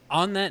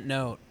On that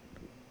note,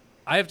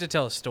 I have to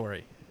tell a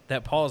story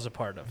that Paul is a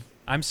part of.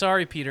 I'm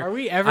sorry, Peter. are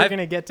we ever I've- going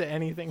to get to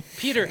anything?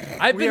 Peter,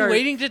 I've We been are-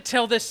 waiting to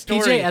tell this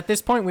story. PJ, at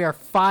this point, we are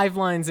 5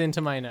 lines into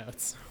my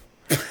notes.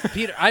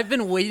 Peter, I've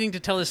been waiting to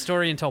tell this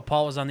story until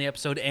Paul was on the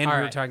episode and All we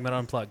were right. talking about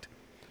Unplugged.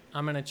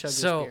 I'm going to chug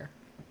So- this beer.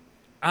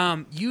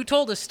 You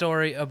told a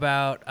story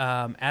about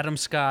Adam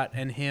Scott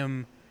and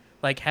him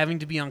like having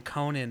to be on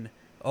Conan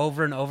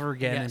over and over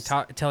again Yes.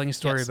 and telling a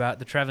story Yes. about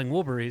the Traveling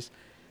Wilburys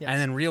Yes. and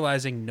then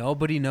realizing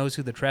nobody knows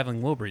who the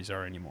Traveling Wilburys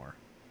are anymore.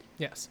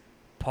 Yes.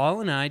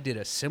 Paul and I did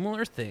a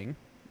similar thing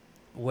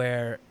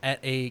where at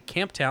a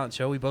camp talent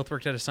show, we both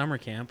worked at a summer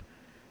camp.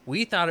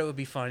 We thought it would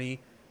be funny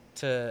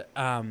to,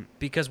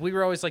 because we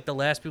were always like the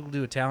last people to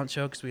do a talent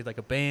show because we had like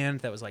a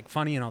band that was like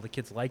funny and all the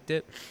kids liked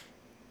it.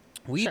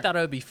 We Sure. thought it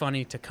would be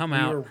funny to come We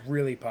out. were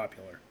really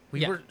popular.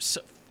 We Yeah. were,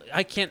 so,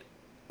 I can't,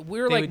 we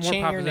were They like would more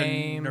chain your popular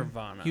name. than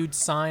Nirvana. You'd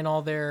sign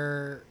all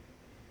their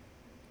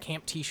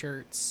camp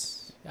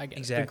T-shirts. I get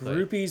Exactly.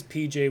 The groupies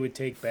PJ would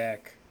take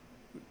back,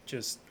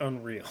 just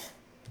unreal.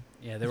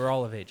 Yeah, they were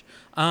all of age.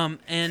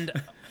 And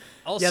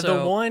also, Yeah,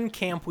 the one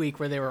camp week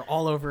where they were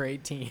all over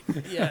 18.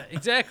 yeah,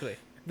 exactly.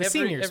 The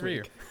seniors every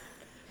week.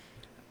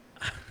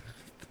 year.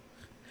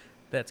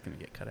 That's gonna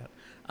get cut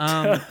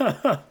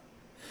out.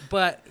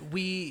 But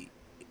we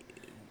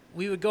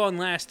would go on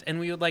last, and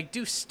we would like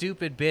do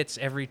stupid bits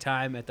every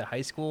time at the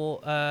high school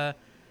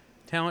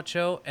talent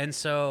show. And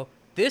so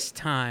this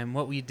time,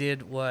 what we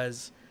did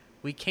was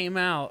we came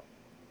out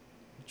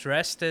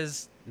dressed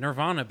as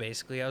Nirvana.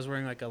 Basically, I was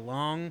wearing like a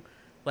long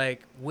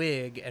like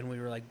wig, and we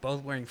were like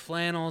both wearing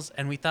flannels,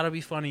 and we thought it'd be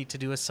funny to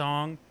do a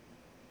song,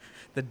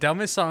 the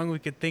dumbest song we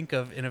could think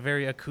of in a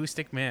very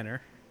acoustic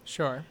manner.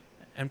 Sure.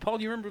 And Paul,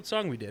 do you remember what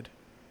song we did?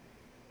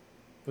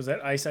 Was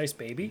that Ice Ice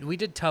Baby? We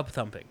did Tub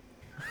Thumping.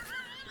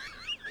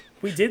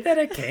 We did that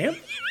at camp?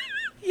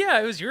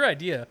 Yeah, it was your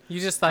idea. You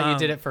just thought you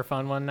did it for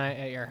fun one night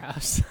at your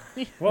house.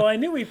 Well, I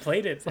knew we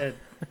played it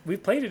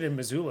in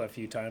Missoula a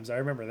few times. I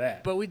remember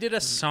that. But we did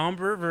a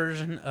somber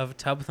version of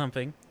Tub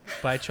Thumping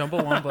by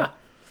Chumbawamba.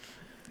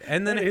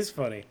 And then That is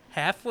funny.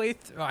 halfway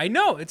through, I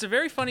know, it's a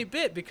very funny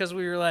bit because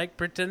we were like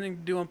pretending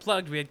to do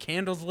Unplugged. We had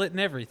candles lit and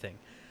everything.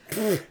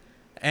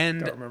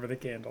 And Don't remember the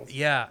candles.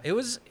 yeah, it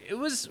was,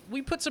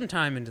 we put some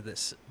time into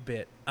this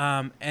bit.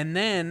 And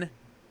then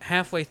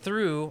halfway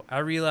through, I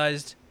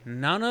realized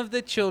none of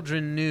the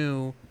children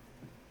knew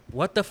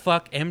what the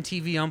fuck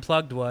MTV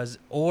Unplugged was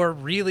or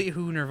really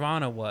who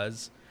Nirvana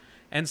was.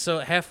 And so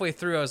halfway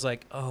through, I was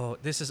like, oh,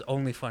 this is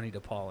only funny to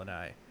Paul and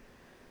I.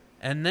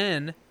 And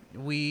then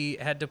we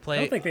had to play. I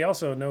don't think they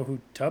also know who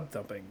Tub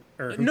Thumping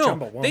or who No,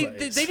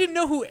 Chumbawamba is. they didn't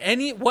know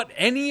what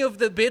any of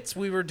the bits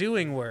we were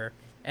doing were.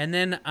 And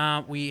then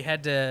we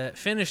had to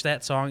finish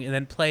that song and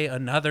then play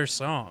another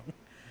song.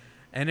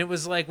 And it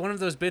was like one of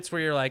those bits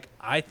where you're like,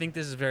 I think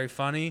this is very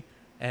funny,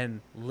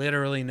 and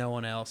literally no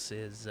one else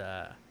is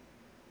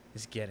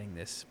getting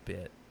this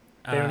bit.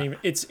 They don't even.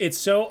 It's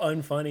so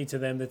unfunny to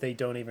them that they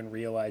don't even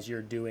realize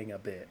you're doing a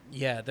bit.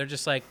 Yeah, they're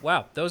just like,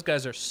 wow, those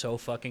guys are so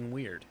fucking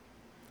weird.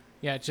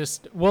 Yeah,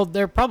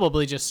 they're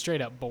probably just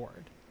straight up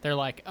bored. They're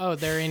like, oh,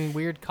 they're in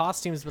weird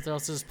costumes, but they're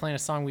also just playing a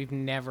song we've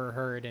never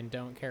heard and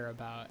don't care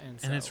about. And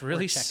It's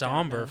really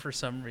somber for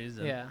some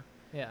reason.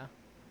 Yeah.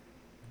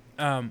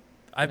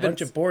 A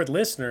bunch of bored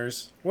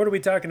listeners. What are we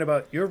talking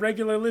about? Your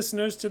regular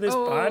listeners to this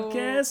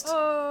podcast?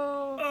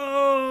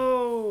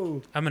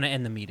 Oh! I'm going to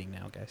end the meeting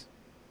now, guys.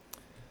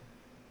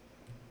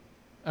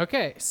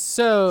 Okay,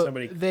 so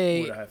Somebody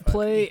they would high-five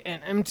play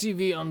an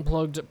MTV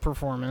Unplugged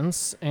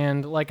performance,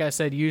 and like I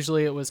said,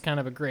 usually it was kind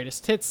of a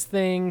greatest hits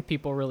thing.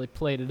 People really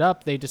played it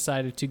up. They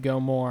decided to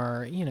go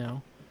more,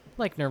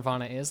 like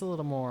Nirvana is, a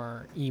little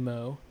more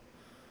emo.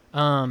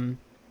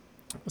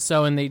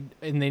 So and they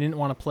didn't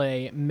want to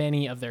play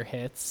many of their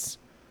hits.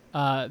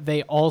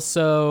 They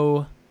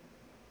also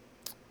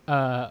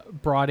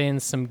brought in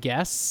some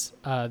guests.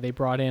 They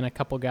brought in a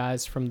couple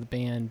guys from the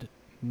band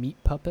Meat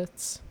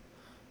Puppets.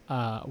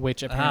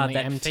 Which apparently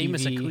that MTV...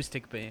 famous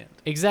acoustic band.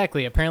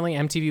 Exactly. Apparently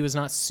MTV was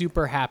not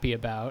super happy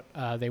about.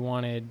 They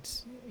wanted,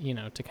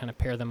 to kind of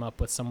pair them up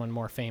with someone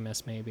more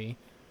famous, maybe.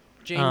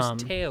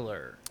 James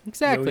Taylor.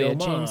 Exactly. Yo-Yo A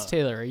James Ma.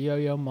 Taylor, a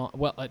Yo-Yo Ma.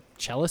 Well, a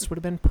cellist would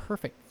have been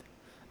perfect.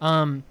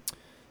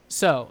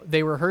 So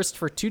they rehearsed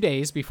for 2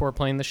 days before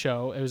playing the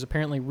show. It was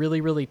apparently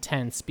really, really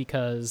tense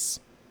because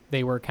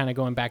they were kind of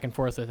going back and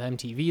forth with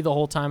MTV the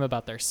whole time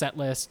about their set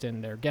list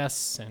and their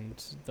guests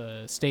and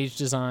the stage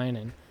design,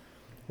 and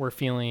were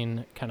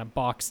feeling kind of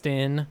boxed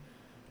in.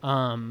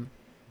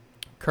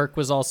 Kirk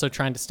was also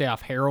trying to stay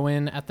off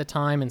heroin at the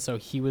time, and so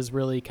he was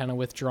really kind of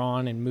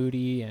withdrawn and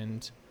moody,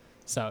 and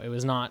so it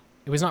was not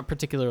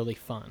particularly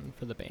fun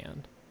for the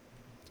band.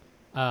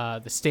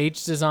 The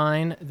stage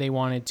design, they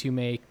wanted to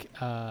make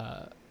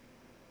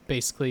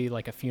basically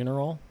like a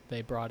funeral.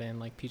 They brought in,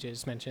 like PJ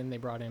just mentioned, they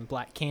brought in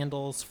black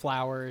candles,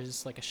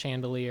 flowers, like a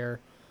chandelier.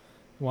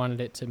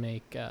 Wanted it to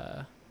make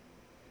it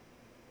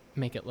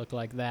look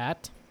like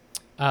that.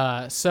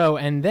 So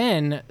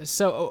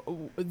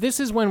this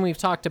is when we've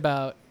talked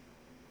about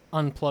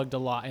Unplugged a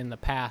lot in the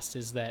past,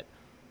 is that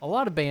a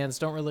lot of bands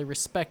don't really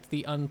respect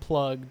the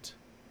Unplugged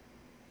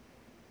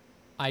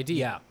idea.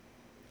 Yeah.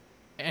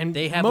 And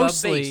They have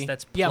mostly, a bass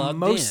that's plugged in.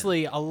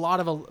 mostly a lot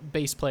of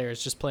bass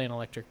players just play an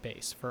electric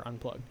bass for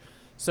Unplugged.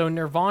 So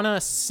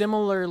Nirvana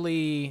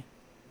similarly,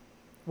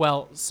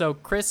 so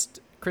Chris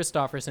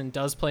Christopherson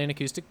does play an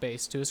acoustic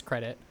bass to his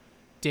credit.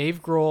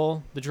 Dave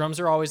Grohl, the drums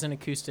are always an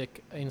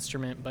acoustic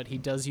instrument, but he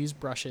does use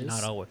brushes.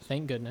 Not always.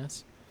 Thank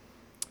goodness.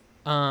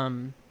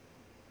 And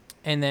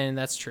then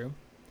that's true.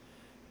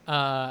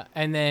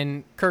 And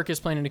then Kirk is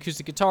playing an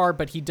acoustic guitar,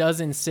 but he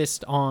does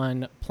insist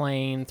on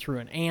playing through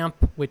an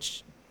amp,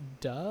 which,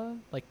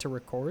 like to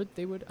record,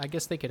 I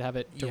guess they could have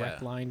it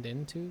direct lined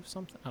into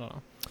something. I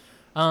don't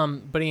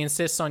know. But he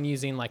insists on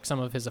using like some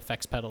of his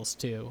effects pedals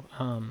too.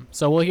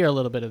 So we'll hear a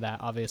little bit of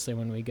that, obviously,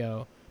 when we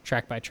go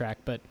track by track,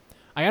 but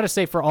I gotta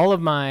say, for all of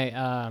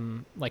my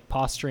like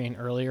posturing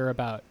earlier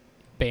about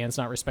bands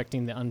not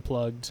respecting the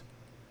Unplugged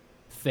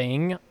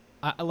thing,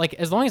 like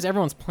as long as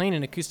everyone's playing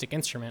an acoustic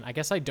instrument, I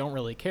guess I don't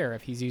really care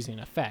if he's using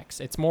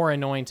effects. It's more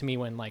annoying to me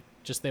when like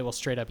just they will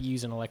straight up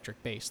use an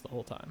electric bass the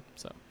whole time.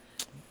 So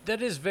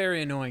That is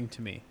very annoying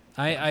to me.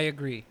 I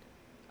agree.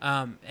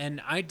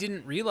 And I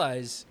didn't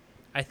realize,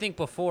 I think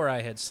before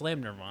I had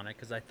slammed Nirvana,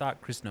 because I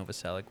thought Chris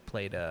Novoselic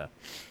played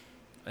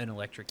an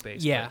electric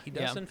bass. Yeah, but he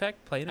does yeah. in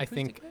fact play an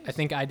acoustic bass. I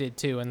think I did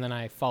too, and then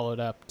I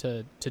followed up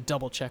to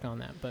double check on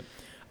that. But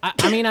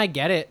I mean, I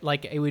get it.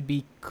 Like, it would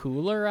be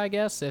cooler, I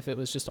guess, if it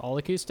was just all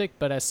acoustic.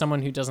 But as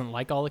someone who doesn't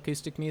like all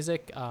acoustic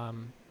music,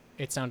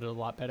 it sounded a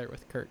lot better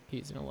with Kurt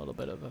using a little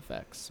bit of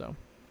effects. So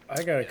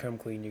I gotta come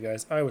clean, you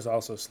guys. I was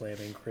also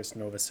slamming Chris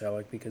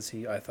Novoselic because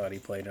I thought he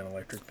played an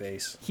electric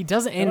bass. he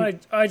doesn't. And And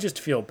I just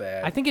feel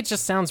bad. I think it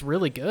just sounds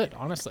really good,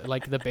 honestly.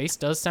 Like, the bass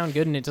does sound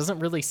good, and it doesn't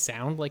really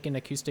sound like an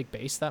acoustic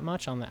bass that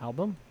much on the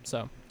album.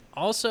 So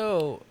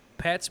Also,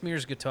 Pat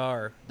Smear's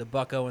guitar, the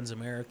Buck Owens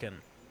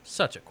American,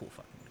 such a cool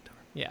fucking guitar.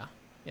 Yeah.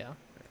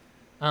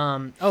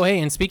 Oh, hey,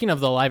 and speaking of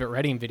the Live at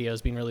Reading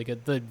videos being really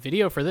good, the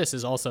video for this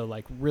is also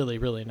like really,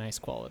 really nice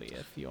quality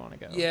if you want to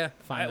go. Yeah.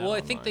 Find that Well, I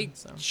think they online,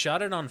 so.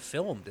 shot it on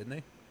film, didn't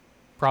they?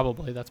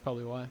 Probably. That's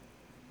probably why.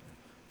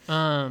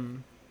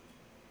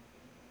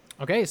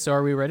 Okay, so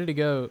are we ready to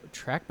go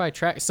track by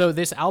track? So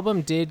this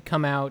album did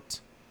come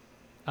out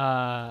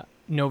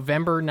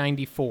November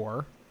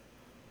 94.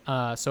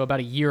 So about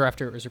a year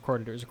after it was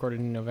recorded. It was recorded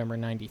in November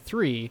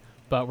 93.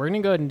 But we're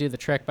going to go ahead and do the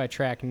track by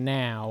track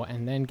now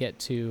and then get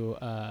to...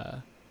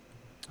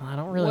 I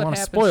don't really What want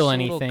to happens spoil to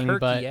little anything, Kirky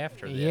but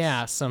after this?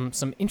 yeah, some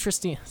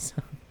interesting...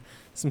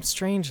 some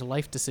strange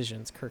life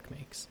decisions Kirk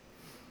makes.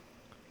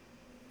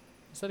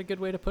 Is that a good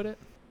way to put it?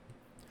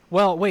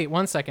 Well, wait,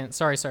 1 second.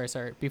 Sorry.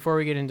 Before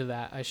we get into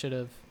that, I should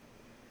have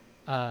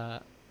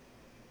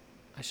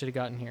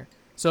gotten here.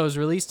 So it was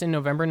released in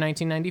November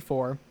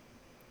 1994.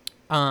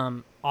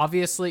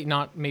 Obviously,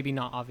 maybe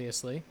not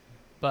obviously,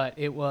 but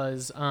it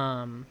was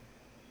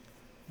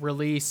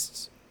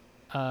released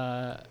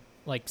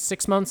like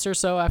 6 months or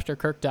so after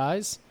Kirk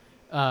dies.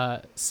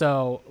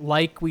 So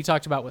like we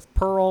talked about with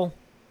Pearl,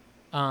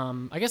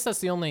 I guess that's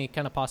the only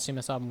kind of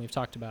posthumous album we've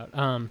talked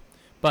about.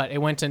 But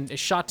it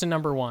shot to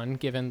number 1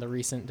 given the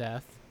recent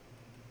death.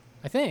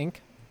 I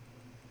think.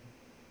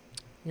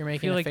 You're I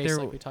making feel a like face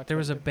like we talked there about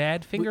was a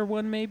Badfinger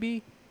one,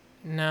 maybe?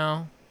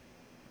 No.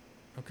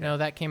 Okay. No,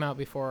 that came out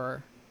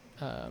before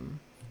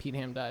Pete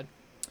Ham died.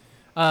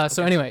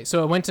 So anyway,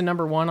 so it went to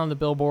number 1 on the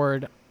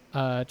Billboard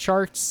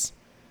charts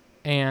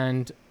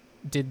and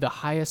did the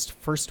highest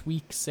first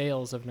week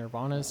sales of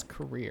Nirvana's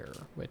career,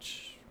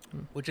 which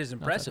Which is not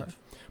that impressive. hard.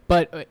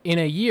 But in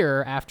a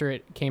year after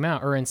it came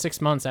out, or in 6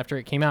 months after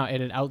it came out,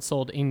 it had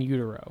outsold In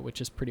Utero,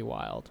 which is pretty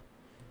wild.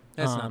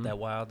 That's not that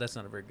wild. That's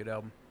not a very good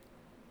album.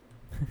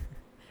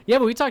 Yeah,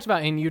 but we talked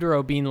about In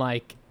Utero being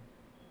like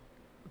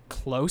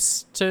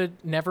close to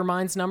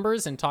Nevermind's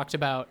numbers and talked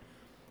about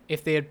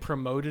if they had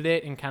promoted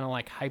it and kind of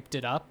like hyped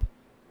it up,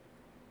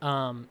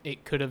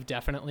 it could have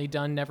definitely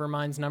done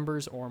Nevermind's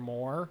numbers or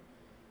more.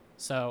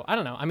 So I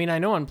don't know. I mean, I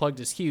know Unplugged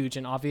is huge,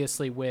 and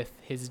obviously with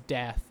his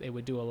death, it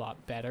would do a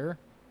lot better.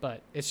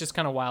 But it's just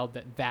kind of wild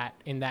that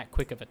in that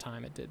quick of a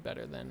time, it did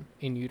better than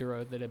In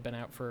Utero that had been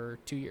out for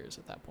 2 years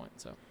at that point.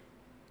 So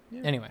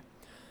anyway,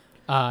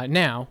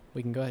 now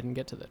we can go ahead and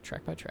get to the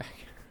track by track.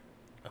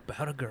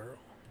 About a girl.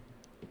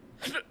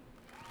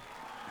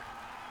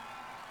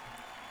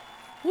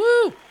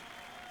 Woo!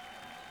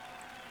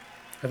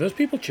 Are those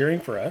people cheering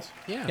for us?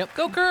 Yeah. Yep.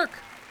 Go Kirk!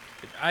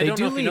 I They don't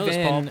know do if you know leave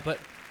this, Paul, in- but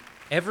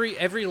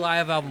every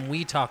live album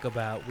we talk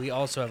about, we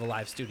also have a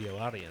live studio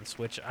audience,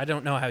 which I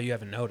don't know how you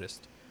haven't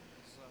noticed.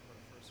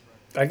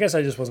 I guess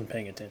I just wasn't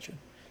paying attention.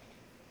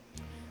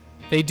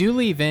 They do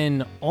leave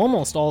in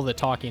almost all the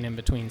talking in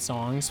between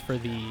songs for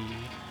the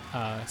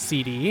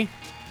CD,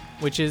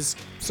 which is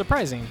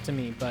surprising to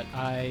me, but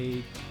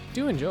I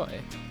do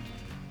enjoy.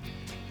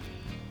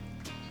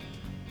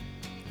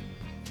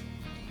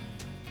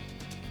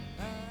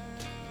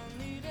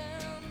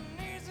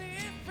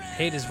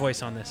 Hate his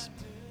voice on this.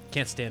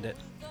 Can't stand it.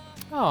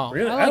 Oh,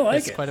 Really? I I like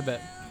like this it. quite a bit.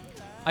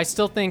 I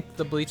still think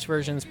the Bleach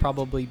version is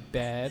probably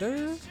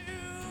better,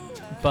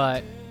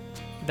 but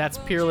that's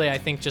purely, I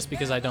think, just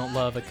because I don't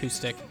love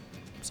acoustic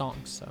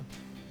songs. So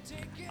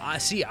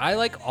See, I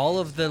like all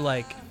of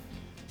the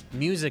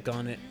music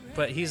on it,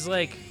 but he's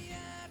like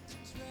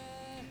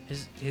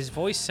his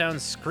voice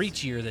sounds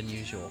screechier than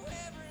usual.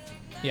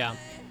 yeah,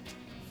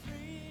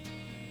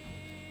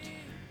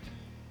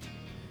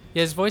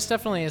 his voice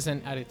definitely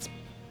isn't at its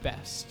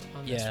best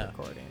on this Yeah.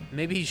 recording.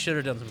 Maybe he should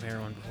have done some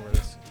heroin before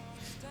this.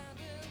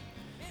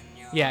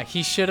 Yeah,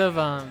 he should have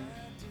done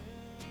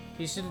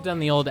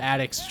the old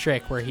addict's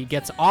trick where he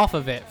gets off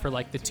of it for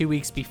like the 2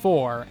 weeks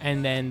before,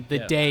 and then the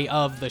Yeah. day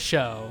of the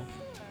show,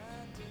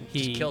 he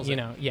Just kills it.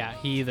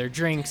 he either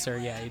drinks or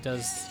he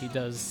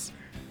does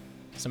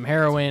some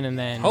heroin, and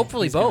then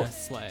Hopefully he's gonna both.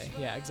 slay.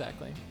 Yeah,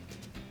 exactly.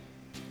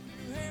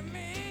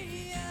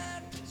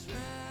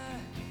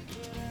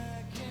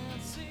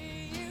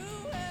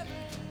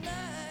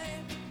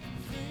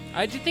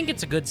 I do think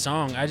it's a good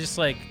song. I just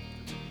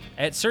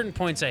at certain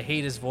points I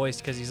hate his voice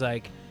because he's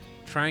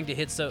trying to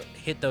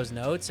hit those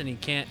notes and he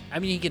can't. I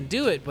mean, he can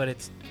do it,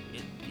 but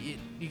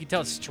you can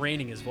tell it's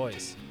straining his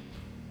voice.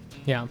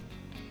 Yeah.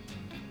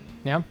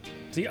 Yeah.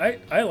 See,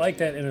 I like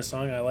that in a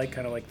song. I like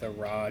kind of like the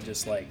raw,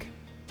 just I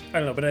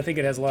don't know, but I think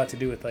it has a lot to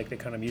do with the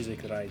kind of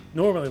music that I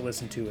normally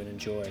listen to and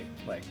enjoy.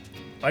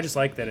 I just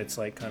like that it's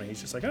he's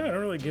just oh, I don't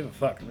really give a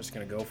fuck. I'm just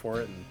gonna go for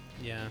it and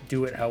Yeah.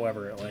 do it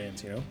however it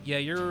lands, Yeah,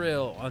 you're a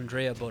real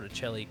Andrea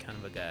Botticelli kind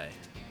of a guy.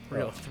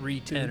 Real Oh, three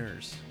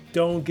tenors.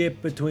 Don't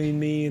get between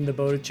me and the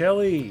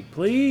Botticelli,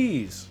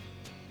 please.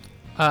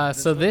 So what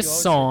you this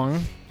always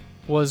song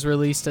was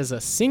released as a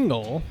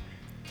single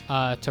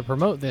to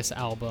promote this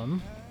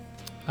album.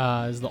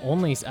 Is the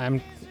only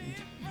I'm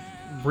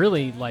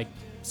really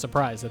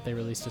surprised that they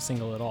released a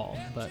single at all,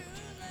 but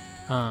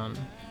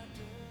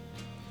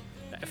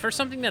For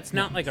something that's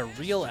not a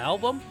real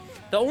album,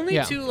 the only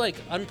Yeah. two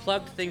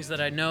unplugged things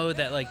that I know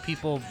that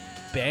people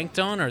banked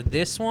on are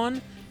this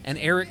one and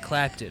Eric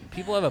Clapton.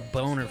 People have a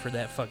boner for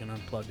that fucking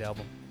Unplugged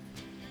album.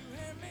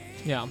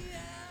 Yeah.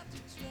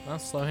 Well,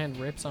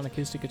 Slowhand rips on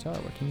acoustic guitar.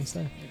 What can you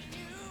say?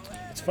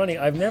 It's funny.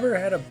 I've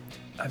never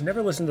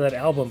listened to that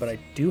album, but I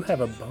do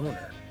have a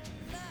boner.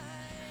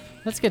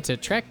 Let's get to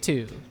track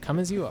 2, Come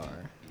As You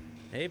Are.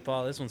 Hey,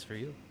 Paul, this one's for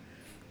you.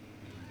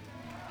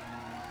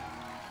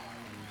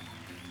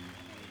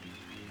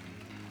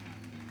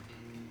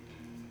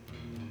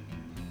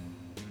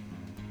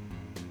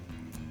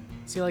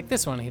 See, like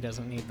this one, he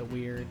doesn't need the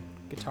weird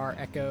guitar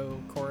echo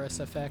chorus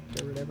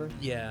effect or whatever.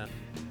 Yeah.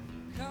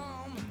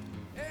 Come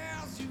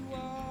as you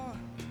are,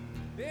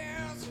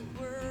 as you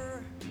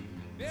were,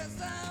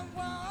 as I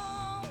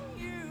want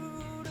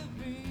you to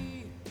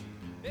be,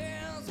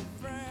 as a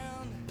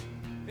friend,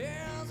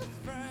 as a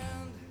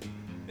friend,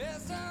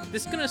 as a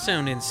This is gonna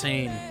sound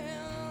insane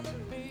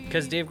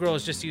because Dave Grohl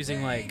is just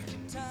using like,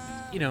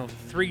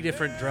 3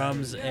 different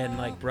drums and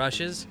like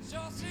brushes.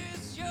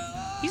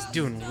 He's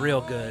doing real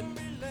good.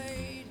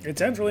 It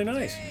sounds really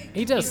nice.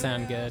 He does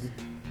sound good.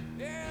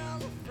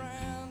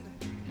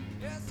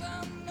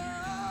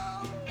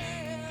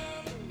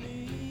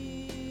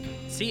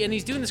 See, and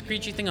he's doing the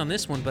screechy thing on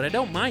this one, but I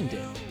don't mind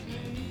it.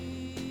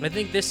 I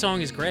think this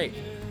song is great.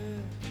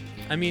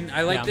 I mean,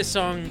 I like Yeah. this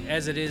song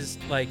as it is.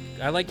 Like,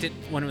 I liked it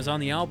when it was on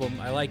the album.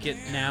 I like it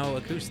now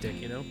acoustic,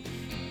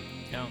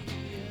 Yeah.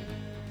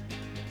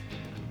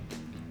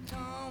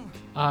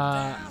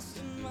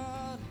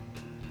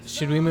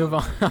 Should we move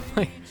on?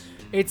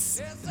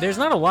 There's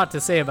not a lot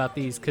to say about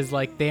these because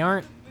like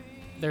they're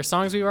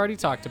songs we've already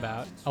talked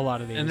about, a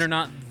lot of these, And they're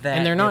not that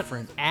and they're not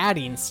different.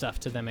 adding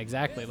stuff to them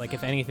exactly. Like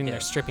if anything, they're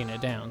stripping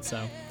it down.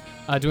 So,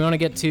 do we want to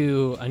get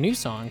to a new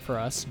song for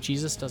us?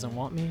 Jesus Doesn't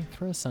Want Me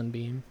for a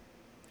Sunbeam.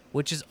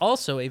 Which is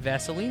also a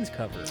Vaseline's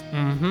cover.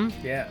 Mm-hmm.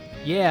 Yeah.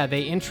 Yeah,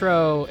 they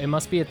intro. It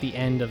must be at the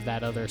end of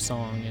that other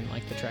song in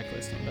like the track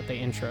listing, but they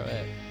intro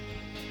it,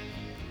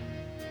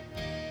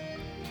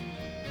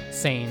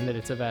 saying that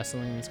it's a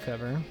Vaseline's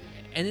cover.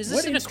 And is this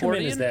What an instrument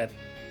accordion? is that?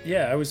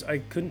 Yeah, I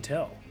couldn't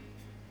tell,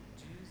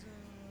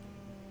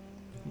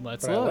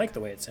 Let's but I look. like the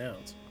way it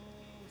sounds.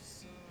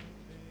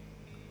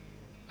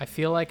 I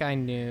feel like I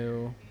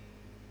knew.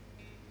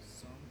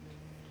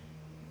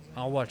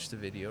 I'll watch the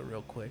video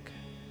real quick.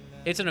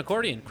 It's an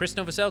accordion. Chris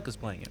Novoselic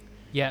playing it.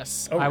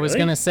 Yes, Oh, I was really?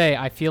 gonna say.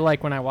 I feel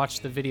like when I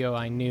watched the video,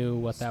 I knew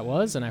what that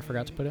was, and I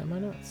forgot to put it in my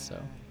notes.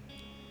 So,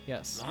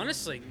 yes.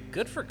 Honestly,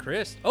 good for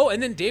Chris. Oh,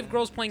 and then Dave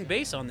Grohl's playing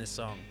bass on this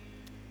song.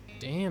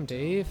 Damn,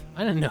 Dave.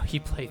 I didn't know he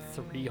played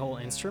 3 whole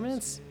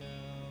instruments.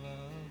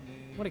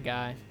 What a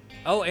guy.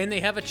 Oh, and they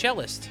have a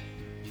cellist.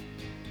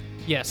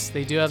 Yes,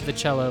 they do have the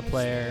cello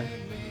player.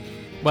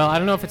 Well, I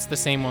don't know if it's the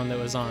same one that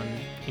was on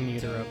In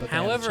Utero, but they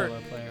have However- a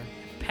cello player.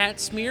 Pat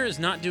Smear is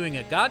not doing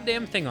a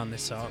goddamn thing on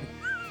this song.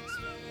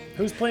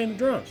 Who's playing the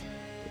drums?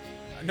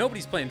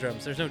 Nobody's playing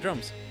drums. There's no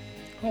drums.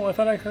 Oh, I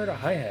thought I heard a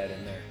hi-hat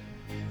in there.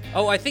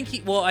 Oh, I think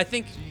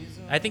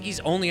he's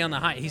only on the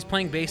hi. He's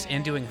playing bass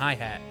and doing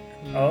hi-hat.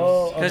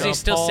 Oh, Because okay. he's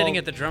still sitting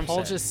at the drum Paul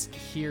set. just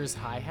hears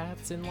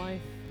hi-hats in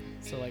life.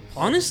 So, like,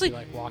 Paul Honestly- would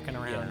be, like, walking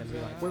around Yeah. and be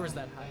like, where was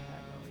that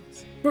hi-hat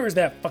noise? Where's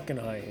that fucking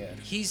hi-hat?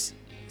 He's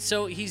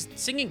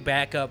singing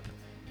backup,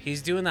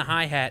 he's doing the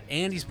hi-hat,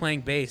 and he's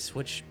playing bass,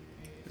 which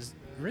is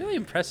really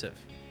impressive.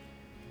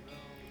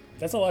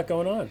 That's a lot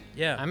going on.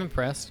 Yeah, I'm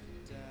impressed.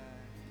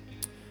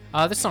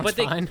 This song's But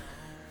they- fine.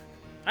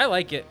 I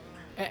like it.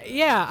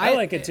 Yeah, I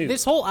like it too.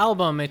 This whole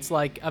album, it's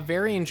like a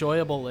very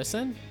enjoyable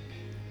listen,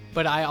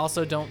 but I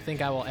also don't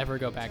think I will ever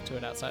go back to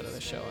it outside of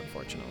the show,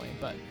 unfortunately.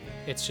 But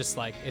it's just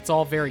like, it's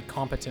all very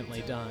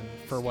competently done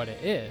for what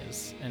it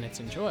is, and it's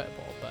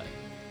enjoyable.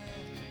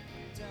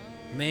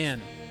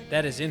 Man,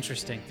 that is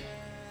interesting.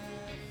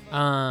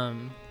 But,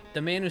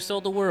 The Man Who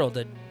Sold the World,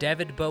 a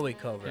David Bowie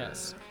cover.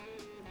 yes.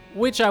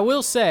 Which I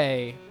will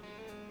say,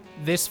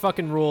 this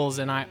fucking rules,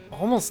 and I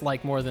almost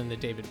like more than the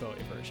David Bowie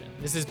version.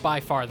 This is by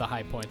far the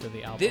high point of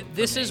the album.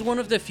 This for me. is one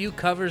of the few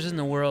covers in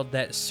the world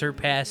that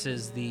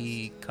surpasses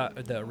the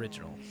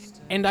original.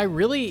 And I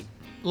really,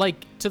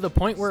 like, to the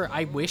point where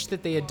I wish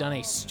that they had done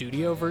a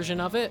studio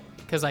version of it,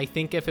 because I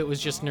think if it was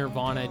just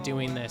Nirvana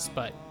doing this,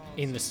 but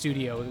in the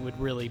studio, it would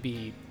really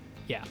be,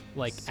 yeah,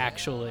 like,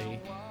 actually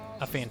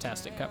a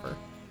fantastic cover.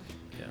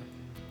 Yeah.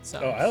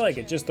 So, Oh, I like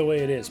it just the way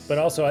it is. But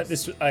also,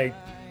 this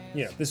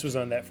was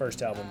on that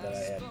first album that I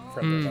had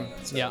from Nirvana.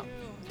 So yeah.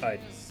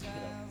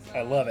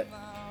 I love it.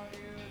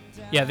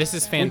 Yeah, this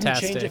is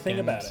fantastic. Wouldn't change a thing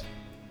and- about it.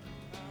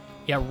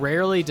 Yeah,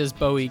 rarely does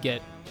Bowie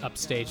get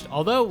upstaged.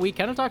 Although we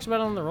kind of talked about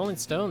it on the Rolling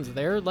Stones.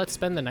 Their "Let's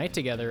Spend the Night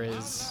Together"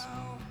 is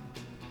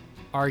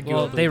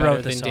arguably they better wrote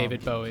the than song.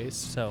 David Bowie's.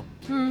 So,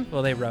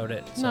 well, they wrote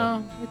it. So.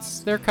 No, it's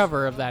their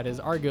cover of that is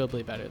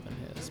arguably better than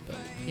his. But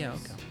Yeah.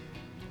 Okay.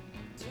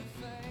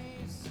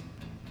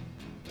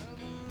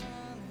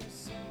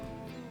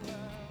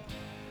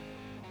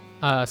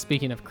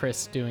 speaking of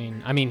Chris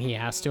doing, I mean, he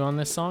has to on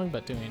this song,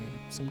 but doing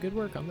some good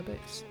work on the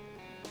bass.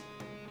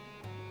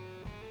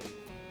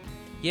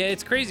 Yeah,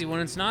 it's crazy when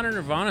it's not a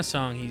Nirvana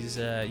song. He's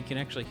you can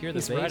actually hear the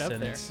He's bass right up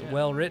and there, it's yeah.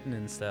 well written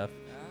and stuff.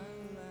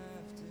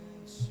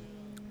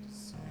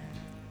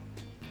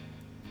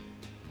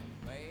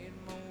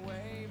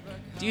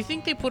 Do you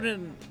think they put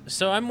in?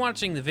 So I'm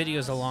watching the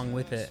videos along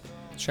with it.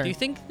 Sure. Do you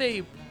think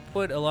they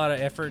put a lot of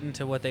effort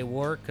into what they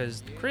wore?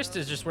 Because Chris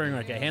is just wearing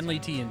like a Henley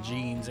tee and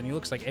jeans, and he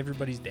looks like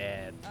everybody's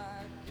dad.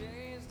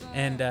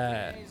 And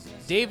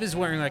Dave is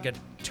wearing like a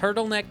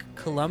turtleneck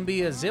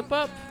Columbia zip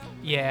up.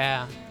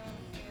 Yeah.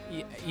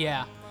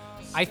 Yeah.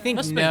 I think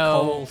Must've been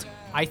no. cold.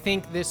 I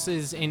think this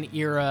is an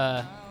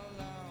era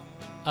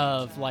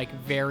of like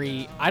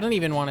very. I don't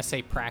even want to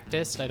say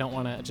practiced. I don't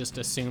want to just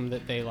assume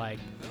that they like,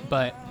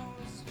 but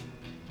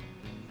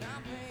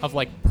of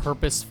like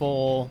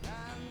purposeful,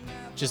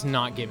 just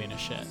not giving a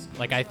shit.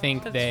 Like I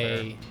think That's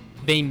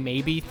they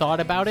maybe thought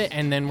about it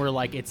and then were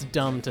like, it's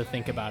dumb to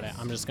think about it.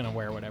 I'm just gonna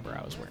wear whatever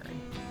I was wearing.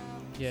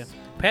 Yeah.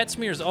 Pat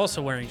Smear's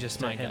also wearing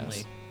just My a Henley,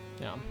 guess.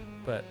 Yeah.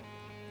 but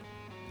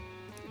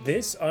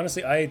This,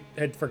 honestly, I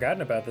had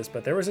forgotten about this,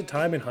 but there was a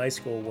time in high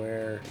school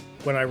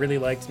when I really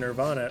liked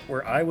Nirvana,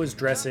 where I was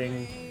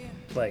dressing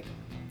like,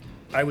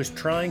 I was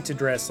trying to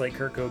dress like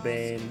Kurt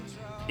Cobain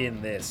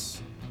in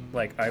this.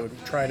 Like, I would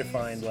try to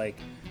find like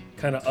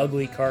kind of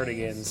ugly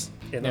cardigans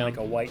and then Yeah. like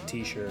a white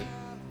t-shirt.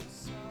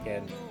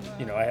 And,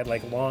 you know, I had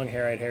like long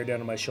hair, I had hair down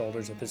to my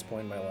shoulders at this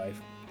point in my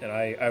life. And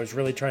I was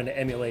really trying to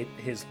emulate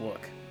his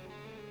look.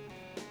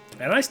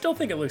 And I still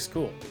think it looks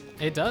cool.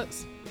 It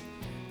does.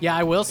 Yeah,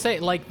 I will say,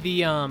 like,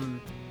 the,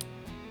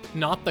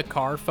 not the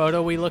car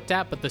photo we looked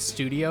at, but the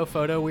studio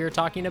photo we were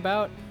talking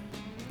about,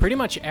 pretty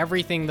much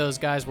everything those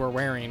guys were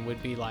wearing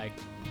would be, like,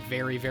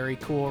 very, very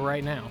cool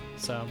right now.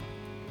 So,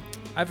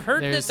 I've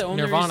heard that there's the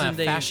only Nirvana reason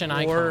they fashion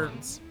wore.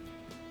 icons.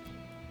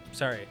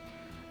 Sorry.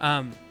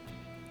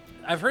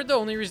 I've heard the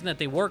only reason that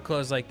they wore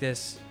clothes like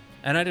this,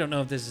 and I don't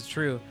know if this is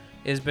true,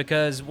 is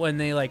because when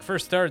they like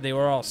first started, they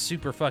were all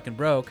super fucking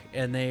broke,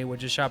 and they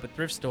would just shop at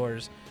thrift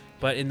stores.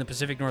 But in the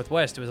Pacific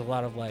Northwest, it was a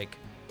lot of like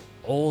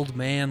old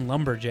man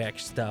lumberjack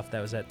stuff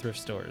that was at thrift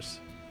stores.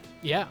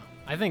 Yeah,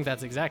 I think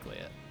that's exactly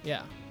it.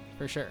 Yeah,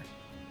 for sure.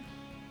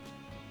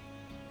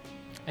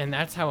 And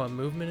that's how a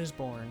movement is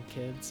born,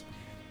 kids.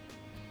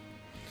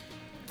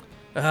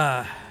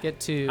 Get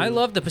to... I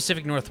love the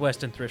Pacific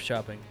Northwest and thrift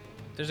shopping.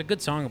 There's a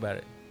good song about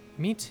it.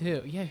 Me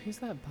too. Yeah, who's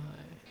that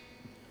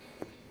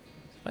by?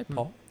 By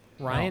Paul.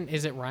 Ryan?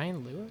 Is it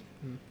Ryan Lewis?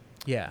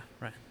 Yeah,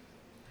 right.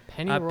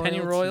 Penny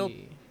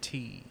Royalty.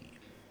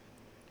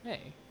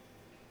 Hey.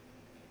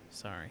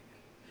 Sorry.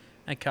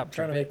 I copped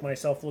Trying a to bit. make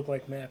myself look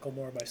like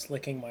Macklemore by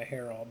slicking my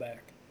hair all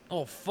back.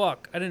 Oh,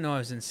 fuck. I didn't know I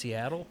was in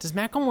Seattle. Does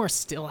Macklemore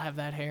still have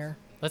that hair?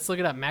 Let's look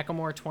it up.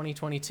 Macklemore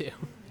 2022.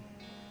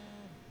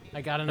 I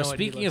gotta know. Well, what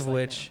he speaking looks of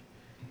like which,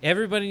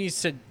 everybody needs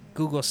to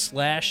Google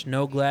 /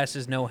 no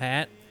glasses, no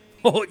hat.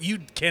 Oh, you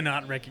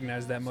cannot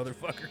recognize that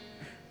motherfucker.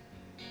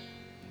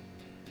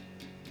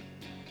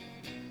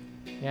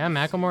 now. Yeah,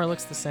 Macklemore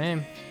looks the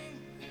same.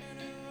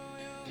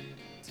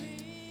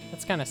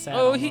 That's kind of sad.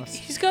 Oh, almost.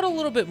 he's got a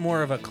little bit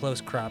more of a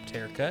close cropped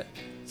haircut.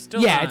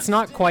 Still Yeah, it's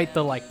not quite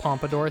the like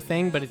pompadour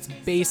thing, but it's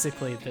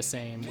basically the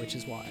same, which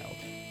is wild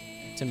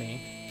to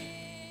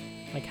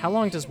me. Like, how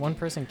long does one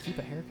person keep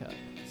a haircut?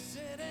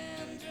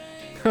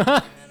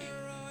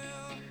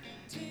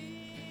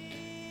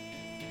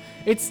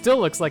 It still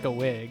looks like a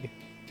wig.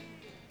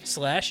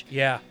 /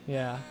 Yeah.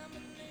 Yeah.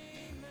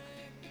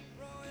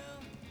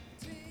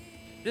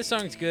 This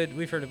song's good.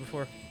 We've heard it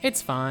before.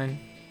 It's fine.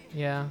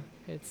 Yeah.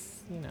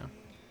 It's, you know.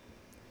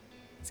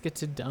 Let's get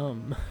to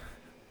dumb.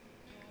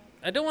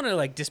 I don't want to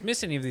like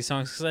dismiss any of these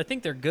songs because I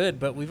think they're good,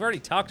 but we've already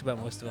talked about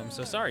most of them.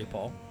 So sorry,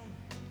 Paul.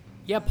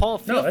 Yeah, Paul,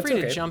 feel that's free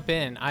to okay. jump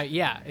in.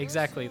 Yeah,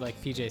 exactly.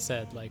 Like PJ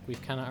said, like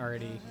we've kind of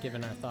already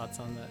given our thoughts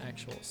on the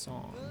actual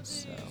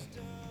songs. So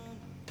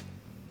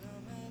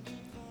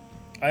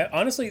I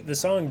honestly, the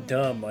song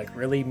 "Dumb" like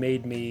really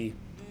made me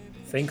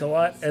think a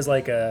lot as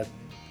like a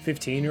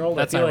 15-year-old.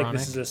 That's I feel ironic. like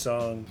this is a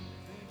song.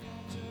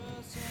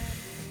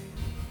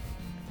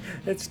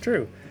 It's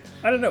true.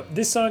 I don't know.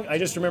 This song, I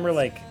just remember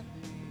like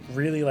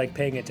really like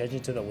paying attention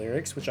to the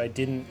lyrics, which I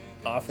didn't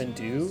often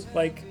do.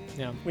 Like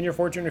yeah, when you're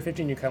 14 or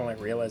 15, you kind of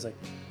like realize like,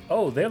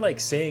 oh, they're like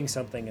saying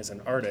something as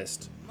an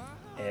artist,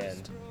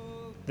 and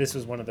this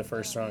was one of the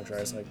first songs where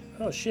I was like,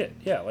 oh shit,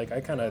 yeah, like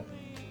I kind of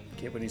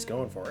get what he's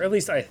going for. Or at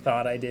least I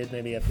thought I did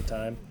maybe at the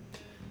time.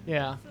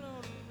 yeah,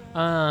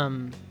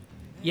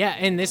 yeah.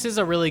 And this is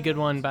a really good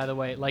one, by the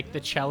way. Like the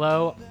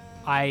cello,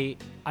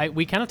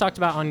 we kind of talked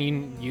about on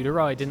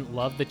Utero. I didn't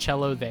love the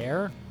cello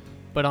there.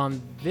 But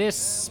on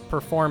this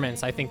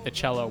performance, I think the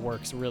cello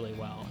works really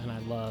well, and I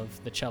love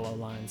the cello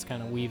lines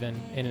kind of weaving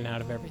in and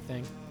out of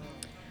everything.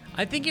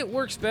 I think it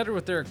works better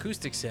with their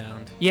acoustic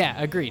sound.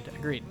 Yeah, agreed.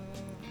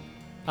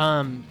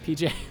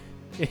 PJ,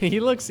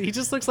 he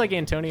just looks like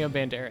Antonio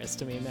Banderas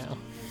to me now.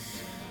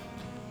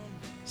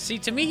 See,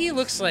 to me, he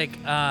looks like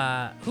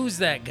who's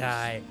that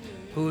guy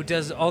who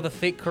does all the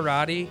fake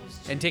karate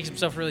and takes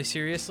himself really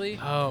seriously?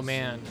 Oh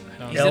man, I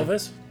don't He's know. in-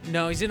 Elvis?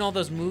 No, he's in all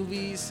those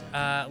movies.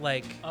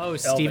 Like Oh,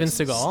 Steven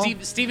Elvis.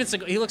 Seagal. Steven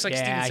Seagal. He looks like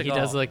Yeah, Steven he Seagal.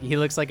 does look. He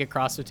looks like a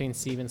cross between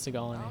Steven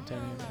Seagal and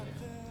Antonio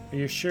Banderas. Are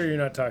you sure you're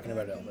not talking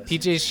about Elvis?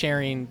 PJ's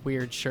sharing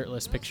weird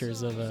shirtless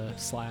pictures of a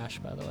Slash,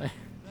 by the way.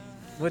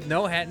 with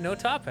no hat, no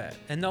top hat.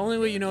 And the only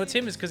way you know it's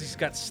him is because he's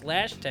got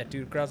slash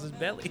tattooed across his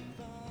belly.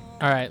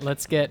 All right,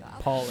 let's get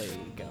Pauly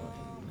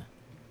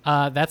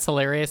going. That's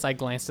hilarious. I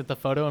glanced at the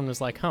photo and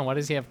was like, huh, why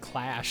does he have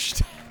Clash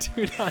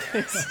tattooed on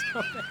his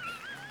stomach?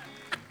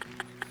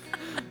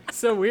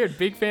 So weird.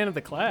 Big fan of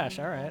the Clash.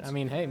 All right. I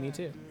mean, hey, me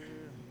too.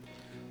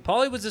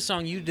 Polly was a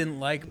song you didn't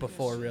like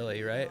before,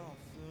 really, right?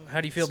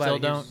 How do you feel Still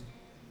about it?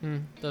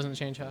 don't. Doesn't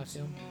change how I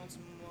feel.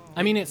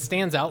 I mean, it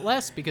stands out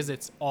less because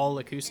it's all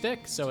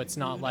acoustic, so it's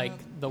not like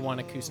the one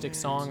acoustic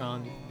song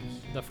on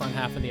the front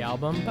half of the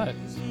album, but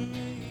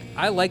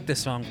I like the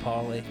song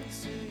Polly.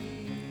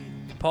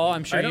 Paul,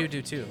 I'm I sure don't- you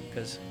do too,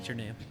 because it's your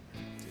name.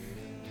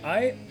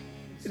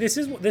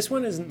 This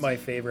one isn't my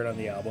favorite on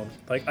the album.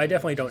 Like, I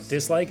definitely don't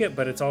dislike it,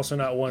 but it's also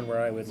not one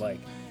where I would like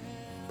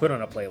put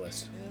on a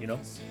playlist. You know?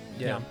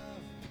 Yeah.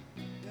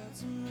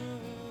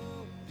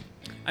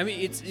 I mean,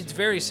 it's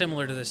very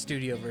similar to the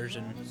studio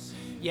version.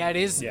 yeah, it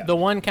is. Yeah. The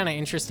one kind of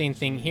interesting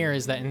thing here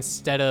is that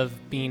instead of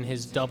being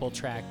his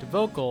double-tracked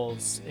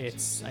vocals,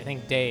 it's, I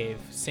think, Dave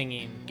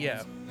singing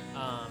Yeah.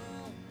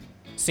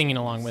 singing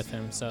along with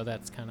him, so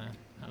that's kind of,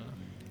 I don't know.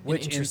 an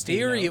Which, in interesting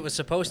theory, note. it was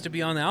supposed to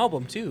be on the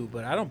album too,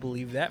 but I don't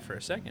believe that for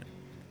a second.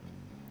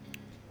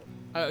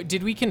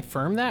 Did we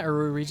confirm that, or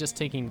were we just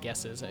taking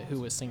guesses at who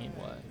was singing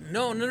what?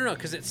 No,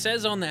 because it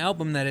says on the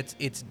album that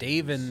it's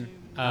Dave and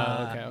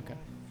Okay.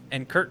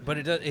 and Kurt, but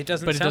it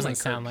doesn't. But it sound doesn't like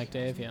sound Kirk. like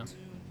Dave, yeah.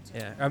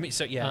 Yeah, I mean,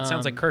 so yeah, it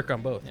sounds like Kirk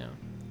on both. Yeah.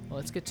 Well,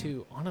 let's get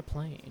to On a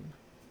Plane.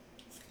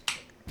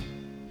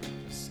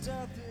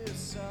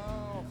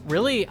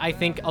 Really, I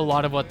think a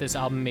lot of what this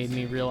album made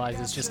me realize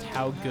is just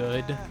how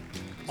good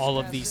all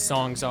of these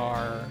songs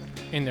are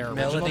in their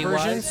original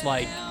Melody-wise? versions.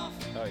 Like,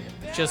 Oh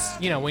yeah.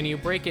 just, when you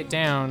break it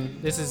down,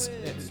 this is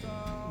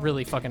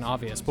really fucking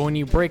obvious, but when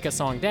you break a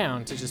song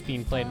down to just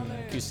being played on an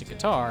acoustic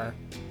guitar,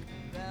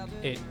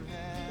 it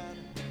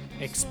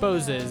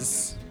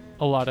exposes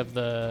a lot of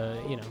the,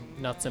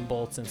 nuts and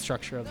bolts and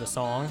structure of the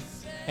song.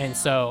 And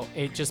so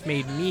it just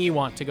made me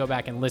want to go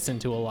back and listen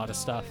to a lot of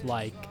stuff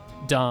like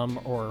Dumb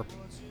or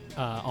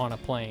On a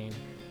Plane,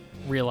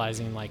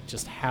 realizing like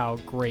just how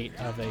great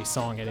of a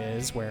song it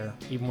is, where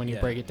even when you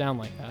Yeah. break it down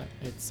like that,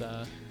 it's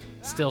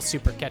still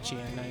super catchy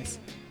and nice.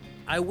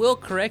 I will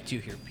correct you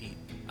here, Pete.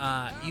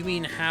 You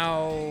mean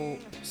how?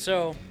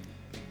 So,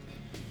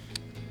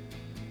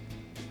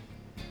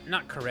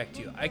 not correct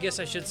you. I guess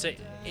I should say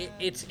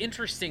it's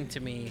interesting to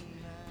me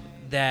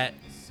that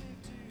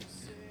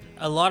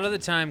a lot of the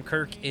time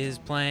Kirk is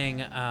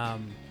playing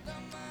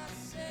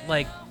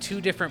like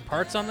two different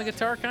parts on the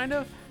guitar, kind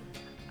of.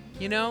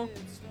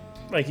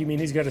 Like, you mean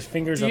he's got his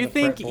fingers Do on you the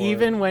think fretboard,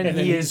 even when and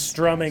then he he's is-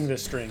 strumming the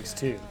strings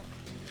too?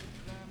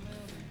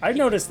 I've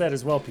noticed that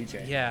as well,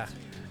 PJ. Yeah,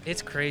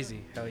 it's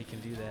crazy how he can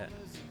do that.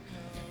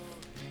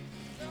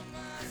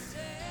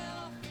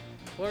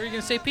 What were you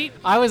gonna say, Pete?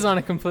 I was on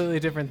a completely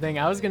different thing.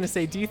 I was going to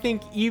say, do you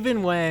think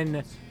even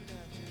when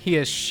he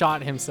has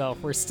shot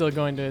himself, we're still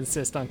going to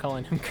insist on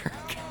calling him Kirk?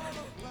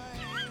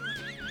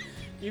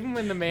 Even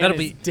when the man That'll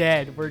is be-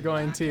 dead, we're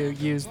going to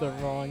use the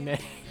wrong name.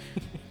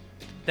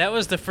 That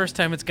was the first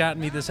time it's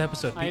gotten me this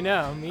episode. I Pete.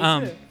 know, me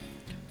Um, too.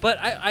 But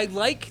I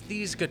like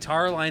these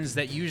guitar lines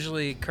that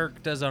usually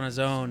Kirk does on his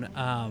own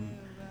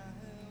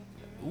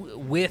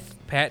with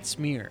Pat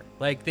Smear.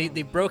 Like,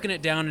 they've broken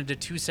it down into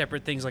two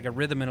separate things, like a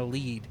rhythm and a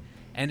lead,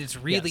 and it's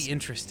really Yes.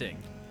 interesting.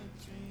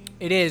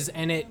 It is,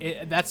 and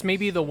it that's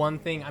maybe the one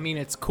thing. I mean,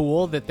 it's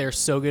cool that they're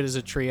so good as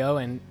a trio,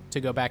 and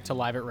to go back to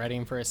Live at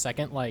Reading for a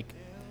second, like,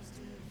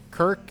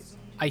 Kirk,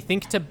 I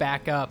think to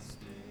back up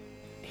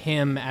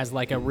him as,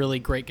 like, a really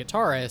great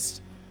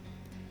guitarist,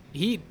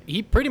 he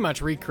pretty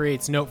much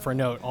recreates note for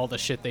note all the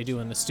shit they do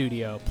in the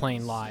studio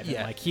playing live. Yeah.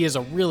 And, like, he is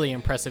a really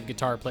impressive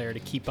guitar player to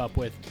keep up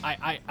with.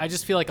 I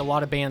just feel like a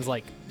lot of bands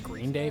like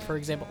Green Day, for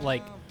example,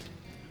 like,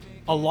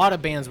 a lot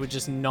of bands would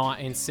just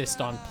not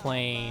insist on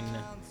playing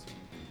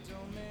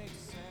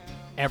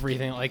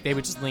everything. Like, they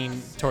would just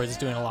lean towards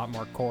doing a lot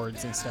more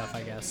chords and stuff,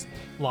 I guess,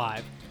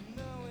 live.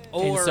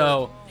 Or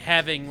so-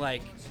 having,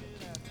 like,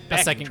 A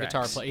backing second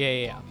guitar tracks.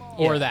 player. Yeah.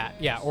 Or Yeah. that.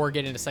 Yeah. Or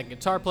getting a second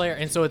guitar player.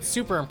 And so it's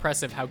super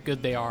impressive how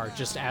good they are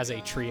just as a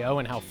trio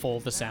and how full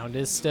the sound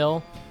is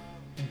still.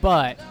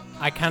 But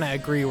I kind of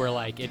agree where,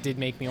 like, it did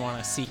make me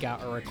want to seek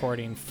out a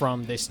recording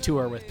from this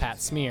tour with Pat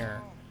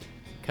Smear,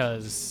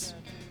 because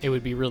it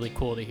would be really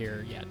cool to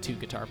hear, two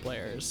guitar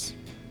players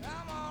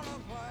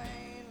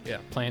Yeah.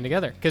 playing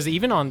together. Because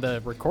even on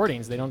the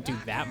recordings, they don't do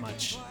that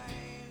much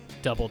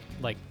double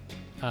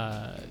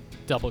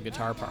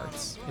guitar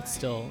parts. It's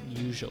still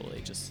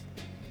usually just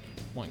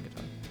one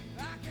guitar.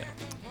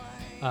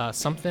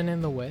 Something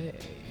in the Way.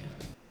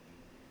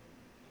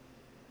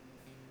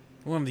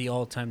 One of the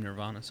all-time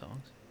Nirvana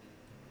songs.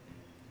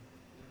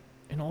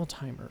 An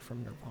all-timer from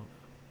Nirvana.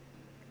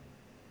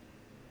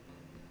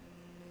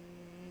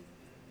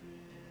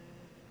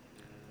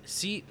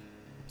 See,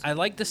 I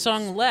like the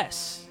song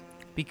less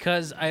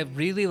because I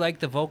really like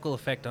the vocal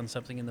effect on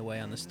Something in the Way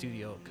on the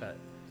studio cut.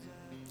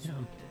 Yeah.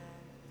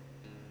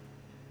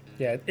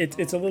 Yeah,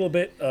 it's a little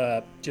bit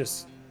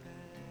just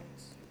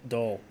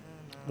dull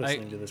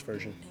listening to this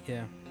version.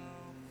 Yeah.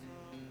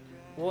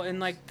 Well, and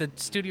like the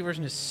studio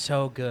version is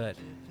so good.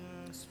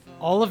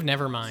 All of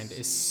Nevermind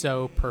is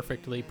so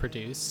perfectly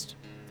produced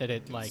that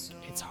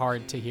it's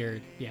hard to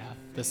hear,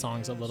 the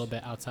song's a little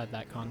bit outside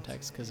that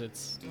context because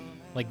it's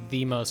like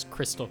the most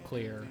crystal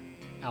clear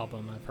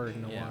album I've heard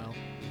in a while.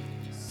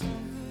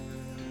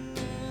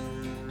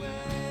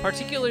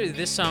 Particularly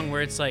this song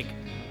where it's like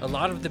a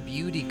lot of the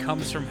beauty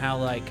comes from how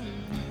like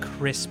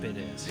crisp it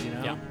is, you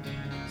know? Yeah,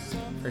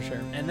 for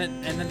sure. And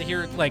then to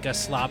hear like a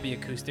sloppy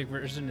acoustic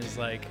version is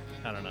like,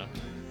 I don't know.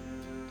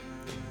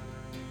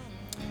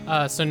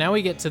 So now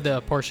we get to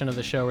the portion of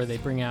the show where they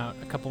bring out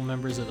a couple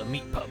members of the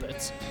Meat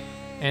Puppets,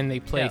 and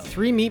they play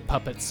 3 Meat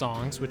Puppets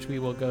songs, which we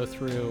will go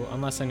through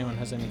unless anyone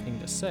has anything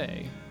to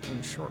say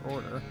in short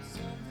order.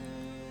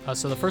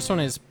 So the first one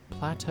is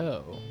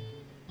Plateau.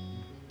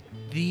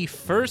 The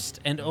first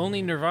and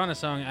only Nirvana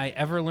song I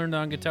ever learned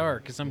on guitar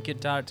because some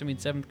kid taught it to me in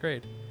 7th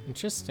grade.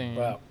 Interesting.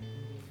 Wow.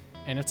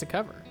 And it's a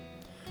cover.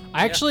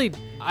 I actually,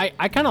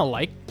 I kind of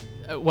like,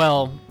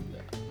 well,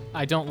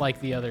 I don't like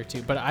the other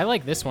two, but I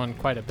like this one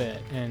quite a bit.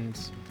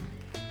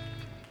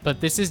 But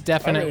this is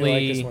definitely, I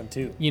really like this one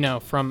too. you know,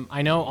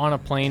 I know On a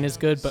Plane is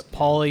good, but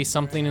Polly,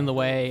 Something in the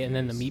Way, and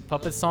then the Meat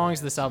Puppet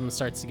songs, this album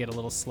starts to get a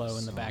little slow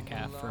in the back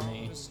half for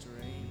me.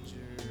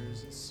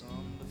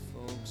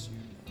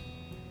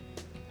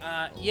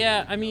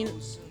 Yeah, I mean,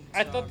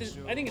 I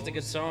think it's a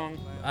good song.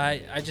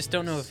 I just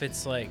don't know if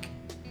it's like,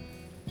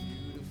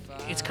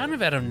 it's kind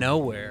of out of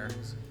nowhere.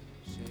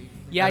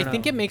 Yeah, I don't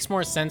think know. it makes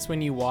more sense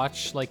when you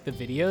watch like the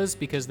videos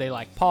because they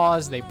like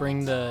pause, they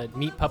bring the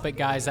Meat Puppet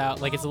guys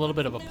out, like it's a little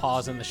bit of a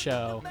pause in the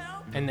show,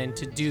 and then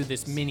to do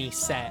this mini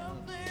set,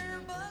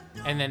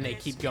 and then they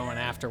keep going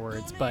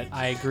afterwards. But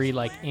I agree,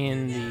 like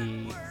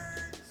in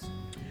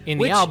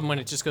the album when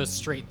it just goes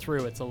straight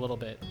through, it's a little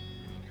bit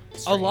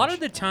A lot strange. of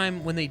the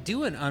time when they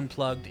do an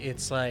Unplugged,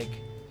 it's like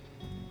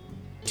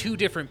 2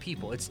 different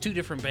people. It's 2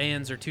 different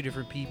bands or 2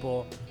 different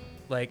people,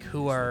 like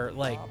who are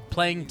like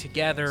playing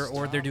together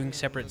or they're doing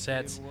separate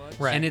sets.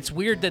 Right. And it's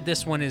weird that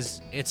this one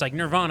it's like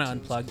Nirvana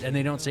Unplugged, and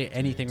they don't say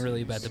anything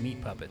really about the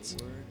Meat Puppets.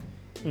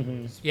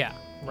 Yeah,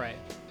 right.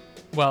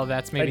 Well,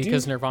 that's maybe I do-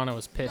 because Nirvana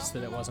was pissed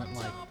that it wasn't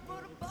like,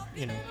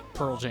 you know,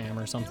 Pearl Jam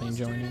or something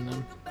joining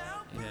them.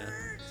 Yeah.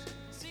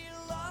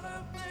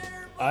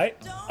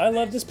 I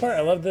love this part. I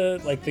love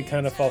the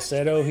kind of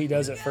falsetto he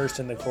does at first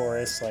in the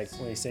chorus, like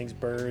when he sings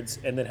Birds,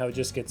 and then how it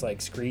just gets like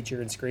screechier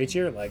and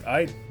screechier. Like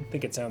I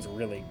think it sounds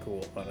really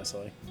cool,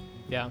 honestly.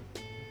 Yeah.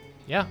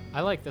 Yeah,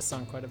 I like this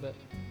song quite a bit.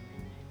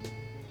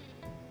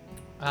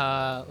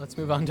 Let's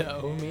move on to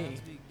Oh Me.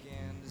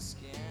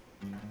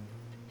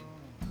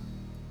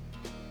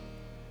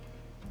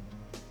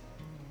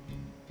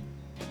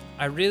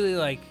 I really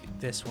like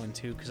this one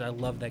too because I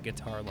love that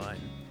guitar line.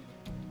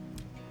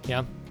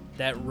 Yeah.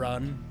 That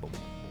run.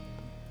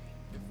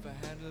 If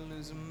I had to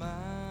lose a mile,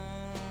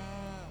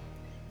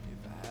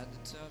 if I had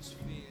to touch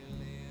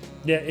feeling.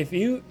 Yeah,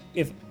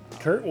 if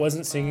Kurt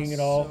wasn't singing at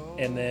all,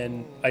 and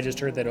then I just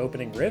heard that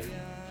opening riff,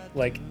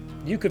 like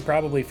you could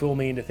probably fool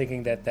me into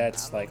thinking that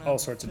that's like all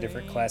sorts of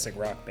different classic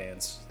rock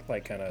bands.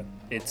 Like kind of,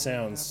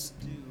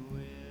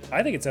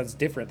 I think it sounds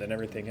different than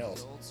everything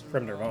else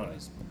from Nirvana.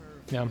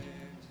 Yeah.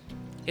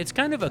 It's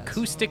kind of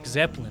acoustic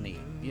Zeppelin-y,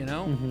 you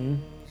know?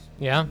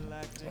 Yeah.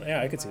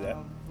 Yeah, I could see that.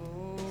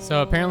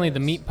 So apparently the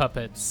Meat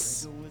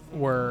Puppets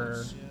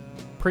were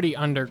pretty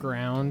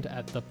underground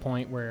at the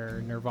point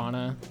where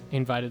Nirvana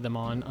invited them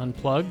on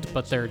Unplugged,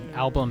 but their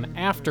album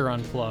after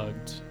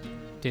Unplugged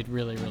did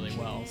really, really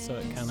well. So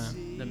it kind of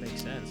That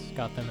makes sense.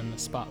 got them in the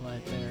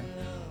spotlight there.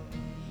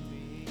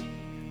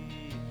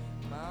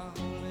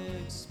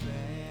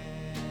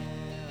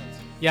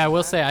 Yeah, I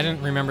will say I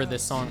didn't remember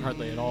this song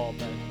hardly at all,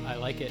 but I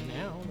like it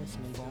now.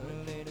 Listening to it.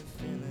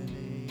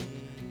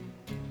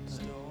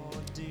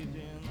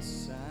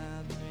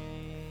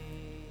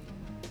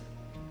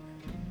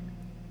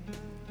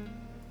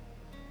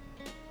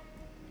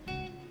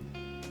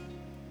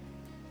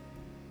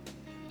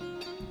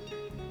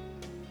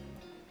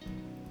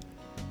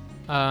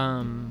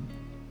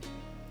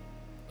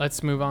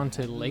 Let's move on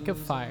to Lake of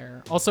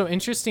Fire. Also,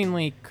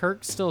 interestingly,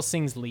 Kirk still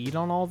sings lead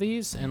on all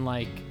these, and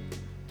like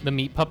the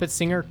Meat Puppet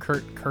singer,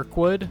 Kurt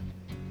Kirkwood,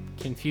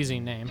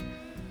 confusing name,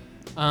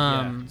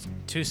 Yeah,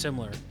 too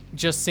similar.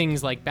 just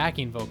sings like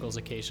backing vocals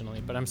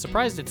occasionally. But I'm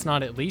surprised it's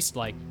not at least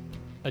like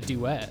a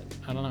duet.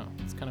 I don't know.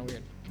 It's kind of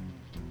weird.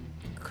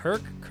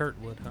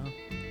 Kurtwood, huh?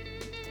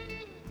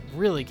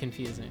 Really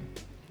confusing.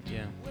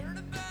 Yeah.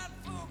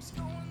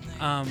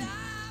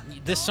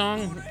 This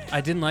song, I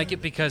didn't like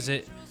it because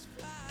the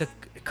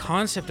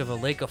concept of a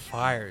lake of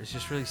fire is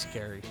just really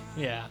scary.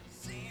 Yeah.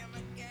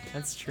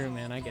 That's true,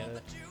 man. I get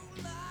it.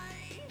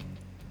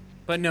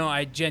 But no,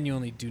 I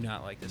genuinely do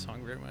not like this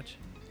song very much.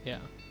 Yeah.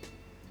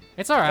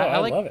 It's all right. Oh, I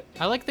like love it.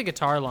 I like the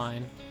guitar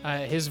line.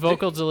 His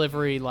vocal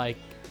delivery, like,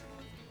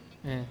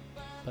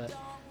 but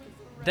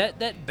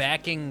That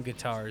backing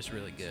guitar is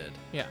really good.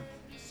 yeah.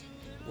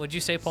 What'd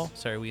you say, Paul?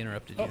 Sorry, we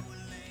interrupted you.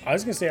 I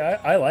was gonna say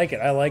I like it.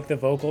 I like the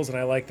vocals and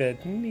I like the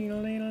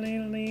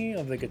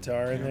of the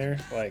guitar in there.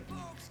 Like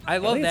I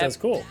love think that. that's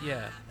cool.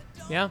 Yeah.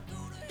 Yeah.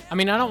 I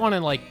mean, I don't want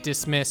to like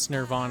dismiss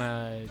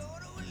Nirvana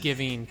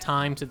giving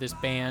time to this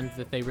band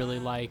that they really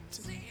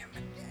liked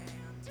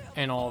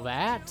and all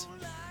that,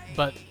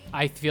 but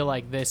I feel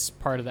like this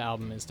part of the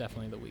album is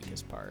definitely the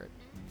weakest part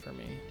for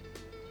me.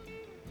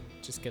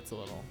 Just gets a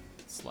little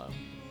slow.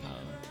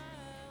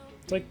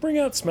 It's like, bring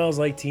out Smells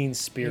Like Teen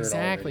Spirit.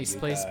 Exactly. Already, you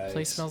Play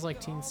guys. Smells Like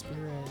Teen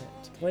Spirit.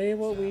 Play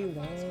what we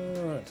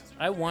want.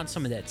 I want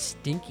some of that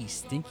stinky,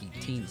 stinky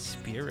Teen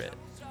Spirit.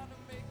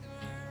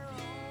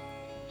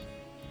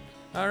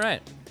 All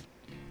right.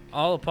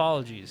 All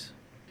apologies.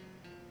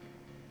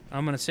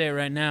 I'm going to say it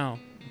right now.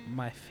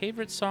 My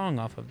favorite song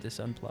off of this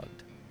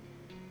Unplugged.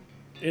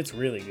 It's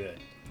really good.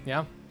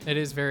 Yeah, it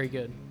is very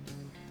good.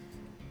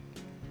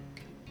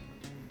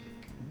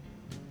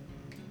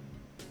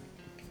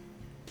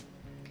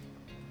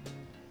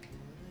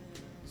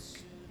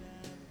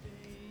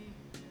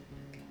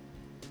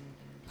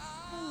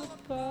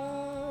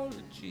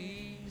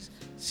 Apologies.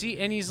 See,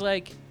 and he's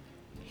like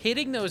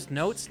hitting those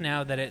notes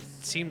now that it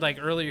seemed like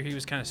earlier he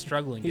was kind of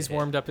struggling. He's to hit.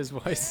 warmed up his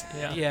voice.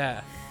 Yeah.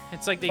 Yeah.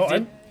 It's like they Oh,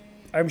 did.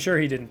 I'm sure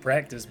he didn't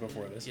practice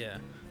before this. Yeah.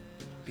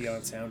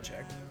 Beyond sound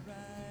check.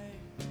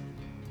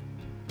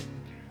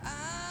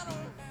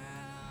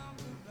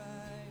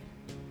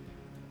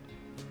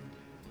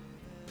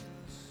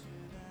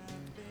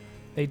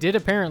 They did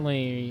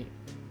apparently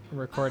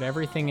record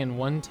everything in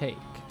one take.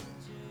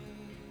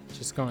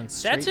 Just going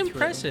straight That's through.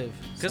 impressive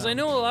because I So,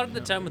 know a lot of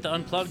the time with the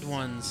Unplugged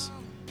ones,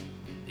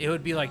 it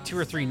would be like 2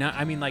 or 3 nights.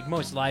 I mean, like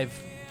most live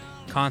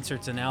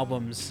concerts and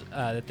albums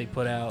that they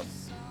put out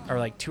are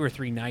like 2 or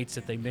 3 nights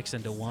that they mix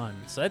into one.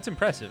 So that's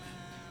impressive.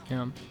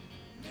 Yeah.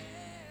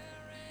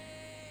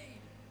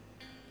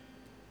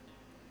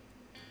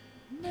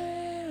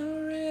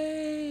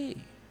 Mary.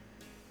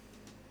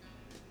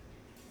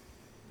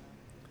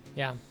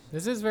 Yeah,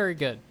 this is very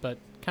good, but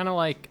kind of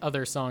like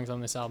other songs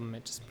on this album,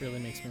 it just really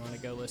makes me want to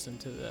go listen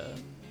to the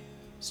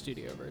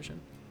studio version.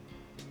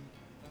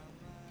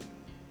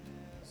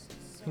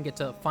 And get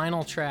to the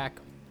final track,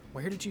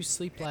 Where Did You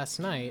Sleep Last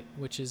Night,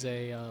 which is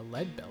a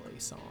Leadbelly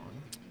song,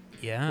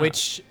 Yeah.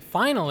 which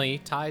finally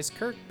ties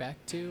Kirk back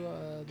to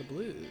the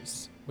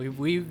blues.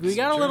 We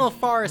got a little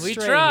far astray. We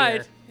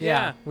tried. Here.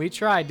 Yeah. We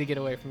tried to get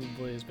away from the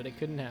blues, but it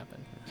couldn't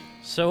happen.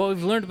 So what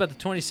we've learned about the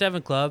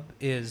 27 Club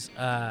is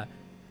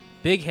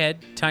big head,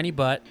 tiny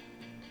butt,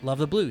 love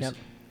the blues. Yep.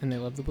 And they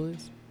love the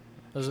blues.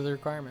 Those are the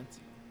requirements.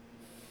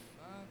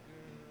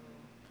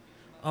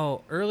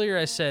 Oh, earlier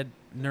I said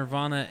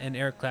Nirvana and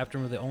Eric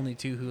Clapton were the only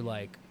two who,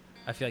 like,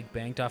 I feel like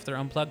banked off their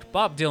Unplugged.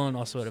 Bob Dylan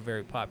also had a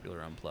very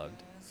popular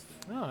Unplugged.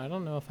 Oh, I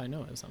don't know if I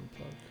know it's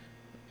Unplugged.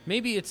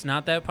 Maybe it's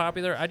not that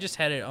popular. I just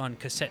had it on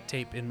cassette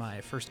tape in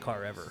my first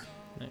car ever.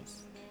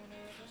 Nice.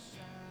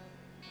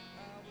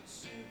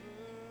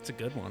 It's a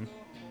good one.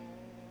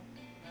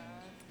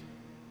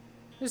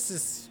 This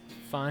is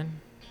fun.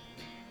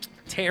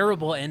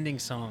 Terrible ending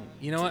song.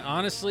 You know what?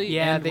 Honestly,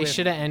 Yeah, end they with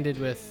should have ended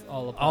with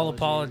all apologies. all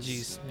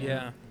apologies.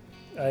 Yeah.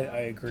 I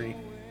agree.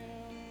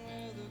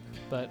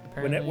 But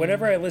apparently,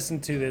 Whenever I listen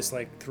to this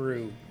like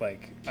through,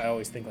 like I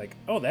always think like,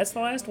 oh, that's the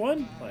last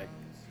one. Like,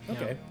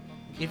 okay.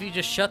 If you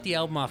just shut the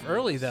album off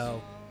early,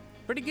 though,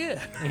 pretty good.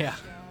 yeah,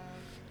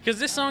 Because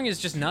this song is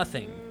just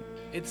nothing.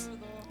 It's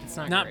it's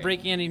not not great.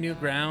 breaking any new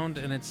ground,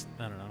 and it's,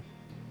 I don't know.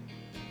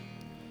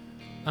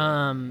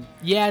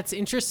 Yeah, it's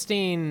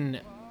interesting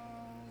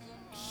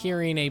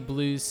hearing a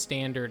blues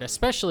standard,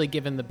 especially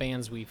given the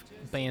bands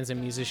and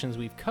musicians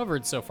we've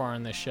covered so far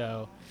on this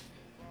show.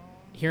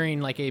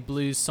 Hearing like a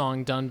blues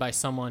song done by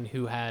someone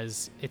who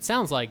has, it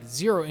sounds like,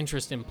 zero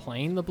interest in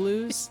playing the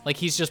blues. Like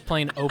he's just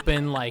playing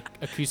open like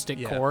acoustic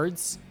Yeah.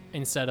 chords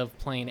instead of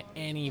playing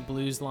any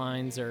blues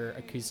lines or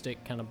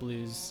acoustic kind of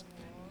blues.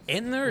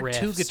 And there are Riffs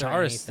two or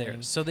guitarists there,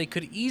 anything. so they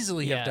could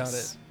easily have done it.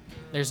 Yes.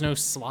 There's no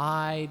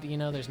slide,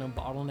 there's no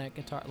bottleneck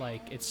guitar.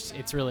 Like it's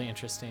really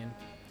interesting.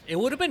 It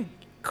would have been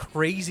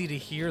crazy to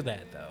hear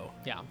that, though,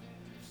 Yeah.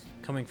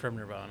 coming from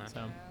Nirvana.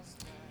 So,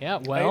 yeah.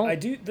 Well, I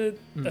do the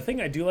thing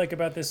I do like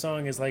about this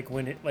song is like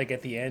when it like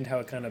at the end how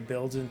it kind of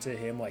builds into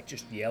him like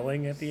just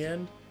yelling at the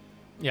end.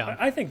 yeah.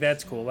 I think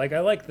that's cool. Like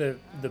I like the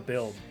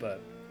build, but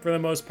for the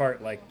most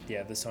part, like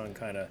yeah, the song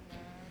kind of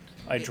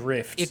I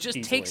drift. It just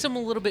easily. takes them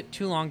a little bit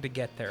too long to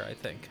get there, I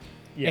think.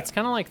 Yeah. It's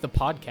kind of like the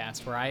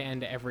podcast where I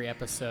end every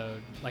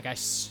episode. Like I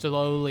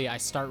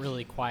start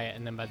really quiet,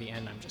 and then by the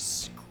end, I'm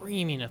just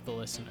screaming at the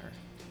listener.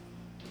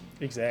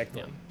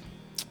 Exactly.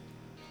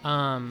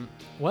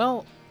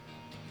 Well,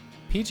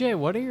 PJ,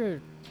 what are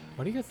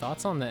your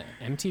thoughts on the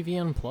MTV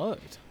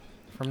Unplugged?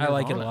 From I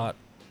like it a Nirvana? lot.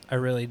 I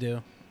really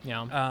do.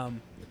 Yeah.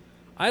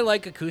 I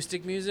like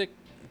acoustic music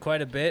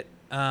quite a bit.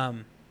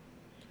 There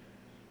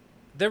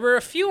were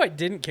a few I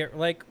didn't care.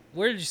 Like,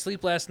 Where Did You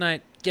Sleep Last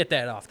Night? Get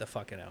that off the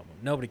fucking album.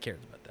 Nobody cares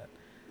about that.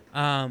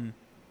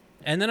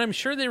 And then I'm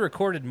sure they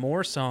recorded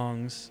more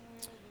songs.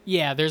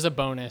 Yeah, there's a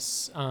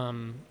bonus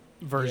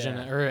version,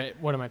 Yeah. or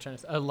what am I trying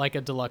to say? Like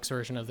a deluxe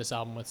version of this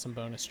album with some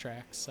bonus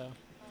tracks. So,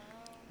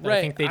 I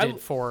Right, think they I did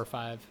 4 or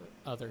 5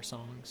 other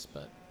songs,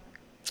 but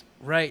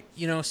Right.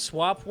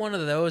 Swap one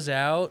of those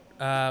out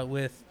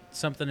with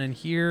something in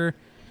here.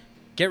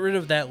 Get rid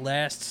of that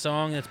last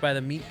song that's by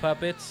the Meat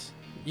Puppets.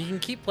 You can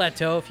keep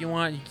Plateau if you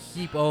want. You can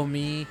keep Oh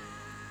Me.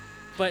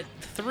 But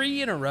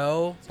 3 in a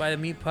row by the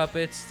Meat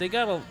Puppets, they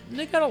got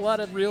a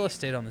lot of real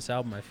estate on this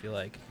album, I feel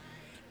like.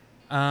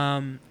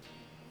 Other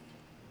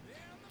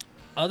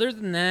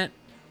than that,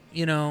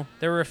 you know,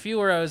 there were a few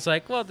where I was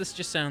like, well, this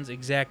just sounds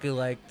exactly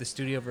like the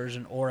studio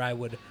version, or I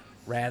would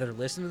rather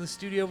listen to the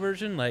studio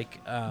version, like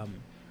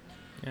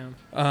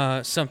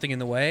Something in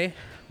the Way.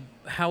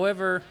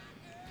 However,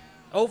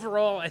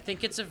 overall, I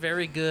think it's a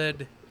very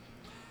good...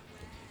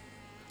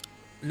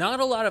 Not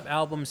a lot of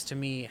albums to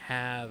me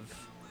have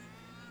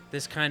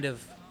this kind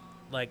of,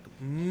 like,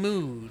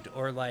 mood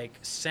or, like,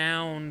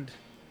 sound...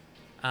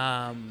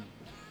 what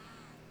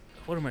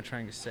am I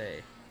trying to say?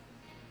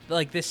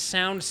 Like, this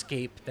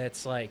soundscape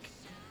that's, like,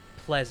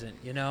 pleasant,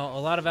 you know? A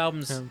lot of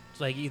albums,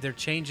 like, either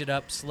change it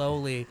up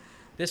slowly.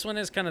 This one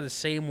is kind of the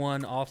same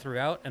one all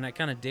throughout, and I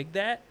kind of dig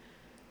that.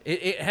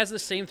 It has the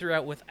same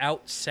throughout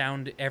without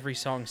every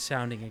song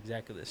sounding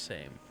exactly the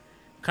same.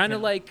 Kind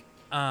of like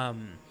the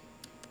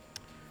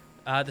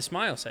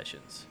Smile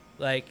Sessions.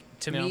 Like,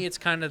 to me, it's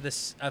kind of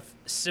this a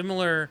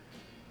similar,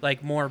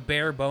 like, more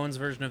bare bones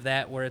version of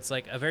that, where it's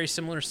like a very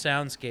similar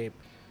soundscape.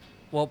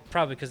 Well,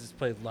 probably because it's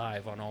played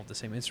live on all of the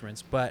same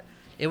instruments, but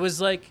it was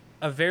like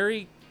a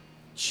very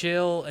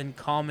chill and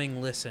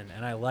calming listen,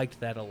 and I liked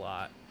that a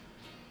lot.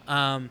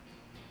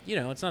 You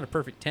know, it's not a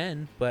perfect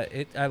 10, but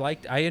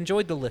I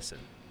enjoyed the listen.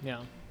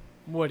 Yeah.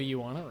 What do you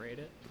want to rate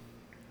it?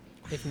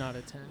 If not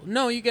a 10.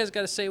 No, you guys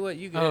got to say what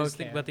you guys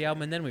think about the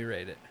album, and then we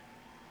rate it.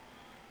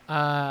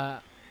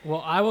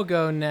 Well, I will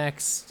go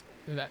next.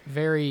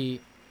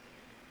 Very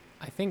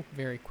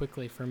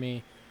quickly for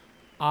me.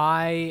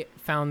 I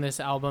found this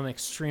album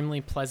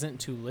extremely pleasant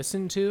to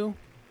listen to,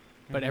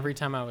 but every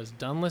time I was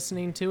done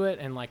listening to it,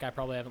 and like I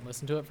probably haven't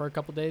listened to it for a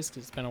couple days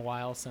because it's been a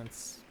while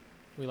since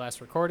we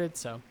last recorded,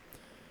 so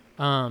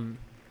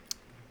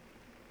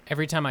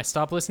every time I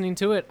stop listening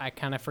to it, I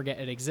kind of forget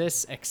it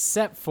exists,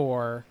 except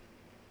for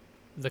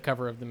the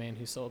cover of The Man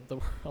Who Sold the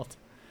World,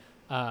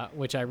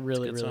 which I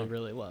really, really,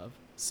 really love.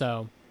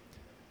 So,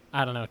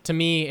 I don't know. To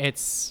me,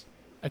 it's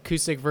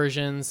acoustic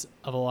versions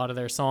of a lot of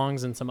their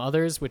songs and some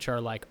others, which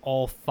are like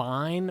all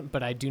fine,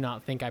 but I do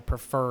not think I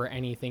prefer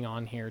anything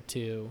on here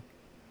to,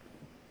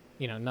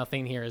 you know,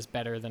 nothing here is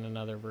better than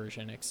another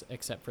version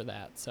except for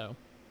that. So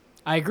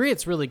I agree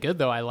it's really good,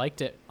 though. I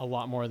liked it a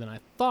lot more than I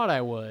thought I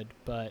would,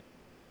 but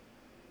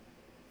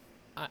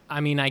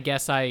I mean, I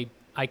guess I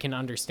can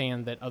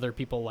understand that other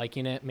people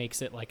liking it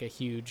makes it like a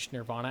huge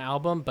Nirvana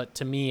album, but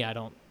to me, I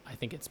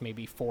think it's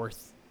maybe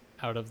fourth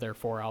out of their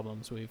 4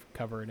 albums we've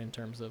covered in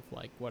terms of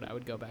like what I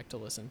would go back to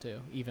listen to,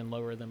 even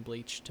lower than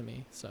Bleach to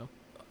me. So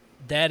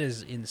that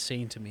is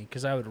insane to me,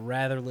 because I would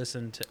rather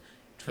listen to.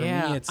 For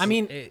me, it's. I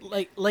mean,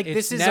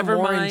 this is a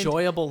more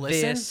enjoyable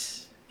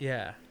listen.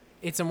 Yeah,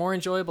 it's a more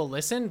enjoyable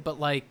listen, but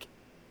like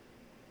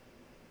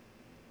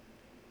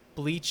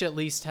Bleach at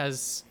least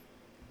has,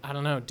 I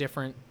don't know,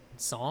 different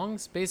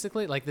songs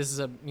basically. Like this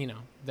is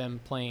them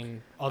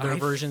playing other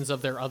versions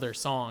of their other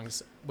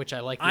songs, which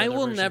I like. I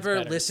will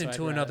never listen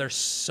to another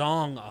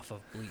song off of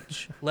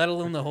Bleach, let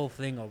alone the whole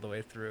thing all the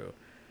way through.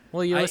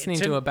 Well, you're listening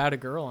to About a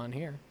Girl on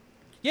here.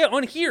 Yeah,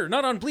 on here,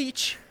 not on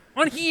Bleach.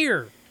 On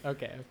here.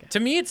 Okay. To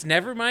me, it's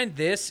Nevermind,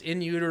 this,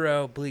 In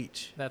Utero,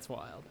 Bleach. That's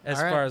wild. As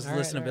far as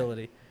listenability.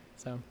 Right.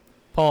 So,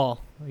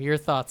 Paul, your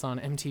thoughts on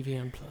MTV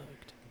Unplugged?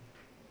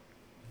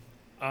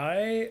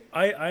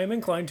 I'm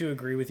inclined to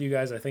agree with you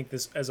guys. I think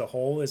this as a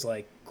whole is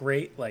like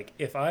great. Like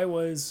if I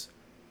was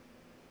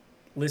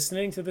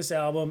listening to this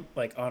album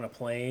like on a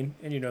plane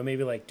and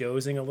maybe like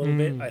dozing a little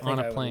bit, I think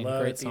I would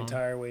love it the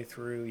entire way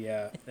through.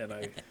 Yeah, and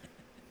I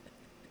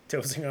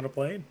dozing on a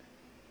plane.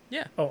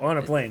 Yeah. Oh, on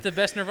a plane. It's the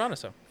best Nirvana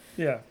song.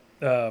 Yeah.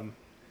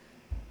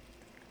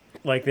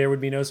 Like there would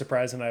be no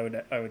surprise, and I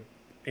would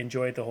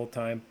enjoy it the whole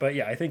time. But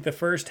yeah, I think the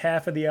first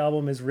half of the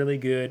album is really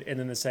good, and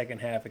then the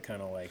second half it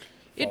kind of like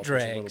it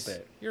drags a little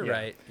bit. You're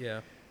right.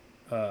 Yeah.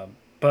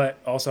 But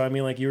also, I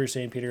mean, like you were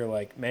saying, Peter,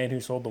 like Man Who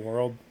Sold the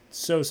World,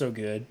 so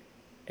good,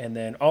 and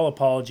then All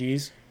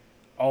Apologies,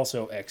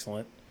 also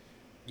excellent.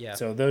 Yeah.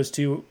 So those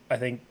two, I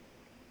think,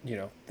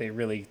 they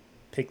really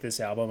pick this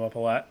album up a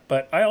lot.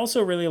 But I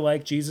also really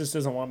like Jesus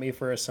Doesn't Want Me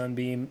for a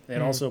Sunbeam,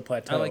 and also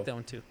Plateau. I like that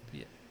one too.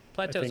 Yeah.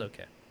 Plateau's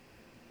okay.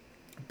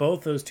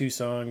 Both those two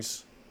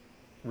songs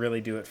really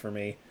do it for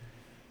me.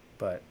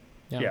 But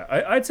yeah,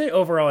 I'd say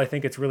overall I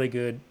think it's really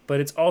good, but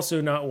it's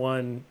also not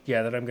one,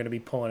 that I'm going to be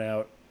pulling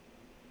out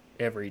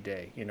every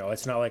day.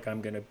 It's not like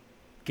I'm going to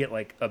get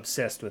like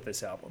obsessed with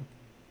this album.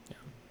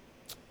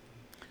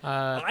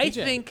 Yeah. I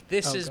think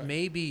this is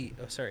maybe,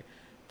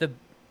 the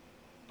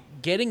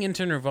getting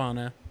into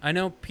Nirvana. I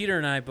know Peter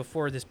and I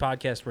before this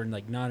podcast were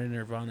like not in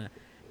Nirvana.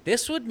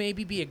 This would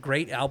maybe be a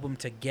great album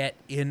to get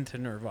into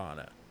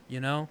Nirvana,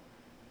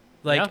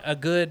 Like a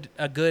good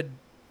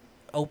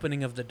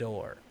opening of the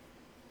door.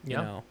 You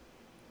know.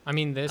 I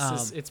mean,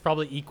 it's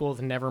probably equal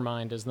to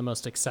Nevermind as the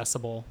most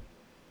accessible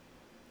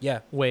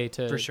way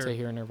to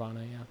hear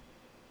Nirvana,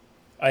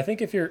 I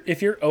think if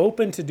you're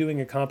open to doing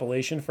a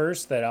compilation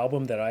first, that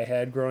album that I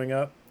had growing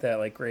up, that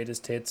like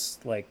greatest hits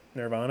like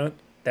Nirvana,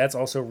 that's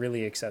also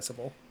really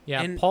accessible.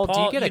 Yeah, And Paul, do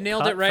Paul, you get you a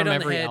nailed cut it right from on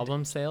the every head.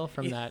 album sale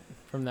from that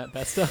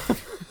best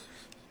of?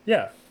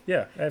 Yeah,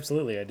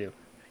 absolutely, I do.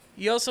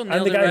 You also I'm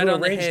nailed the it guy right who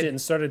on the arranged head. it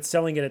and started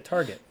selling it at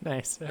Target.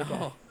 Nice. Okay.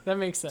 Oh. That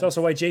makes sense. It's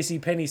also why J.C.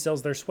 Penney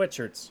sells their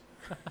sweatshirts.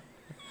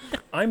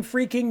 I'm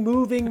freaking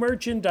moving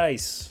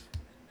merchandise.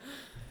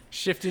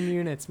 Shifting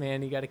units,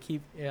 man. You got to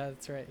keep. Yeah,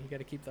 that's right. You got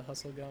to keep the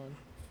hustle going.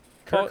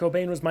 Kurt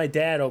Cobain was my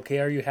dad, okay?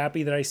 Are you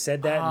happy that I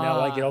said that and now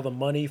I get all the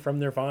money from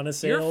Nirvana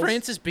sales? You're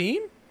Francis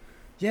Bean?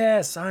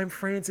 Yes, I'm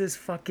Francis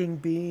fucking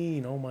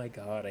Bean. Oh my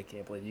god, I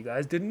can't believe you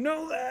guys didn't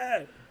know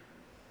that.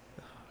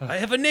 I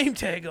have a name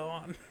tag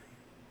on.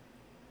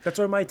 That's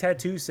why my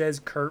tattoo says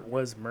Kurt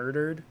was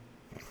murdered.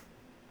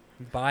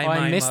 By Oh, my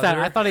I missed mother.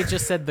 that. I thought he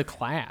just said The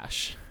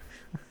Clash.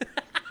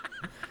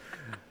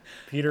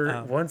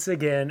 Peter, once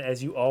again,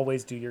 as you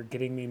always do, you're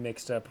getting me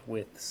mixed up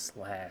with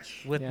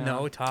Slash. With Yeah,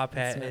 no top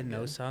hat that's and not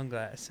no good.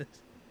 sunglasses.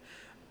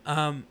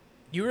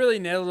 You really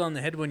nailed it on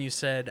the head when you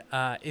said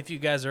if you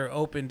guys are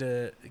open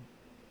to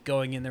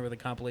going in there with a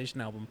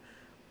compilation album.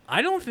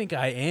 I don't think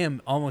I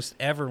am almost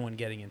ever when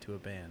getting into a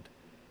band.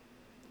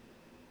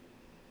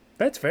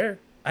 That's fair.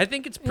 I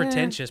think it's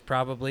pretentious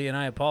probably, and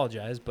I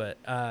apologize, but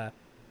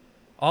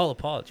all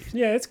apologies.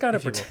 Yeah, it's kind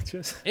of If you will.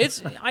 pretentious.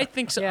 It's I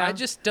think so. Yeah. I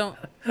just don't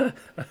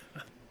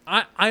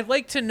I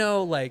like to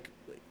know like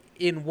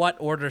in what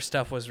order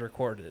stuff was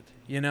recorded,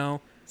 you know?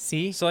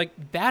 See? So like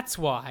That's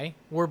why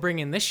we're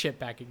bringing this shit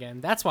back again.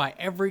 That's why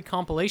every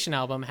compilation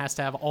album has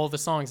to have all the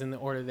songs in the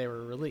order they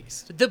were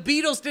released. the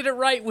Beatles did it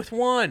right with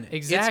one.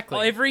 Exactly.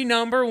 It's every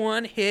number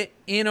one hit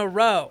in a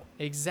row.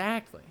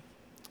 Exactly.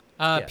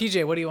 Yeah.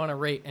 PJ, what do you want to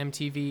rate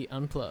MTV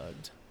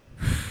Unplugged?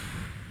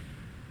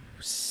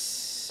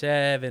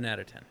 7 out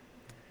of 10.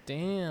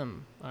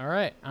 Damn. All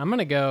right. I'm going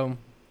to go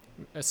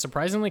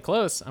surprisingly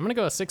close. I'm going to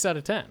go a 6 out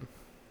of 10.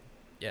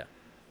 Yeah.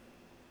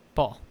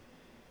 Paul.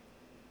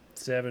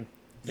 7.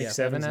 I think Yeah. 7's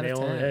 7 out of nail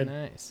on 10. the head.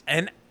 Nice.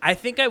 And I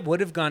think I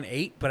would have gone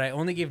 8, but I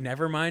only gave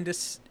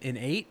Nevermind an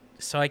 8,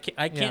 so I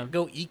can't Yeah.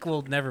 go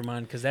equal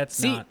Nevermind because that's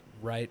See- not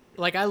right.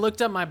 Like, I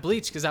looked up my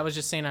Bleach because I was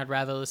just saying I'd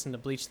rather listen to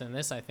Bleach than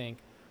this, I think.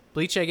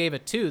 Bleach, I gave a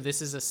 2.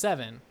 This is a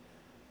 7.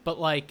 But,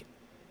 like,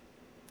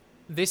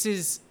 this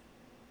is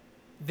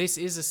a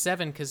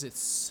 7 because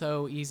it's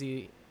so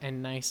easy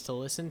and nice to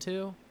listen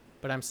to.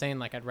 But I'm saying,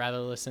 like, I'd rather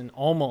listen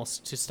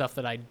almost to stuff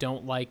that I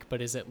don't like,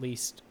 but is at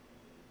least,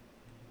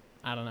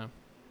 I don't know.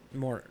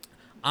 More.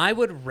 I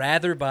would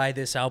rather buy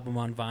this album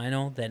on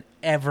vinyl than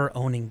ever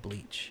owning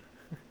Bleach.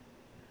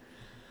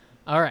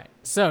 All right.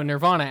 So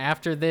Nirvana,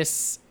 after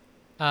this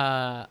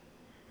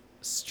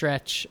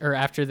stretch, or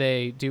after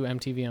they do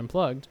MTV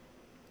Unplugged,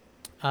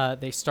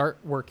 they start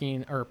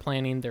working or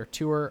planning their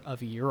tour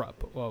of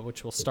Europe,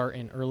 which will start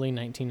in early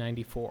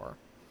 1994.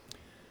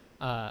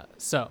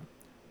 So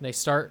they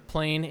start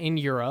playing in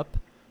Europe.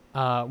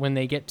 When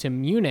they get to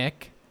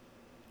Munich,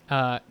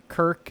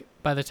 Kirk,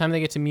 by the time they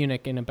get to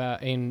Munich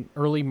in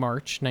early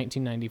March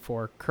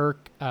 1994,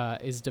 Kirk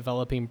is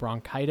developing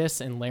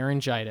bronchitis and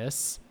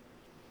laryngitis.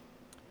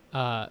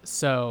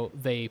 So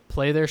they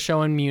play their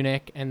show in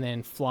Munich and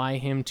then fly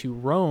him to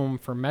Rome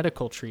for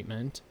medical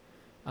treatment.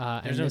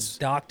 There's And no this,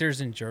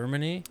 doctors in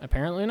Germany.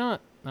 apparently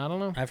not. I don't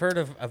know. I've heard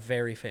of a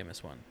very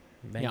famous one.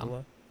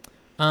 Mengele.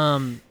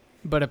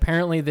 But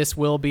apparently this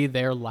will be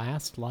their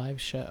last live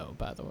show,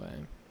 by the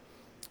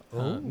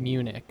way.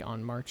 Munich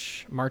on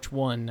March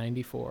 1,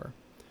 94.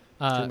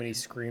 Too many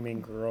screaming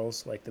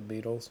girls like the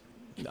Beatles.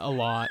 A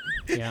lot,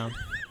 yeah.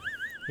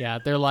 Yeah,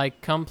 they're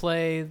like, come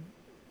play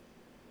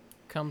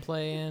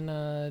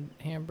in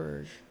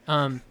Hamburg.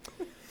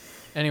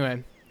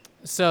 Anyway,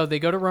 so they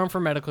go to Rome for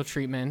medical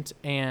treatment,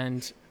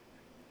 and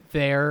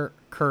there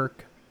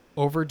Kirk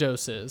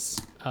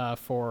overdoses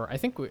for, I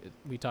think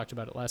we talked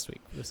about it last week.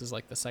 This is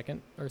like the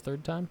second or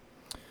third time.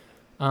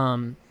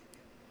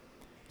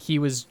 He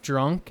was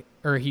drunk,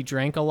 or he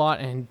drank a lot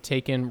and had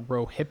taken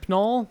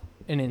Rohypnol,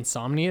 an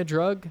insomnia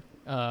drug.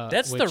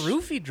 That's the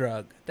roofie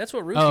drug. That's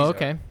what roofies Oh, are.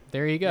 okay.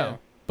 There you go. Yeah.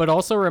 But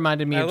also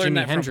reminded me I of learned Jimi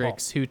that from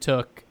Hendrix,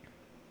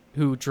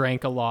 who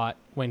drank a lot.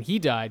 When he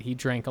died, he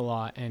drank a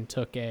lot and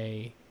took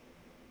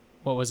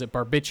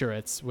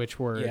barbiturates, which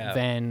were Yeah.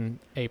 then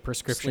a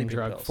prescription Sleeping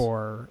drug pills.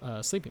 for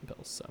sleeping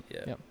pills. So,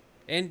 Yeah. yep.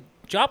 And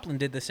Joplin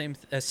did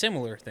a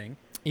similar thing.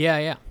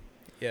 Yeah.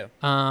 Yeah.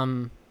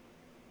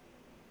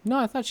 No,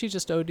 I thought she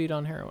just OD'd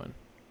on heroin.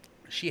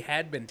 She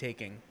had been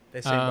taking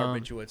the same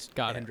barbiturates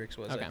got it. Hendrix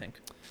was, Okay. I think.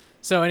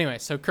 So anyway,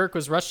 so Kirk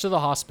was rushed to the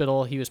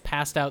hospital. He was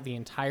passed out the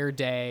entire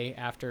day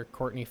after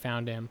Courtney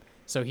found him.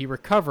 So he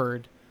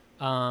recovered,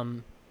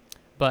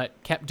 but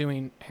kept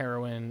doing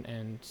heroin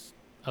and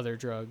other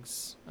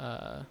drugs,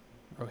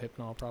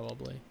 Rohypnol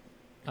probably.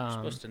 You're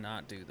supposed to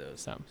not do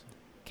those. So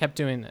kept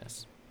doing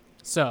this.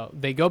 So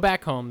they go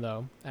back home,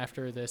 though,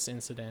 after this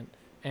incident.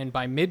 And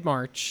by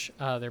mid-March,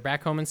 they're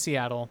back home in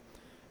Seattle.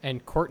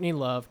 And Courtney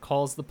Love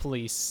calls the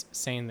police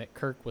saying that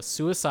Kirk was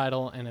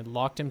suicidal and had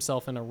locked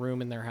himself in a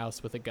room in their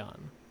house with a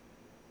gun.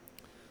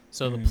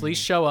 So the police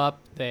show up,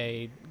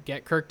 they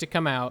get Kirk to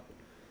come out,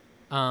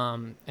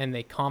 and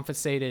they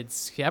confiscated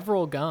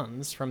several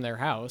guns from their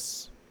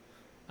house,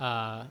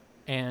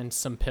 and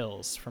some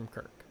pills from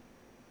Kirk.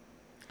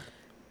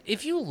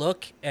 If you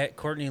look at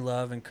Courtney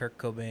Love and Kurt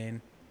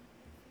Cobain,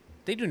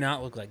 they do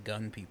not look like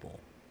gun people.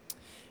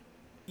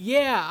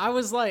 Yeah, I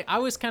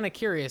was kind of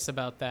curious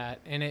about that,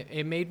 and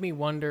it made me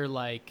wonder,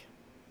 like,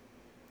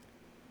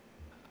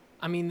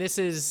 I mean, this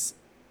is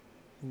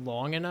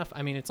long enough.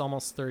 I mean, it's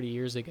almost 30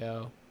 years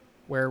ago,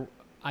 where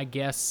I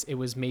guess it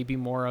was maybe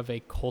more of a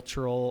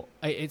cultural,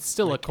 it's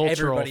still Like a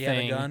cultural everybody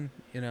thing. had a gun,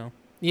 you know?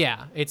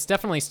 Yeah, it's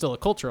definitely still a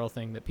cultural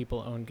thing that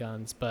people own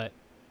guns, but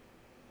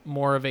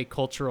more of a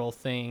cultural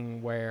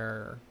thing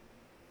where,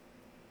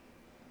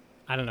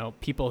 I don't know,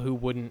 people who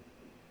wouldn't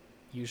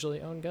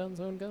usually own guns.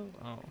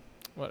 Oh,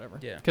 whatever.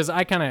 Yeah. Because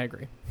I kind of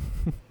agree.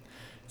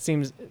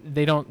 Seems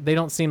they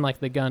don't seem like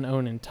the gun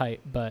owning type,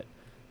 but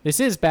this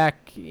is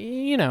back,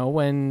 you know,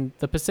 when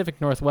the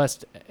Pacific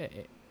Northwest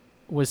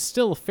was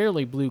still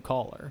fairly blue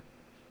collar.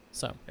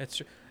 So That's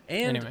true.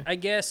 And Anyway. I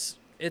guess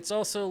it's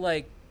also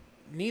like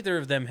neither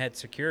of them had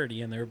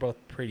security, and they were both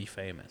pretty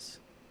famous.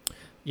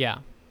 yeah,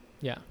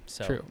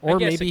 So, true. I Or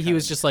guess maybe it he kinda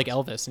was makes just like sense.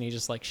 Elvis, and he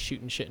just like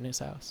shooting shit in his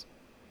house.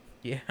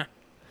 Yeah,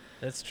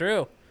 that's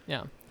true.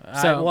 Yeah.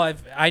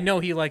 I know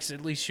he likes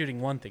at least shooting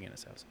one thing in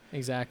his house.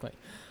 Exactly.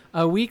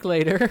 A week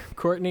later,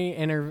 Courtney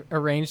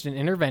arranged an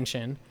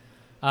intervention,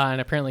 and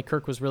apparently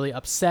Kirk was really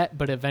upset,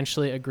 but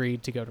eventually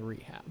agreed to go to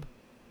rehab.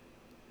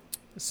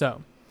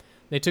 So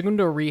they took him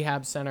to a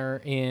rehab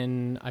center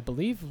in, I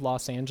believe,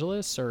 Los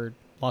Angeles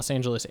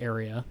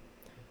area.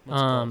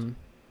 What's it called?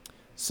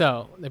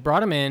 So they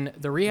brought him in.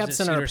 The rehab it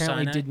center Cedar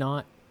apparently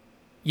Sinai?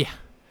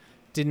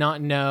 did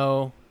not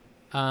know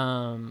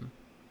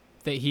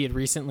that he had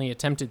recently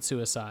attempted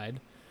suicide,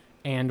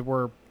 and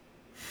were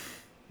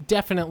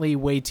definitely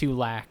way too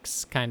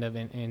lax kind of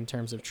in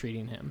terms of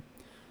treating him.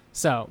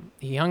 So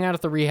he hung out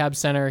at the rehab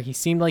center. He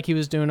seemed like he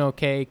was doing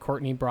okay.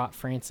 Courtney brought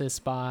Francis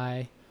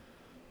by.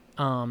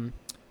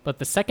 But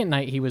the second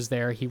night he was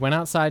there, he went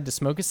outside to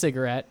smoke a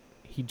cigarette.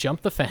 He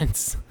jumped the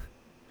fence.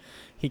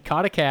 He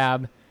caught a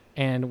cab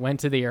and went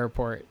to the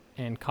airport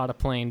and caught a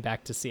plane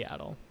back to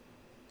Seattle.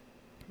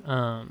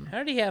 How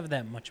did he have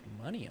that much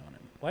money on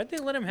him? Why'd they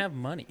let him have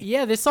money?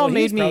 Yeah, this all Well,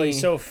 made he's probably me...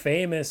 so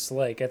famous.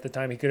 Like at the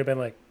time, he could have been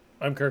like,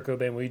 "I'm Kurt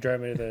Cobain. Will you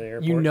drive me to the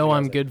airport?" You And know I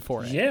I'm was like, good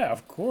for it. Yeah,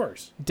 of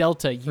course.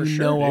 Delta, you For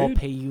sure, know I'll dude.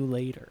 pay you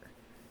later.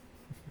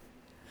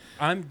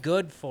 I'm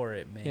good for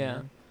it, man.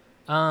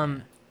 Yeah.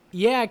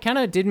 Yeah, it kind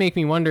of did make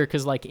me wonder,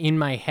 because, like, in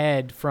my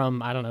head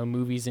from, I don't know,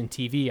 movies and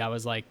TV, I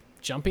was like,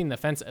 jumping the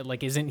fence,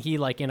 like, isn't he,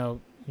 like, in a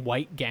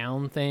white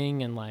gown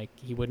thing, and, like,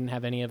 he wouldn't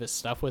have any of his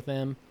stuff with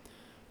him?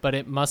 But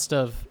it must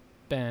have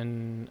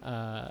been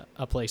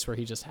a place where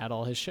he just had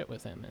all his shit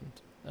with him,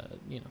 and,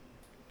 you know,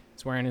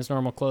 he's wearing his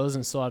normal clothes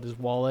and still had his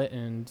wallet,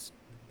 and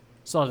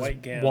still had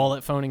White his gown.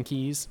 wallet, phone, and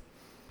keys.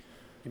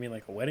 You mean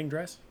like a wedding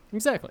dress?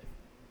 Exactly.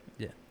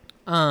 Yeah.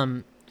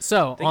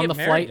 So, They on get the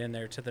married flight... in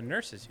there to the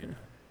nurses, you know.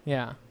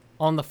 Yeah.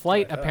 On the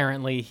flight, I thought.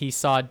 apparently, he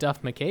saw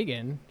Duff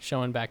McKagan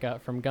showing back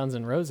up from Guns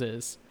N'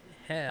 Roses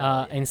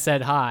Hell and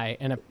said hi.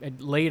 And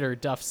later,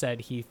 Duff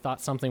said he thought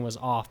something was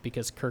off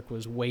because Kirk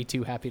was way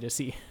too happy to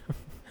see him.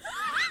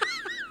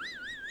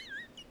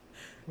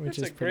 Which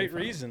That's is a pretty great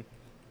funny. reason.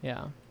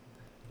 Yeah.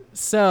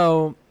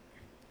 So,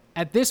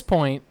 at this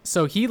point,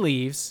 so he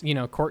leaves. You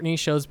know, Courtney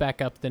shows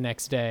back up the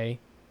next day.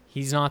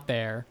 He's not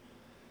there.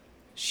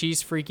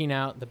 She's freaking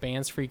out. The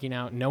band's freaking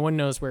out. No one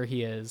knows where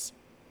he is.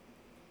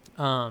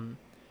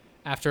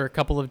 After a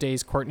couple of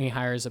days, Courtney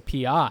hires a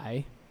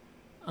PI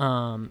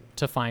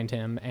to find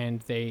him,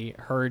 and they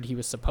heard he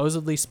was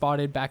supposedly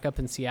spotted back up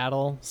in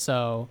Seattle.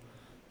 So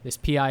this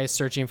PI is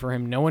searching for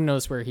him. No one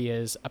knows where he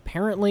is.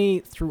 Apparently,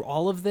 through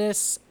all of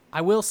this,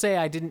 I will say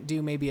I didn't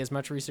do maybe as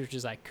much research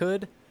as I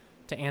could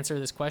to answer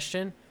this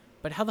question,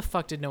 but how the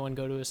fuck did no one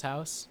go to his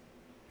house?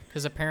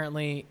 Because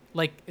apparently,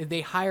 like, they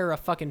hire a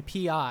fucking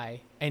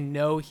PI and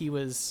know he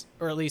was,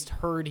 or at least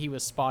heard he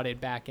was spotted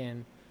back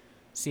in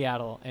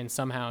Seattle, and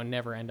somehow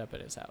never end up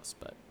at his house.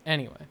 But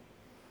anyway.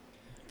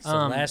 It's the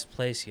last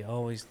place you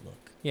always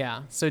look.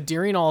 Yeah. So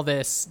during all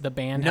this, the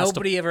band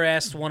Nobody ever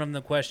asked one of them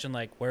the question,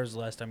 like, where's the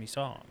last time you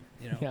saw him?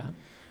 You know? has to...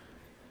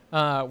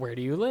 Yeah. Where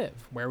do you live?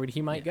 Where would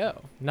he might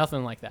go?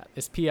 Nothing like that.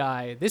 This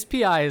PI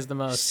is the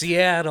most...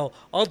 Seattle.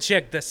 I'll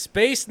check the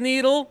Space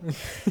Needle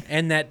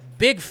and that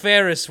big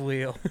Ferris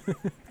wheel.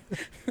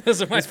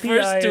 Those are my This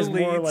first PI two is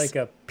more leads. like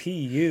a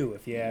PU,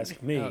 if you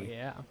ask me. Oh,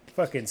 yeah.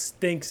 Fucking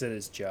stinks at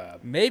his job.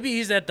 Maybe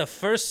he's at the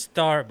first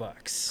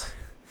Starbucks.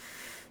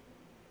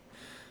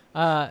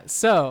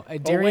 So Oh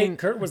during... wait,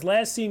 Kurt was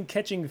last seen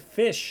catching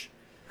fish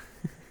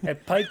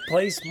at Pike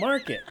Place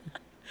Market.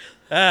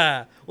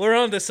 We're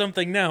on to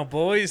something now,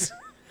 boys.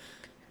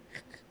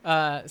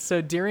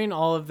 So during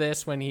all of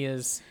this, when he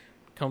is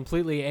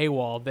completely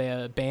AWOL,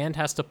 the band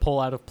has to pull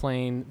out of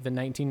playing the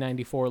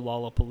 1994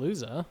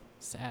 Lollapalooza.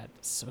 Sad.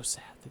 So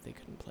sad that they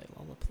couldn't play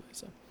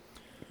Lollapalooza.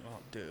 Oh,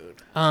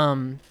 dude.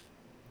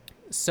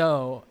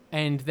 So,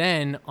 and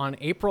then on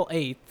April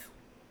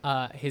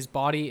 8th, his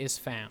body is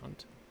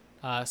found.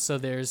 So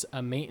there's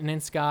a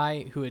maintenance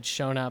guy who had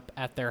shown up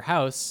at their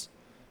house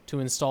to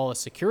install a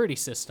security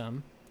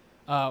system,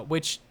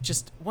 which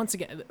just once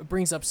again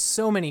brings up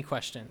so many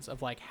questions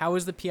of like, how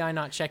is the PI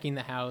not checking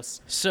the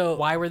house? So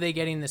Why were they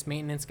getting this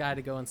maintenance guy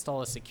to go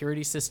install a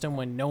security system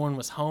when no one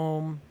was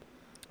home?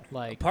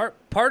 Like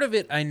part of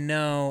it I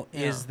know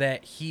Yeah. is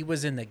that he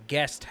was in the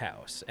guest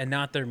house and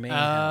not their main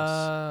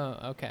house.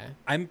 Oh, okay.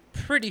 I'm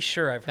pretty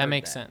sure I've heard That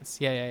makes sense.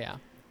 Yeah.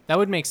 That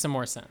would make some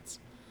more sense.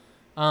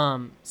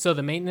 So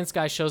the maintenance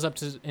guy shows up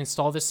to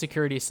install this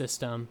security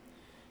system.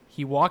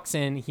 He walks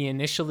in. He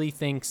initially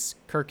thinks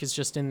Kirk is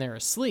just in there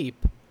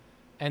asleep,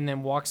 and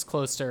then walks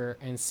closer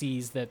and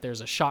sees that there's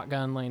a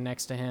shotgun laying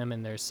next to him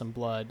and there's some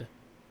blood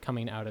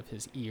coming out of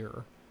his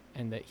ear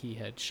and that he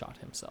had shot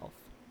himself.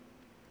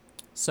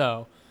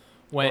 So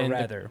when Or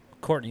rather,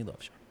 Courtney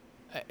loves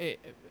you.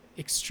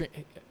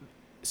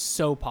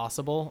 so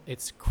possible.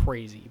 It's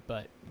crazy,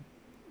 but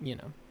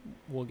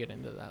we'll get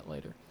into that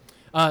later.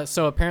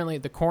 So apparently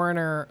the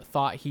coroner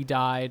thought he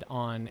died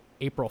on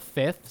April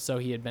 5th, so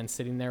he had been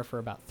sitting there for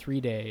about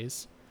 3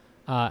 days,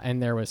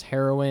 and there was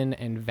heroin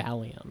and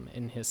Valium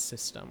in his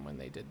system when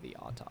they did the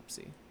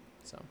autopsy.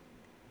 So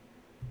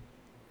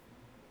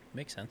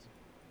Makes sense.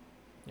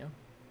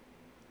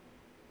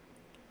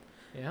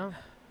 yeah.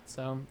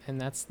 So, and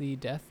that's the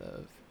death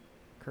of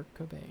Kurt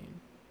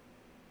Cobain.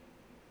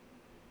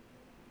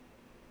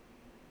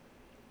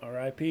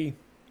 R.I.P.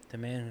 The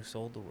man who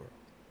sold the world.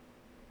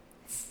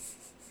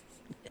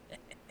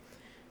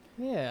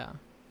 Yeah.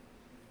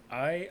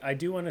 I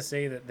do want to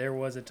say that there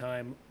was a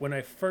time when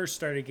I first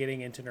started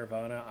getting into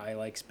Nirvana,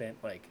 I spent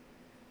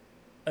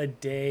a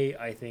day,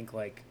 I think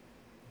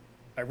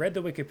I read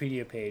the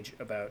Wikipedia page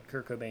about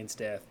Kurt Cobain's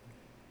death,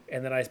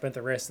 and then I spent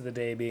the rest of the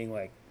day being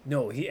like,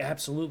 no, he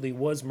absolutely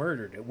was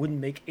murdered. It wouldn't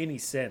make any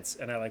sense.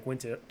 And I went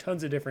to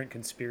tons of different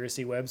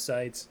conspiracy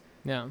websites.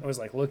 Yeah. I was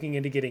looking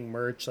into getting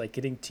merch,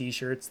 getting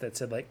t-shirts that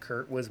said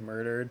Kurt was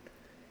murdered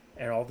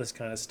and all this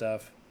kind of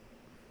stuff.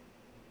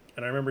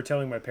 And I remember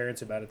telling my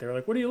parents about it. They were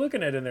like, what are you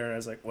looking at in there? And I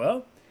was like,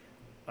 well,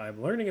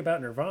 I'm learning about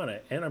Nirvana,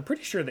 and I'm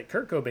pretty sure that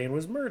Kurt Cobain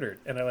was murdered.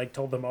 And I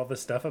told them all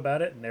this stuff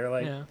about it, and they were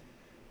like, Yeah.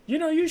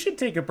 you should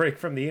take a break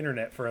from the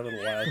internet for a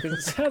little while, because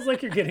it sounds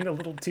like you're getting a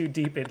little too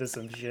deep into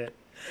some shit.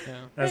 Yeah.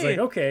 And I was Hey, like,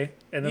 okay.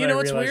 And then You know I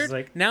what's realized,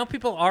 weird? Now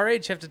people our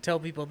age have to tell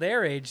people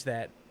their age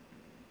that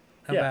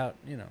Yeah. about,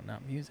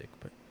 not music,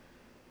 but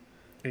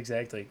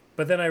exactly.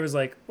 But then I was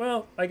like,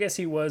 well, I guess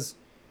he was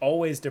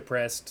always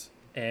depressed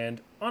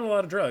and on a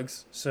lot of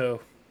drugs,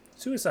 so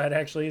suicide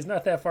actually is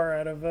not that far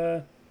out of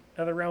the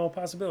realm of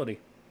possibility.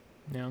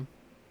 Yeah.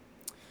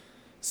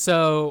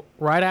 So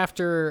right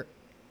after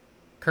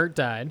Kurt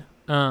died,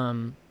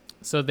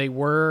 so they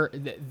were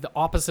the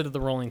opposite of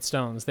the Rolling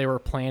Stones. They were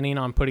planning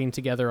on putting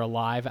together a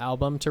live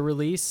album to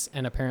release,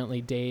 and apparently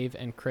Dave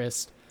and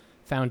Chris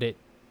found it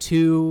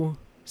too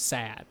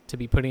sad to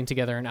be putting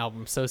together an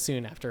album so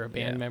soon after a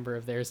band Yeah. member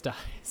of theirs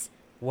dies.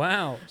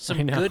 wow, I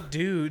some know. good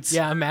dudes.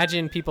 Yeah,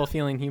 imagine people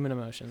feeling human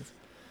emotions.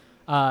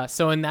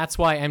 And that's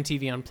why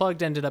MTV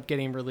Unplugged ended up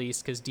getting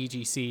released, because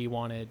DGC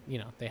wanted,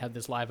 they had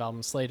this live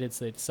album slated,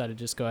 so they decided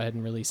to just go ahead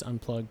and release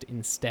Unplugged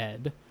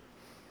instead.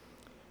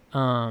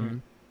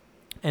 And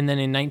then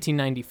in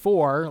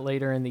 1994,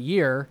 later in the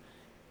year,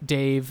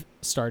 Dave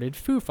started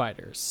Foo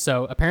Fighters.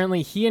 So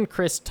apparently he and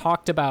Chris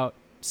talked about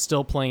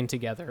still playing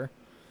together.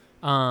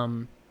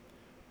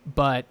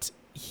 But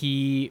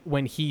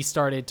when he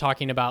started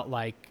talking about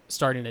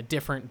starting a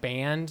different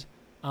band,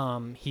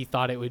 he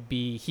thought it would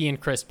be, he and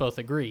Chris both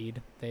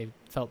agreed. They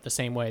felt the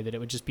same way, that it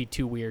would just be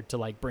too weird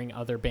to bring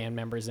other band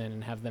members in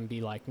and have them be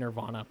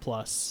Nirvana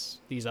plus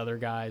these other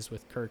guys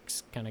with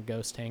Kirk's kind of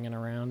ghost hanging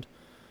around.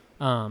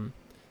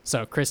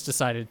 So Chris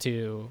decided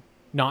to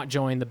not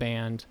join the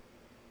band.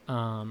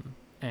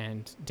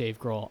 And Dave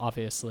Grohl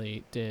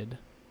obviously did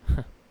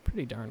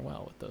pretty darn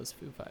well with those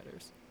Foo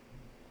Fighters.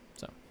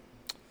 So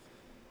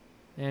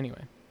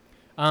anyway.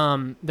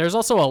 There's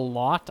also a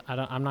lot,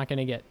 I'm not going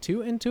to get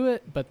too into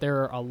it, but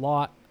there are a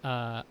lot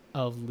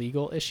of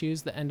legal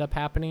issues that end up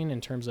happening in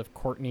terms of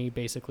Courtney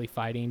basically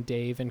fighting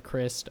Dave and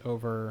Chris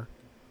over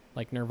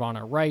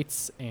Nirvana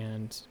rights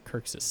and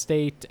Kirk's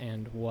estate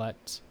and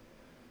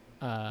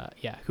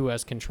who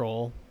has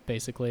control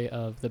basically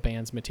of the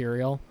band's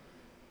material.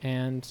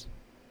 And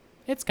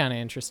it's kind of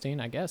interesting,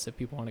 I guess, if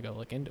people want to go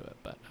look into it,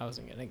 but I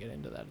wasn't going to get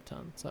into that a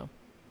ton. So,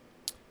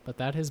 but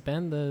that has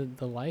been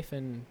the life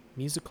and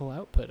musical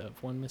output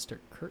of one Mr.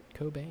 Kurt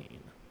Cobain.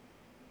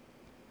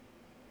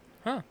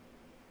 Huh.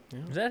 Yeah.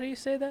 Is that how you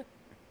say that?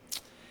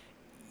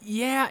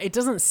 Yeah, it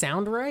doesn't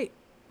sound right.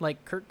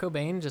 Kurt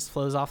Cobain just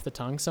flows off the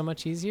tongue so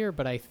much easier,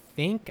 but I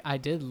think I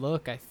did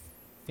look. I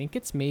think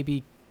it's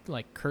maybe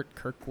Kurt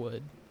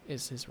Kirkwood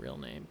is his real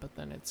name, but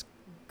then it's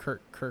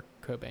Kurt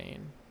Cobain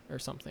or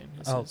something.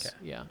 Okay.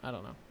 Yeah, I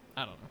don't know.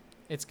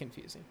 It's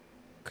confusing.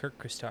 Kirk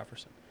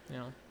Christopherson.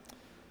 Yeah.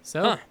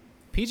 So, Huh.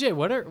 PJ,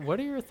 what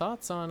are your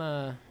thoughts on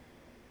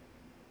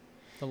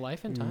the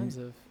life and times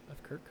of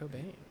Kurt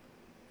Cobain?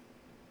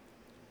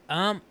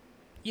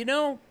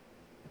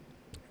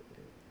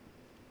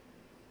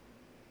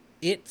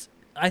 It's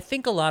I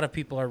think a lot of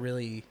people are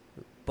really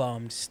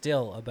bummed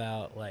still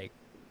about like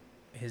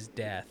his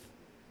death.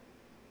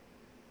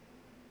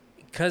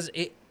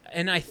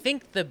 And I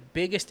think the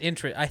biggest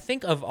interest, I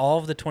think of all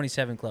of the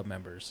 27 Club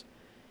members,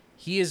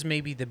 he is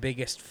maybe the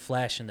biggest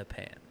flash in the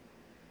pan.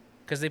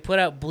 Because they put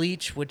out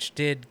Bleach, which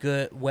did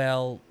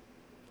well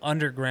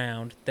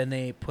underground. Then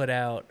they put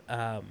out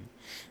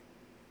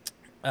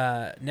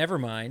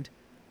Nevermind,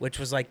 which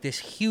was like this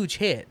huge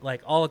hit,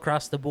 like all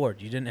across the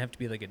board. You didn't have to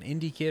be like an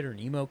indie kid or an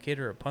emo kid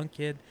or a punk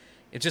kid.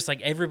 It's just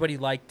like everybody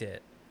liked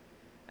it.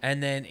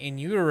 And then In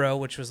Utero,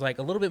 which was like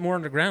a little bit more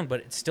underground,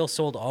 but it still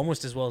sold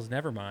almost as well as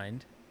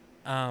Nevermind.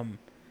 And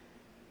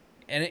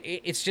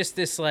it's just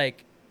this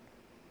like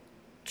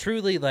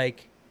truly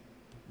like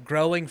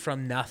growing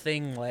from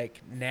nothing,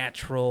 like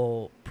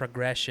natural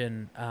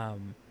progression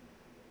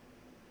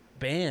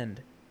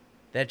band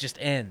that just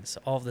ends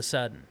all of a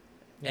sudden.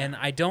 Yeah. And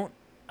I don't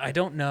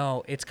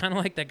know. It's kind of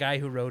like that guy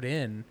who wrote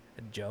in,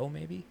 Joe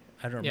maybe?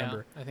 I don't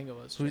remember. I think it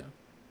was Who- Joe.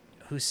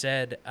 Who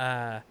said,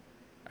 I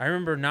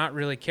remember not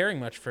really caring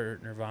much for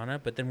Nirvana,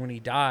 but then when he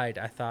died,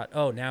 I thought,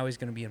 oh, now he's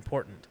going to be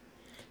important.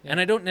 Yeah. And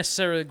I don't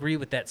necessarily agree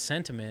with that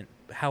sentiment.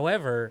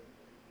 However,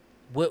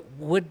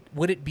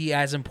 would it be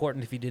as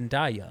important if he didn't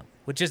die young?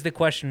 Which is the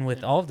question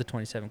with all of the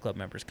 27 Club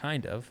members,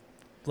 kind of.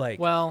 Like,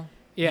 Well,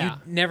 yeah.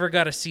 you never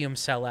got to see him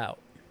sell out,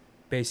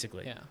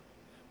 basically. Yeah.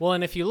 Well,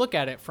 and if you look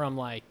at it from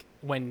like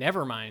when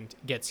Nevermind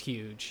gets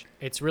huge,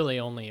 it's really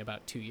only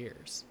about 2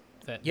 years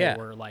that Yeah.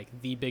 they were like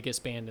the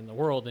biggest band in the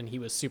world and he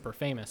was super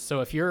famous.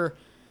 So if you're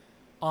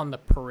on the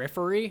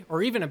periphery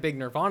or even a big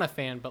Nirvana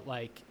fan, but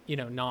like, you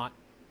know, not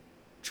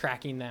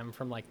tracking them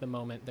from like the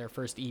moment their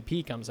first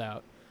EP comes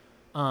out,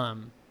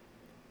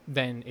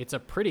 then it's a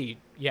pretty,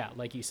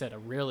 like you said, a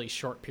really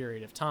short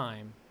period of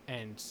time.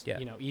 And,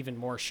 you know, even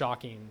more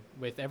shocking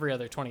with every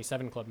other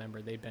 27 Club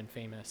member, they've been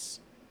famous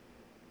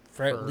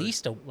For at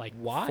least a like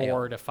while.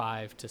 4 to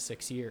 5 to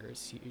 6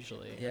 years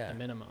usually Yeah. at the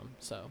minimum.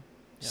 So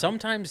yeah.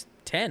 Sometimes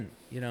 10,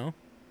 you know?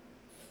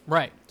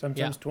 Right.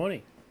 Sometimes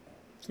 20.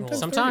 Sometimes 30.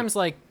 Sometimes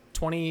like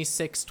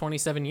 26,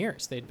 27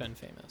 years they'd been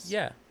famous.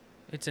 Yeah.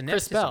 It's a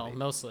Chris Bell nepotism.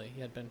 mostly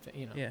he had been,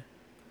 Yeah.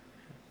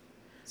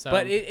 So,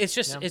 But it's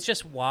just yeah. it's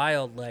just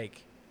wild.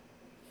 Like,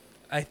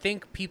 I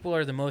think people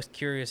are the most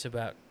curious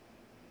about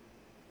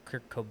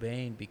Kurt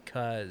Cobain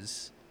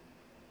because,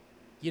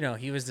 you know,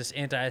 he was this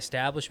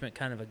anti-establishment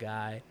kind of a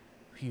guy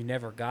who you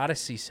never got to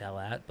see sell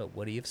out. But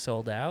would he have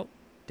sold out?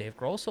 Dave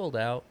Grohl sold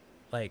out.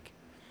 Like,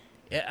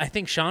 I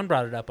think Sean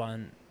brought it up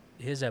on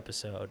his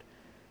episode.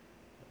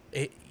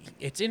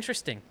 It's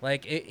interesting.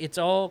 Like, it's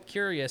all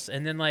curious.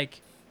 And then,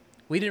 like,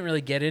 we didn't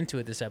really get into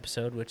it this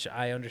episode, which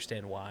I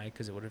understand why,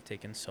 because it would have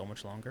taken so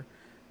much longer.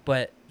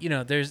 But, you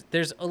know, there's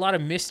a lot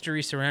of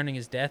mystery surrounding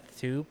his death,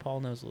 too. Paul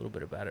knows a little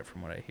bit about it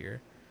from what I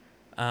hear.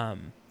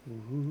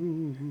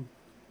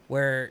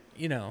 Where,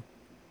 you know,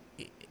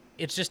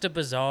 it's just a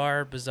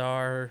bizarre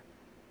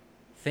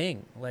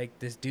thing. Like,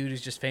 this dude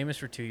is just famous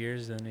for 2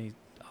 years, and he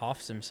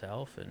offs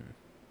himself, and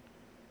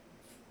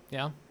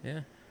yeah,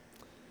 yeah.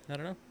 I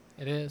don't know.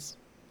 it is.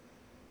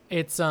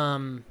 It's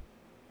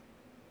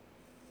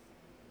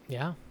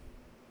yeah.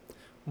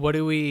 What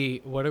are we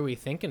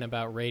thinking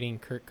about rating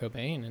Kurt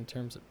Cobain in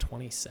terms of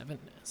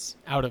 27ness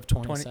out of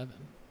 27?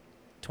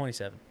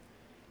 27.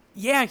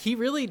 Yeah,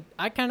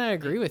 I kind of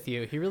agree with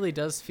you. He really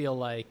does feel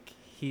like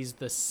he's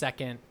the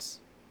second.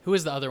 Who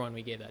was the other one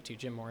we gave that to?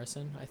 Jim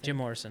Morrison, I think. Jim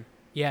Morrison.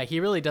 Yeah, he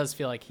really does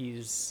feel like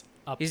he's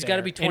up He's there.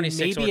 gotta be And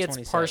 26 or maybe it's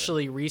 27.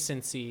 partially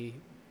recency,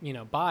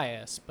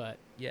 bias, but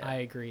Yeah. I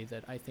agree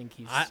that I think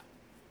he's I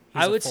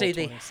a would full say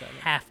they 27.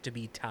 have to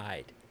be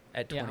tied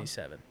at Yeah.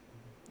 27.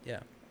 Yeah.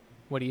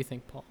 What do you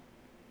think, Paul?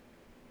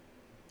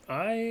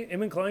 I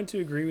am inclined to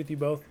agree with you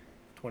both.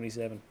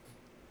 27.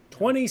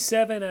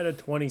 27 out of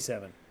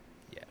 27.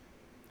 Yeah.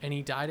 And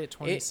he died at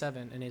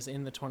 27 and is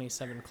in the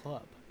 27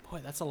 club.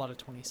 Boy, that's a lot of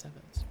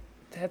 27s.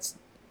 That's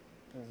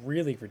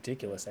really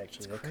ridiculous,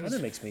 actually. That kind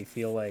of makes me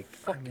feel like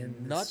I'm in Fucking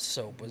this nuts,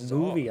 so bizarre.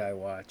 movie I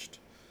watched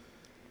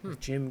with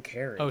Jim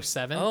Carrey. Oh,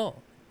 7? Oh,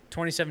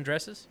 27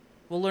 dresses?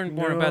 We'll learn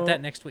more about No.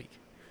 that next week.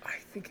 I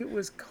think it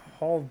was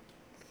called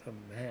The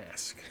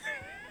Mask.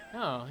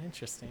 Oh,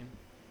 interesting.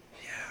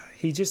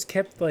 He just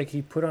kept, like,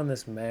 he put on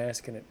this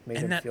mask and it made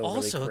him And that feel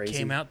also really crazy.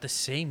 came out the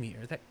same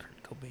year that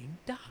Kurt Cobain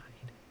died.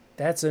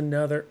 That's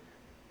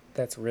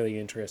really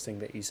interesting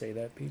that you say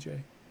that,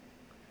 PJ.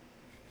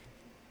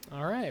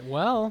 All right.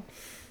 Well,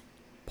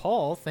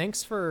 Paul,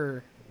 thanks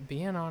for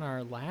being on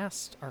our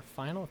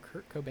final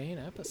Kurt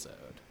Cobain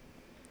episode.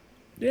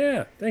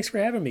 Yeah, thanks for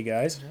having me,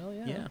 guys. Hell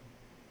yeah. Yeah.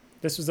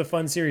 This was a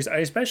fun series. I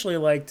especially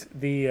liked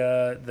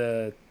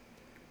the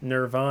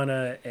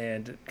Nirvana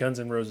and Guns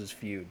N' Roses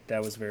feud.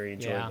 That was very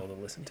enjoyable to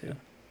listen to.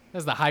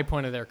 That's the high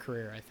point of their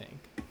career, I think.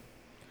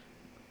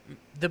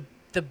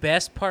 The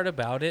best part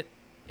about it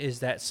is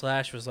that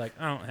Slash was like,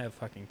 I don't have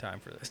fucking time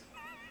for this.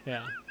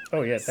 Yeah.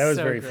 Oh yeah, that was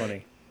So very great.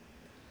 funny.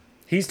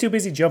 He's too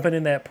busy jumping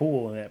in that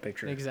pool in that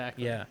picture.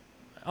 Exactly. Yeah.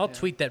 I'll Yeah.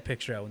 tweet that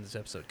picture out when this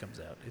episode comes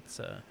out. It's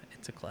a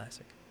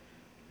classic.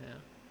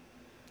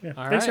 Yeah. Yeah.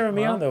 All Thanks for right, having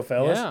me well, on, though,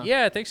 fellas. yeah.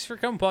 Yeah, thanks for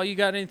coming, Paul. You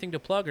got anything to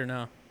plug or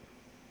no?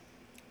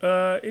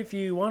 If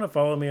you want to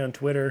follow me on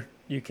Twitter,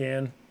 you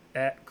can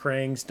at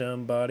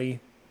Krangsdumbody,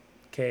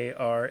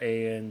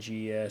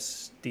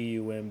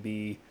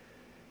 KrangsDumbody.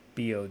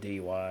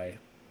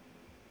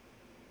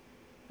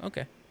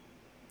 Okay.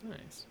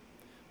 Nice.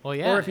 Well,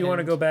 yeah. Or if you want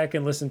to and- go back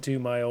and listen to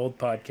my old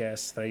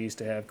podcast that I used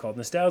to have called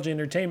Nostalgia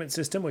Entertainment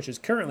System, which is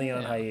currently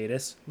on Yeah.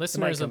 hiatus. It might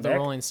listeners come of the back.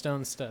 Rolling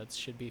Stone studs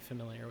should be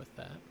familiar with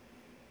that.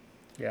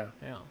 Yeah.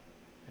 Yeah.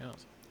 Yeah.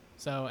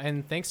 So,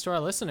 and thanks to our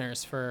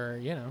listeners for,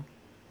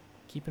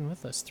 keeping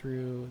with us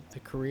through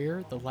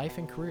the life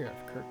and career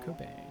of Kurt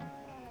Cobain.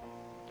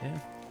 Yeah.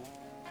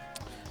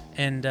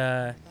 And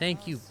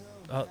thank you,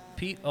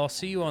 Pete. I'll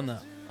see you on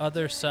the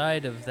other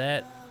side of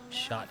that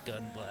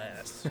shotgun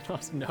blast.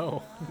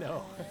 No.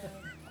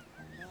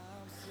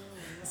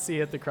 See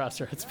you at the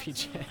crossroads,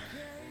 PJ.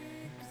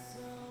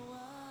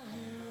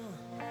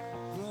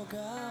 Look,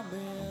 I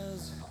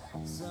miss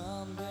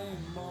Sunday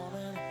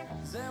morning.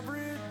 'Cause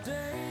every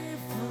day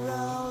for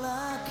all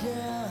I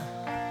care,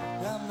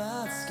 I'm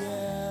not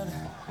scared.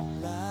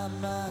 Light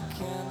my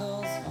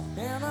candles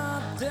in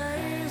our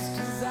days,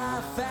 'cause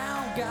I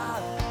found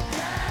God.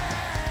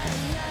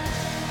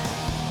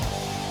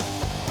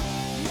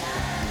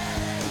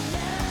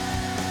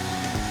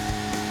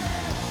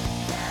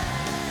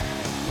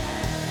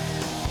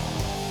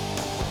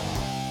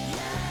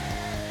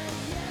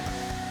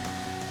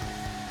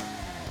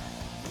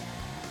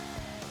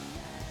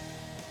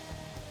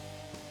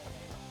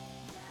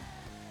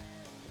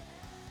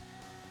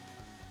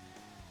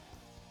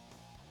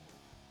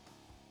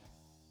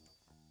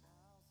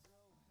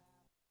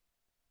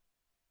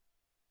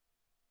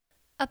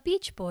 A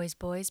Beach Boys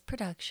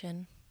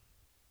production.